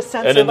 so you can get a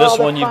sense And of in this all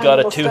the one, you've fun got a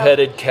little stuff.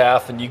 two-headed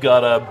calf, and you've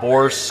got a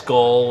boar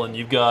skull, and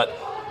you've got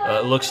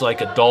it looks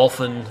like a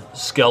dolphin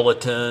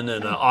skeleton,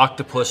 and an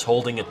octopus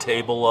holding a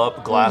table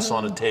up, glass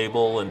on a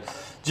table, and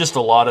just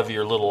a lot of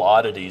your little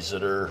oddities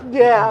that are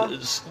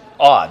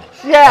odd.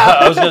 Yeah.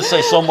 I was going to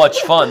say so much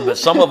fun, but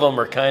some of them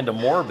are kind of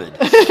morbid.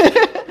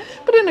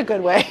 But in a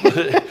good way.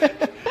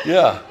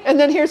 Yeah. And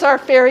then here's our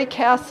fairy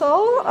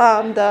castle.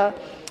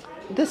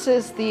 This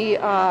is the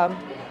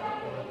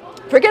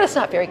Forget Us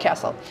Not Fairy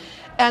Castle.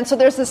 And so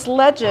there's this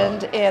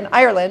legend in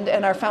Ireland,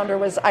 and our founder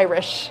was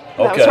Irish.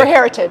 That was Okay. her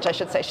heritage, I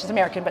should say. She's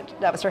American, but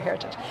that was her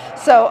heritage.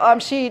 So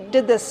she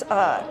did this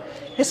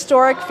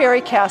historic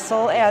fairy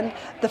castle, and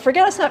the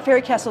Forget Us Not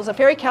Fairy Castle is a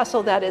fairy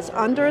castle that is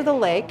under the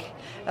lake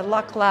at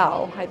Loch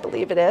Low, I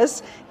believe it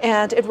is,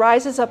 and it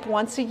rises up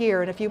once a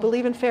year. And if you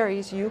believe in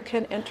fairies, you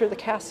can enter the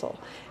castle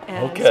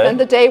and Okay. spend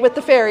the day with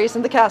the fairies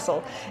in the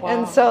castle.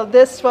 And so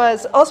this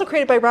was also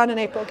created by Ron and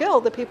April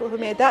Gill, the people who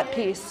made that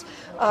piece,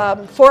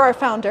 for our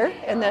founder,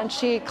 and then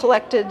she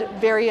collected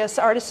various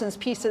artisans'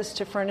 pieces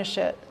to furnish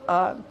it.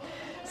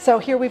 So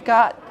here we've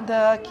got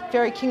the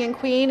fairy king and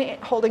queen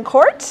holding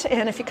court,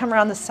 and if you come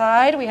around the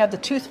side, we have the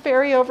tooth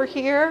fairy over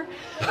here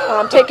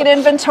taking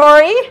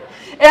inventory.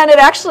 And it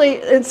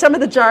actually, in some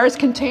of the jars,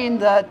 contain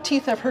the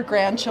teeth of her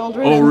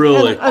grandchildren. Oh,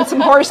 really? And some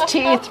horse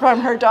teeth from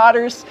her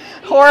daughter's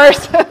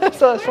horse.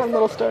 So it's fun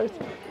little stories.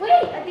 Wait,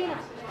 I think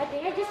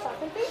I just saw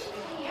something.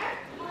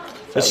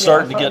 It's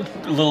starting to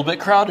get a little bit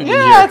crowded in here.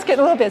 Yeah, it's getting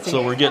a little busy.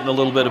 So we're getting a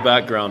little bit of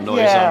background noise,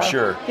 yeah. I'm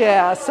sure.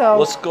 Yeah, so.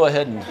 Let's go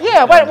ahead and...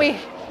 Yeah, why don't we?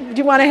 Do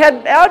you want to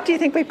head out? Do you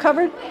think we've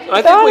covered?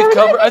 I think we've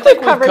covered. I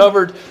think we've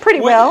covered pretty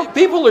well.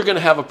 People are going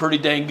to have a pretty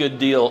dang good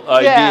idea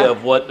Yeah.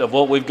 of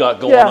what we've got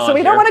going on. Yeah, so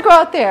we don't want to go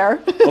out there.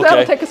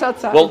 That'll take us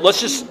outside. Well,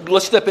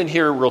 let's step in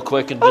here real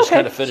quick and just Okay,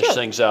 kind of finish sure.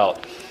 things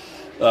out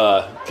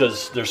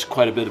because there's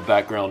quite a bit of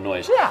background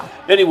noise. Yeah.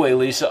 Anyway,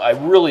 Lisa, I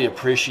really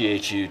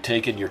appreciate you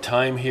taking your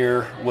time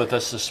here with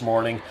us this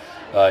morning.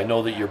 I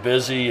know that you're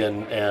busy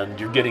and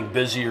you're getting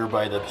busier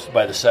by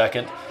the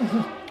second.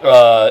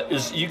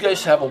 You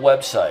guys have a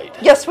website?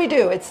 Yes, we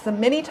do. It's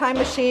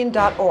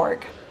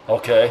theminitimemachine.org.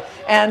 Okay.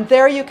 And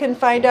there you can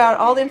find out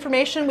all the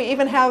information. We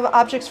even have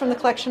objects from the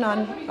collection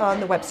on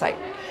the website.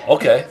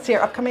 Okay. See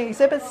our upcoming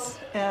exhibits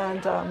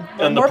and learn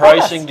And the more about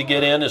us. pricing to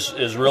get in is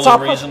It's really all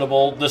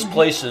reasonable. This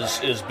place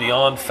is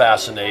beyond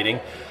fascinating.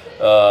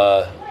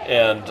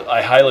 And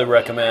I highly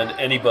recommend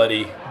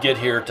anybody get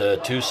here to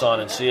Tucson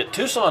and see it.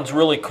 Tucson's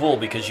really cool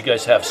because you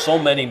guys have so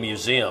many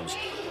museums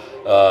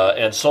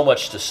and so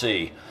much to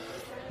see.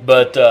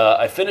 But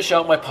I finish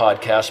out my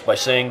podcast by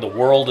saying the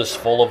world is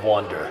full of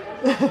wonder.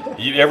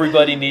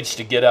 Everybody needs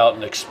to get out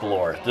and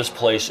explore. This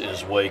place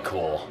is way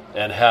cool.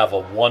 And have a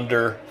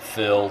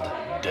wonder-filled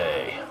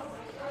day.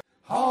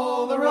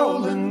 All the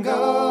roll and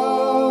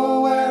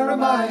go, where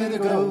am I to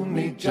go?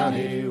 Meet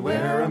Johnny,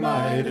 where am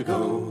I to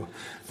go?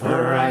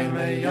 For I'm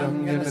a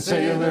young and a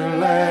sailor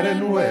lad,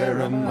 and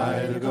where am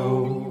I to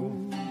go?